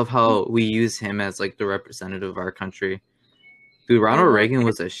god. I love how we use him as like the representative of our country. Dude, Ronald love Reagan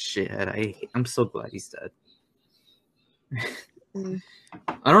was a shithead. I'm so glad he's dead. Mm.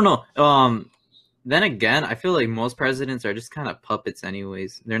 I don't know. Then again, I feel like most presidents are just kind of puppets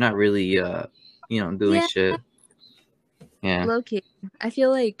anyways. They're not really doing Yeah. shit. Yeah. Low key. I feel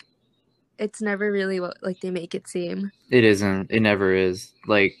like it's never really what like they make it seem. It isn't. It never is.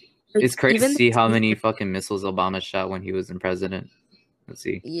 Like, Like, it's crazy to even see the how tweets- many fucking missiles Obama shot when he was in president. Let's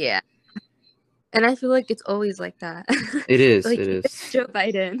see. Yeah. And I feel like it's always like that. It is. Like, It even is. Joe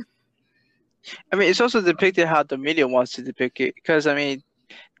Biden. I mean, it's also depicted how the media wants to depict it. Because I mean,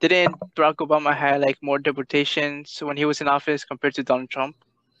 didn't Barack Obama have like more deportations when he was in office compared to Donald Trump?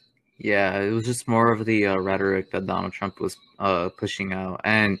 Yeah, it was just more of the rhetoric that Donald Trump was pushing out,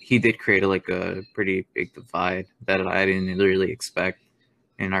 and he did create a pretty big divide that I didn't really expect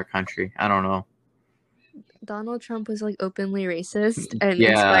in our country. I don't know. Donald Trump was like openly racist and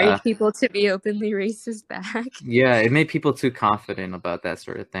Yeah. inspired people to be openly racist back. Yeah, it made people too confident about that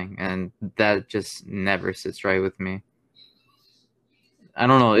sort of thing, and that just never sits right with me. I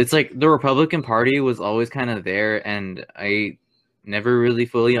don't know. It's like the Republican Party was always kind of there, and I never really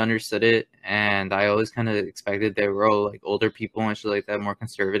fully understood it, and I always kind of expected they were all like older people and shit like that, more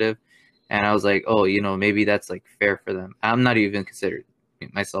conservative, and I was like, oh, maybe that's like fair for them. I'm not even considered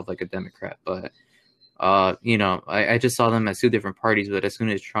myself like a Democrat, but I just saw them as two different parties. But as soon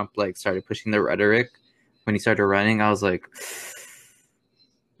as Trump like started pushing the rhetoric when he started running, I was like,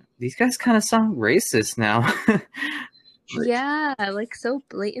 these guys kind of sound racist now. Yeah, like so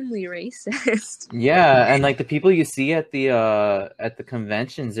blatantly racist. Yeah, and like the people you see at the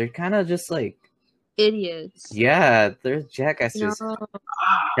conventions, they're kind of just like, Idiots. yeah, they're jackasses. No.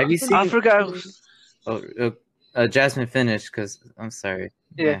 Have you Even seen? I forgot. Jasmine, finish, because I'm sorry.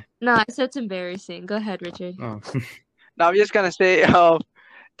 Yeah. No, I said it's embarrassing. Go ahead, Richard. Oh. Now I'm just gonna say,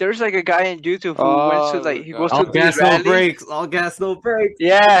 there's like a guy in YouTube who went to like he goes All to these gas, no rallies. brakes. All gas, no brakes.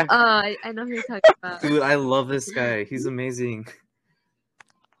 Yeah, Oh, I know who you're talking about. Dude, I love this guy. He's amazing.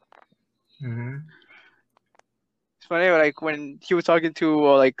 Mm-hmm. it's funny. Like when he was talking to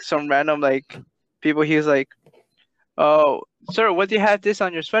like some random like people, he was like, "Oh, sir, what do you have this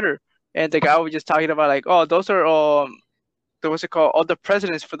on your sweater?" And the guy was just talking about like, "Oh, those are what's it called? All the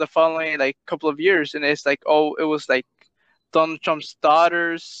presidents for the following like couple of years." And it's like, "Oh, it was like Donald Trump's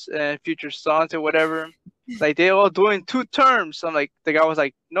daughters and future sons or whatever. Like they all doing 2 terms." I'm like, the guy was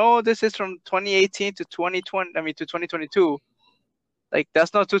like, "No, this is from 2018 to 2020. I mean to 2022. Like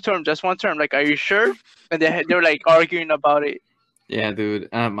that's not 2 terms, that's 1 term. Like, are you sure?" And they're like arguing about it. Yeah, dude.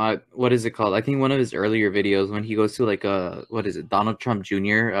 What is it called? I think one of his earlier videos when he goes to like Donald Trump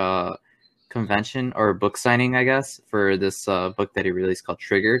Jr. Convention or book signing, I guess, for this book that he released called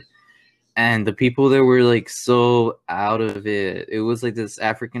Triggered. and the people there were like so out of it. It was like this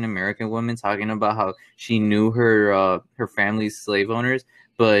African American woman talking about how she knew her family's slave owners,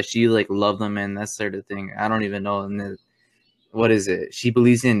 but she like loved them and that sort of thing. I don't even know. And then, what is it? She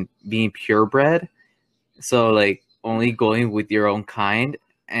believes in being purebred, so like only going with your own kind.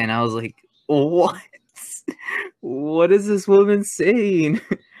 And I was like, what? What is this woman saying?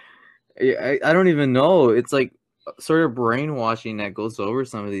 I don't even know. It's like sort of brainwashing that goes over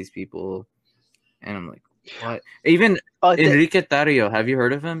some of these people, and I'm like, what? Even Enrique Tarrio, have you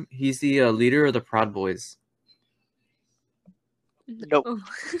heard of him? He's the leader of the Proud Boys. Nope.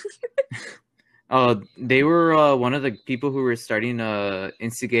 They were one of the people who were starting to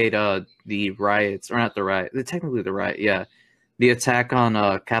instigate the riots, or not the riot, technically the riot, yeah, the attack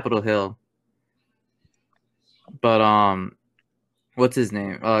on Capitol Hill. But what's his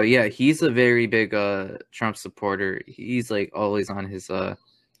name? Yeah, he's a very big Trump supporter. He's like always on his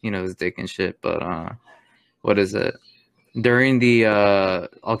his dick and shit. But what is it? During the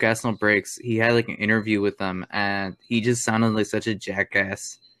All Gas No Breaks, he had like an interview with them, and he just sounded like such a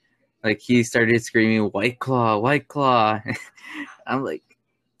jackass. Like he started screaming "White Claw, White Claw." I'm like,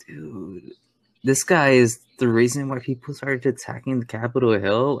 dude, this guy is the reason why people started attacking the Capitol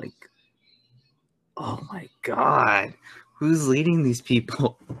Hill. Like, oh my god. Who's leading these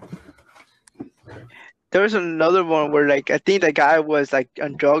people? There was another one where like I think the guy was like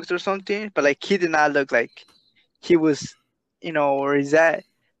on drugs or something, but like he did not look like he was, where he's at.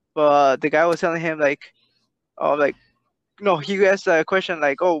 But the guy was telling him like, oh, like, no, he asked a question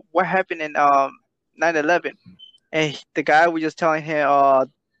like, oh, what happened in 9/11? And the guy was just telling him,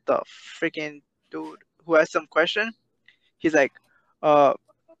 the freaking dude who asked some question, he's like,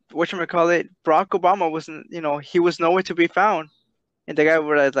 whatchamacallit, Barack Obama wasn't, he was nowhere to be found. And the guy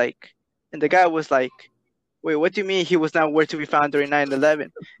was like, wait, what do you mean he was nowhere to be found during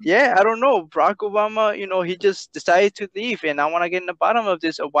 9/11? Yeah, I don't know. Barack Obama, he just decided to leave, and I want to get in the bottom of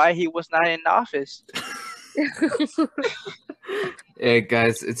this, of why he was not in office. Hey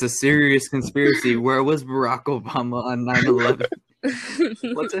guys, it's a serious conspiracy. Where was Barack Obama on 9/11?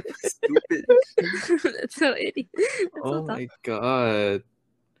 What's that stupid? That's so idiot. Oh my god.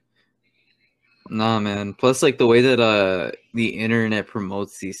 Nah, man. Plus, like the way that the internet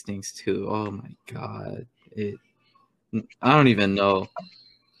promotes these things too. Oh my god. I don't even know.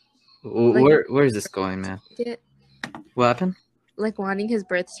 Like, where is this going, man? What happened? Like wanting his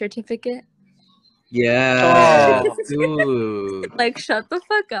birth certificate. Yeah, Oh. dude. Like, shut the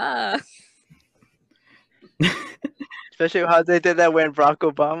fuck up. Especially how they did that when Barack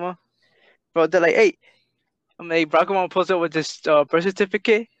Obama. Bro, they're like, hey, Barack Obama posted with this birth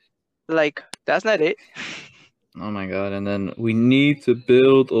certificate. Like, that's not it. Oh my god, and then we need to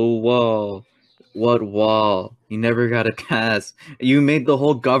build a wall. What wall? You never got a pass. You made the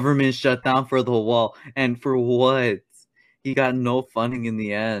whole government shut down for the wall. And for what? He got no funding in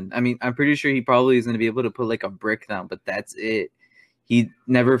the end. I mean, I'm pretty sure he probably is going to be able to put like a brick down, but that's it. He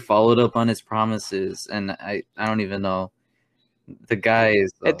never followed up on his promises, and I don't even know. The guy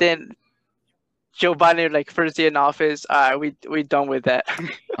is... And then Joe Biden, like, first day in office, we done with that.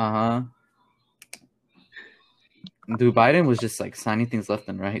 Uh-huh. Dude, Biden was just like signing things left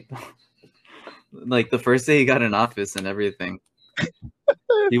and right. Like the first day he got in office and everything.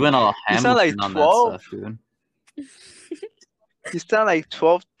 He went all Hamilton like on 12. that stuff, dude. He's done like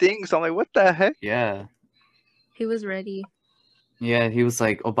 12 things. I'm like, what the heck? Yeah. He was ready. Yeah, he was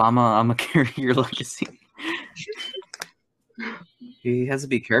like, Obama, I'm gonna carry your legacy. He has to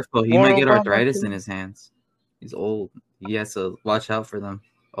be careful. He More might get Obama, arthritis too. in his hands. He's old. He has to watch out for them.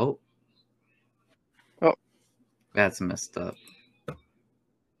 Oh. Oh. That's messed up.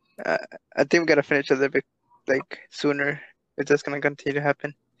 I think we gotta finish a little bit like sooner. It's just gonna continue to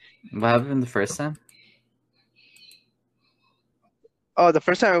happen. What happened the first time? Oh, the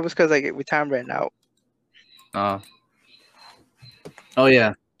first time it was because like we time ran out. Oh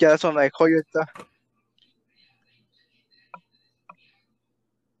yeah. Yeah, that's why I'm like, hold your thought.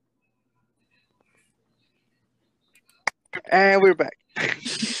 And we're back.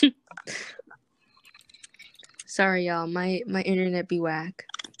 Sorry, y'all. My internet be whack.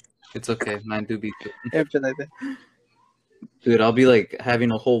 It's okay. Mine do be too. Everything like that. Dude, I'll be like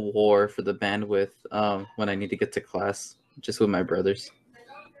having a whole war for the bandwidth when I need to get to class, just with my brothers.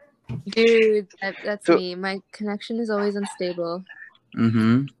 Dude, that's So- me. My connection is always unstable.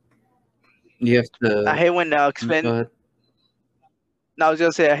 Mm-hmm. You have to... I hate when Go ahead. No, I was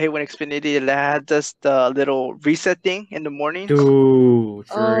gonna say I hate when Xfinity had just the little reset thing in the morning. Dude, for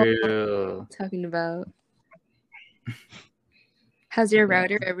Oh. real. Talking about. Has your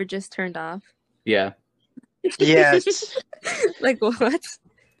router ever just turned off? Yeah. Yes. Like what?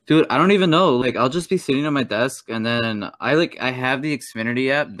 Dude, I don't even know. Like, I'll just be sitting at my desk, and then I have the Xfinity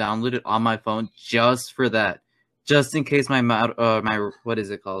app downloaded on my phone just for that, just in case my what is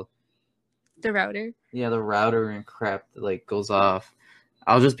it called? The router. Yeah, the router and crap like goes off.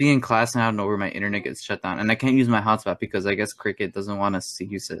 I'll just be in class and I don't know where my internet gets shut down, and I can't use my hotspot because I guess Cricket doesn't want us to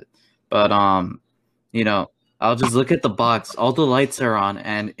use it. But you know, I'll just look at the box. All the lights are on,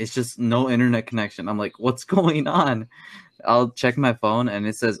 and it's just no internet connection. I'm like, what's going on? I'll check my phone, and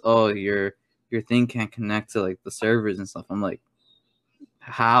it says, "Oh, your thing can't connect to like the servers and stuff." I'm like,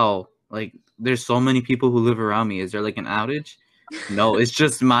 how? Like, there's so many people who live around me. Is there like an outage? No, it's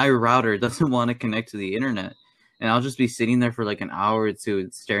just my router doesn't want to connect to the internet. And I'll just be sitting there for like an hour or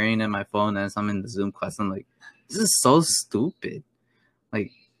two staring at my phone as I'm in the Zoom class. I'm like, this is so stupid.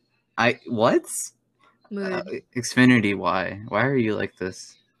 Like, what? Mood. Xfinity, why? Why are you like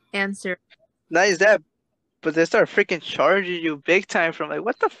this? Answer. Not just that, but they start freaking charging you big time from like,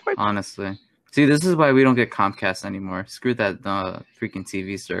 what the fuck? Honestly. See, this is why we don't get Comcast anymore. Screw that freaking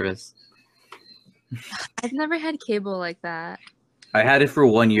TV service. I've never had cable like that. I had it for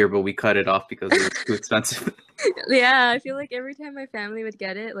 1 year, but we cut it off because it was too expensive. Yeah, I feel like every time my family would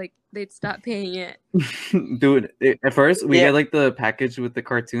get it, like they'd stop paying it. Dude, at first we get like the package with the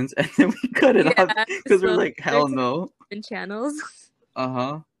cartoons, and then we cut it off because we're like, hell no. In channels.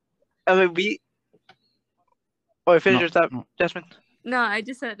 Uh-huh. I mean, finish your thought, Jasmine. No, I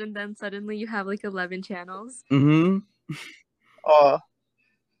just said, and then suddenly you have like 11 channels. Mm-hmm.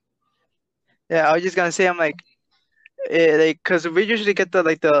 Yeah, I was just gonna say, I'm like, because we usually get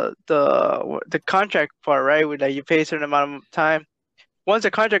the contract part, right? With like you pay a certain amount of time. Once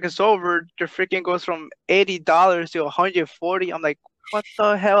the contract is over, the freaking goes from $80 to $140. I'm like, what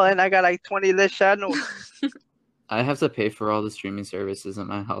the hell? And I got like 20 less channels. I have to pay for all the streaming services in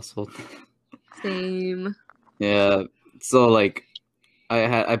my household. Same. Yeah. So like,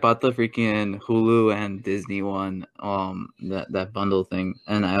 I bought the freaking Hulu and Disney one, that bundle thing,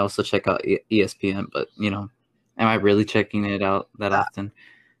 and I also check out ESPN. But you know, am I really checking it out that often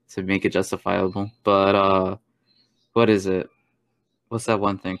to make it justifiable? But what is it? What's that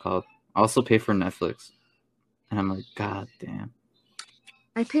one thing called? I also pay for Netflix, and I'm like, God damn.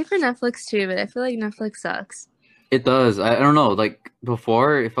 I pay for Netflix too, but I feel like Netflix sucks. It does. I don't know. Like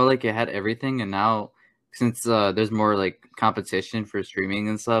before, it felt like it had everything, and now since there's more like competition for streaming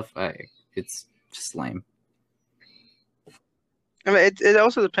and stuff, it's just lame. I mean, it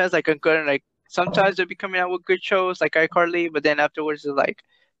also depends like on good and like sometimes they'll be coming out with good shows like iCarly, but then afterwards it's like,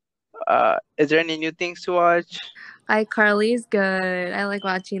 is there any new things to watch? iCarly's good. I like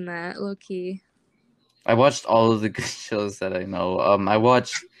watching that, low key. I watched all of the good shows that I know. I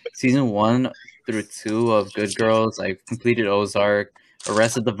watched season 1 through 2 of Good Girls. I completed Ozark,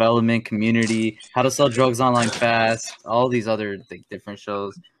 Arrested Development, Community, How to Sell Drugs Online Fast, all these other like different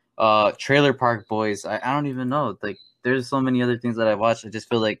shows. Trailer Park Boys. I don't even know. Like there's so many other things that I watched. I just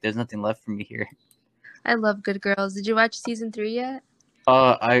feel like there's nothing left for me here. I love Good Girls. Did you watch season 3 yet?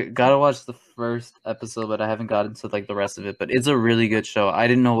 I gotta watch the first episode, but I haven't gotten to like the rest of it. But it's a really good show. I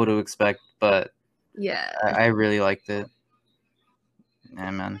didn't know what to expect, but yeah, I really liked it. Yeah,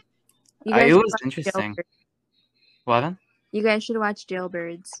 man. It was interesting. What? You guys should watch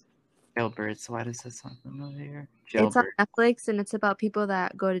Jailbirds. Jailbirds. Why does that sound familiar? It's on Netflix, and it's about people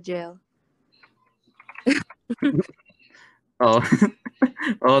that go to jail. Oh,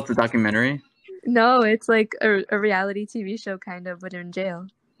 it's a documentary? No, it's like a reality TV show, kind of, but in jail.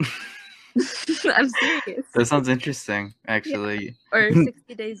 I'm serious. That sounds interesting, actually. Yeah. Or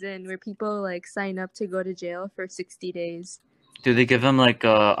 60 Days In, where people like sign up to go to jail for 60 days. Do they give them like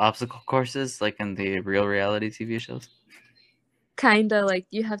obstacle courses, like in the real reality TV shows? Kinda, like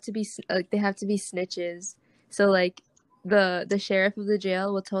you have to be like they have to be snitches. So like the sheriff of the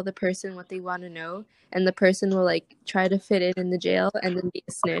jail will tell the person what they want to know, and the person will like try to fit in the jail and then be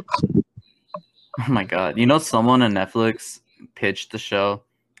a snitch. Oh my god! You know, someone on Netflix pitched the show,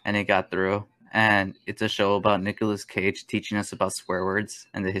 and it got through. And it's a show about Nicolas Cage teaching us about swear words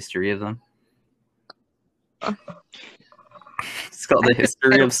and the history of them. It's called The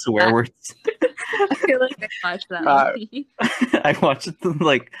History of Swear Words. I feel like I watched that. I watched it,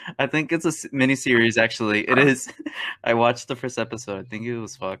 like, I think it's a miniseries, actually. It is. I watched the first episode. I think it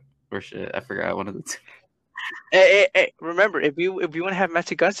was fuck or shit. I forgot one of the two. Hey, remember, if we want to have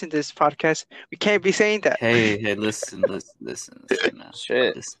Matthew Guns in this podcast, we can't be saying that. Hey, listen, man.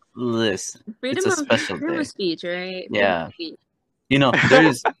 Shit. Listen. It's a special freedom day. of speech, right? Yeah. Speech. You know,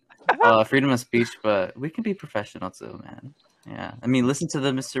 there's freedom of speech, but we can be professional too, man. Yeah. I mean, listen to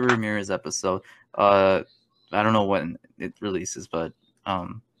the Mr. Ramirez episode. I don't know when it releases, but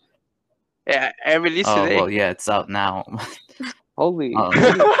yeah, I released today. Well, yeah, it's out now. Holy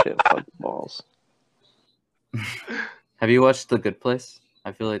shit, fuck balls. Have you watched The Good Place?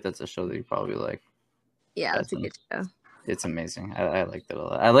 I feel like that's a show that you probably like. Yeah, that's a good show. It's amazing. I liked it a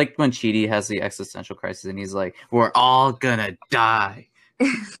lot. I like when Chidi has the existential crisis and he's like, "We're all gonna die."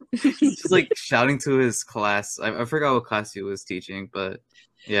 He's like shouting to his class. I forgot what class he was teaching, but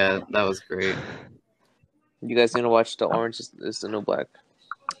yeah, that was great. You guys need to watch The Orange is the New Black.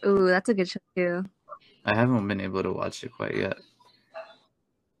 Ooh, that's a good show too. I haven't been able to watch it quite yet.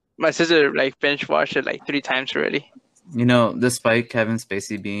 My sister like binge watched it like 3 times already. You know, despite Kevin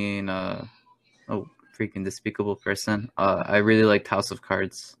Spacey being a freaking despicable person, I really liked House of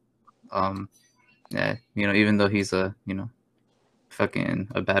Cards. Yeah, you know, even though he's a fucking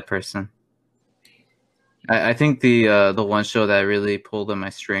a bad person. I think the one show that really pulled on my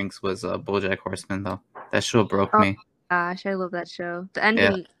strings was BoJack Horseman though. That show broke me. Gosh, I love that show. The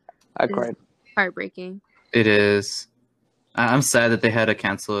ending I is cried. heartbreaking. It is. I'm sad that they had to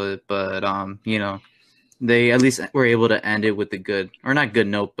cancel it, but you know, they at least were able to end it with a good, or not good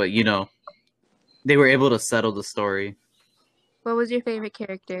note, but you know, they were able to settle the story. What was your favorite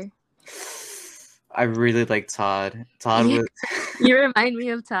character? I really like Todd. Todd was. You remind me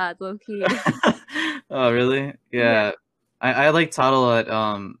of Todd, low key. Oh really? Yeah. I like Todd a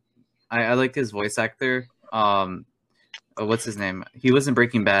lot. I like his voice actor. What's his name? He was in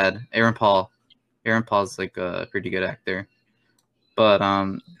Breaking Bad. Aaron Paul. Aaron Paul's like a pretty good actor. But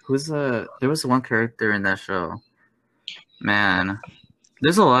there was one character in that show. Man,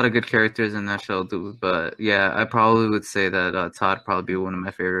 there's a lot of good characters in that show, dude. But yeah, I probably would say that Todd probably be one of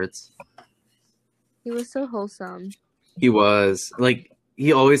my favorites. He was so wholesome. He was like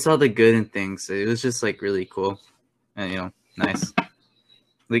he always saw the good in things. It was just like really cool, and you know, nice.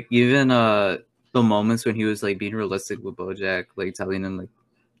 Like even the moments when he was like being realistic with BoJack, like telling him like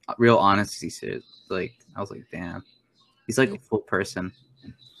real honesty shit. Like I was like, damn, he's like a full person.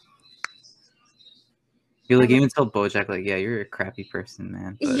 You like even tell BoJack like, yeah, you're a crappy person,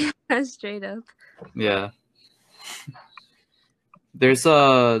 man. But, Yeah, straight up. yeah. There's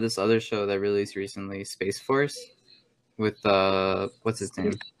this other show that released recently, Space Force, with what's his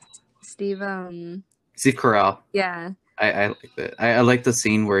name? Steve Carell. Yeah. I like that. I like the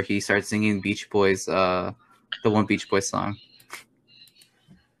scene where he starts singing Beach Boys, the one Beach Boys song.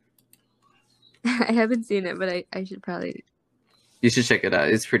 I haven't seen it, but I should probably. You should check it out.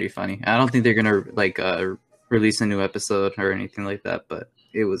 It's pretty funny. I don't think they're gonna like release a new episode or anything like that, but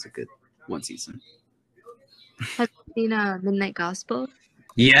it was a good one season. Have you seen Midnight Gospel?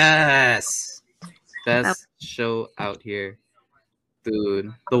 Yes, best show out here,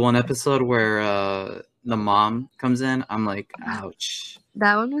 dude. The one episode where the mom comes in, I'm like, ouch.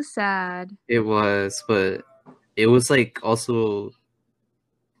 That one was sad. It was, but it was like also,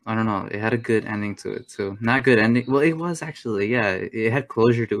 I don't know. It had a good ending to it too. Not good ending. Well, it was actually, yeah. It had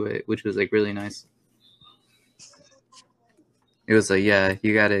closure to it, which was like really nice. It was like, yeah,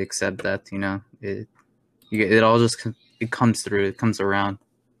 you gotta accept that, you know. It all just it comes through. It comes around.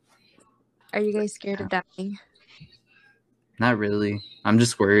 Are you guys scared of dying? Not really. I'm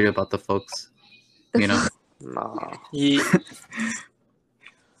just worried about the folks. You know. Nah. Yeah.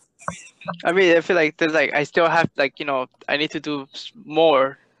 I mean, I feel like there's like I still have like I need to do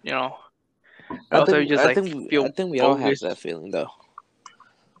more. I Also, think, just I like think, feel I think we all have always- that feeling though.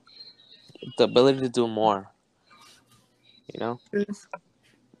 The ability to do more. You know?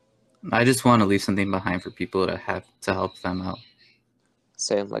 I just want to leave something behind for people to have to help them out.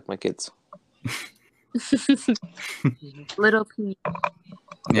 Same like my kids. Little P.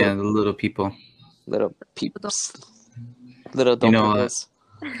 Yeah, the little people. Little peeps. Little You know what? doppelgangers.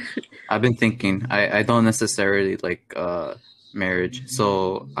 I've been thinking. I don't necessarily like marriage,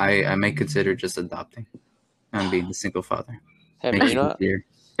 so I may consider just adopting and being a single father. Hey Make man, it you know what? easier.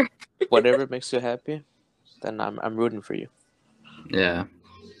 Whatever makes you happy, then I'm rooting for you. Yeah,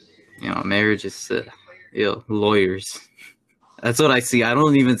 you know, marriage is lawyers. That's what I see. I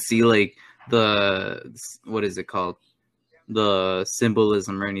don't even see like what is it called, the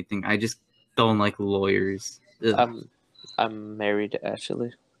symbolism or anything. I just don't like lawyers. Ugh. I'm married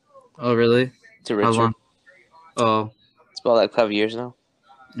actually Oh really? to How Richard. long? Oh It's about like 5 years now.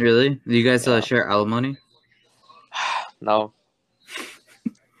 really? Do you guys Yeah. share alimony? No.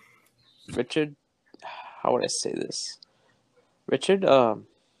 Richard, how would I say this? Richard,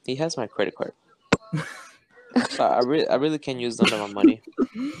 he has my credit card. So I really can't use none of my money.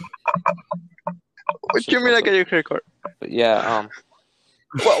 What do you mean I get your credit card? But yeah,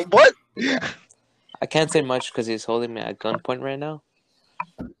 What? I can't say much because he's holding me at gunpoint right now.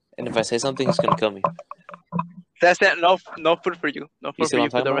 And if I say something, he's gonna kill me. That's that. No food for you. No You food see for what you I'm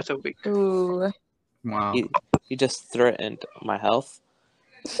for the talking rest of the week. Ooh. Wow. He, He just threatened my health,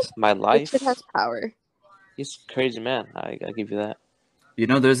 my life. Richard has power. He's a crazy man. I give you that. You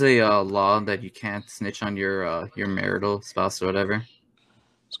know, there's a law that you can't snitch on your marital spouse or whatever.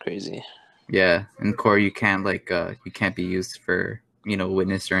 It's crazy. Yeah, in court you can't you can't be used for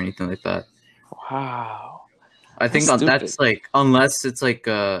witness or anything like that. Wow. I think That's that's stupid. like unless it's like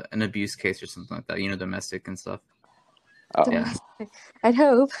an abuse case or something like that. Domestic and stuff. Oh, Yeah. I'd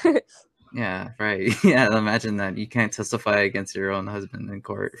hope. Yeah, right. Yeah, imagine that you can't testify against your own husband in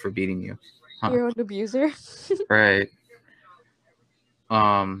court for beating you. Huh. Your own abuser. Right.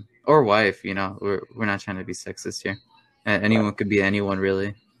 Or wife. We're not trying to be sexist here. Anyone could be anyone,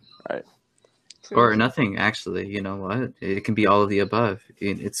 really. Right. Or nothing, actually. You know what? It can be all of the above.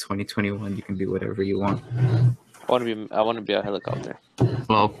 It's 2021. You can be whatever you want. I want to be a helicopter.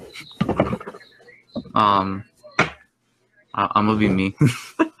 Well, I'm gonna be me.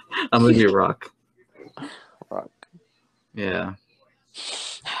 I'm gonna be Rock. Rock. Yeah.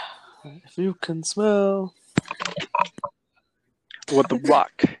 If you can smell. What the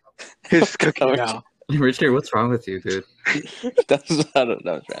Rock is cooking now. Richard, what's wrong with you, dude? That was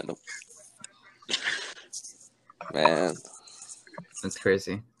random. Man. That's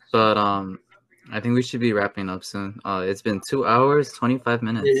crazy. But I think we should be wrapping up soon. It's been 2 hours, 25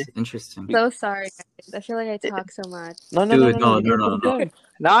 minutes. Yeah. Interesting. So sorry, guys. I feel like I talk so much. Dude, no.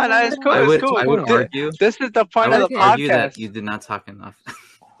 No, it's cool. I It's would cool. argue. This is the point I of would the argue that podcast. you did not talk enough.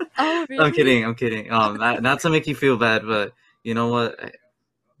 Oh, really? I'm kidding. Not to make you feel bad, but you know what?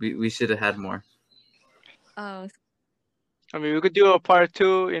 We should have had more. Oh, I mean, we could do a part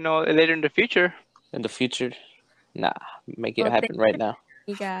 2, later in the future. In the future? Nah. Make it Well, happen right now.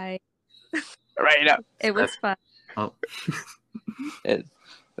 you guys. Right now. It was fun. Oh,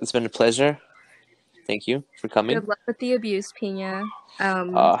 It's been a pleasure. Thank you for coming. Good luck with the abuse, Pina.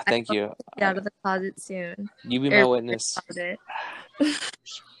 Thank I you. hope you get out of the closet soon. You be my witness. Closet.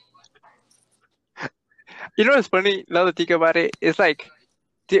 You know what's funny? Now that I think about it, it's like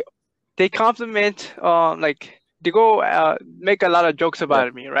they compliment, they go make a lot of jokes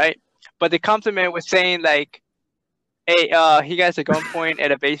about me, right? But they compliment with saying like, "Hey, he got a gunpoint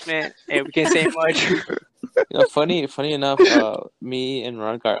at a basement, and we can't say much." Funny enough, me and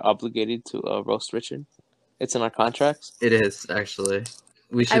Ron are obligated to roast Richard. It's in our contracts. it is actually.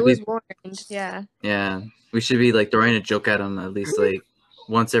 We should I was be. warned. Yeah. Yeah, we should be throwing a joke at him at least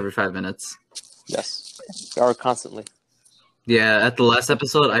once every 5 minutes. Yes. Or constantly. Yeah, at the last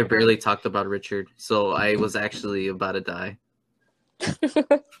episode, I barely talked about Richard, so I was actually about to die.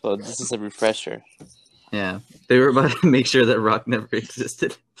 So this is a refresher. Yeah, they were about to make sure that Rock never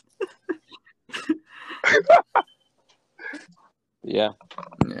existed. Yeah.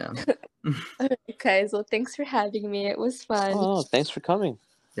 Yeah, Alright, guys. Well, thanks for having me. It was fun. Oh, thanks for coming.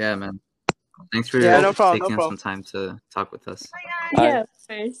 yeah, man. Thanks for Yeah, no problem, no taking problem. some time to talk with us. Yeah, of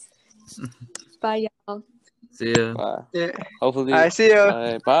course. Bye, y'all. See ya. Bye. Yeah. Hopefully. I see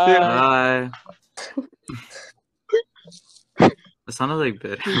you. Bye. See ya. Bye. It sounded like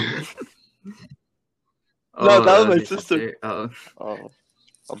bad. No, that was my your sister. Oh. Oh,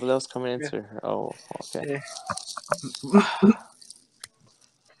 but that was coming into her. Oh, okay. Yeah.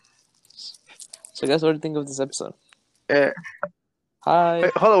 So, guys, what do you think of this episode? Yeah. Hi.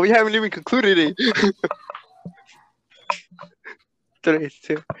 Wait, hold on, we haven't even concluded it. Today's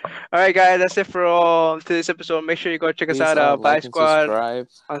too. All right, guys, that's it for today's episode. Make sure you go check us Please, out, like Bye and Squad, subscribe.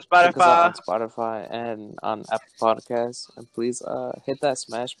 on Check us Spotify. out on Spotify and on Apple Podcasts. And please hit that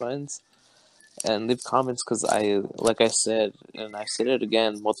smash buttons and leave comments because like I said, and I said it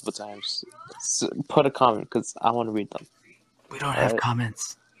again multiple times, put a comment because I want to read them. We don't have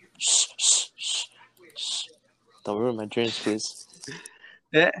comments. Shh, shh, shh, shh. Don't ruin my dreams, please.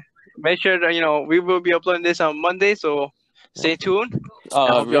 Yeah. Make sure that we will be uploading this on Monday, so stay tuned. I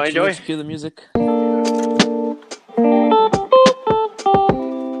hope you Richard, enjoy. Cue the music.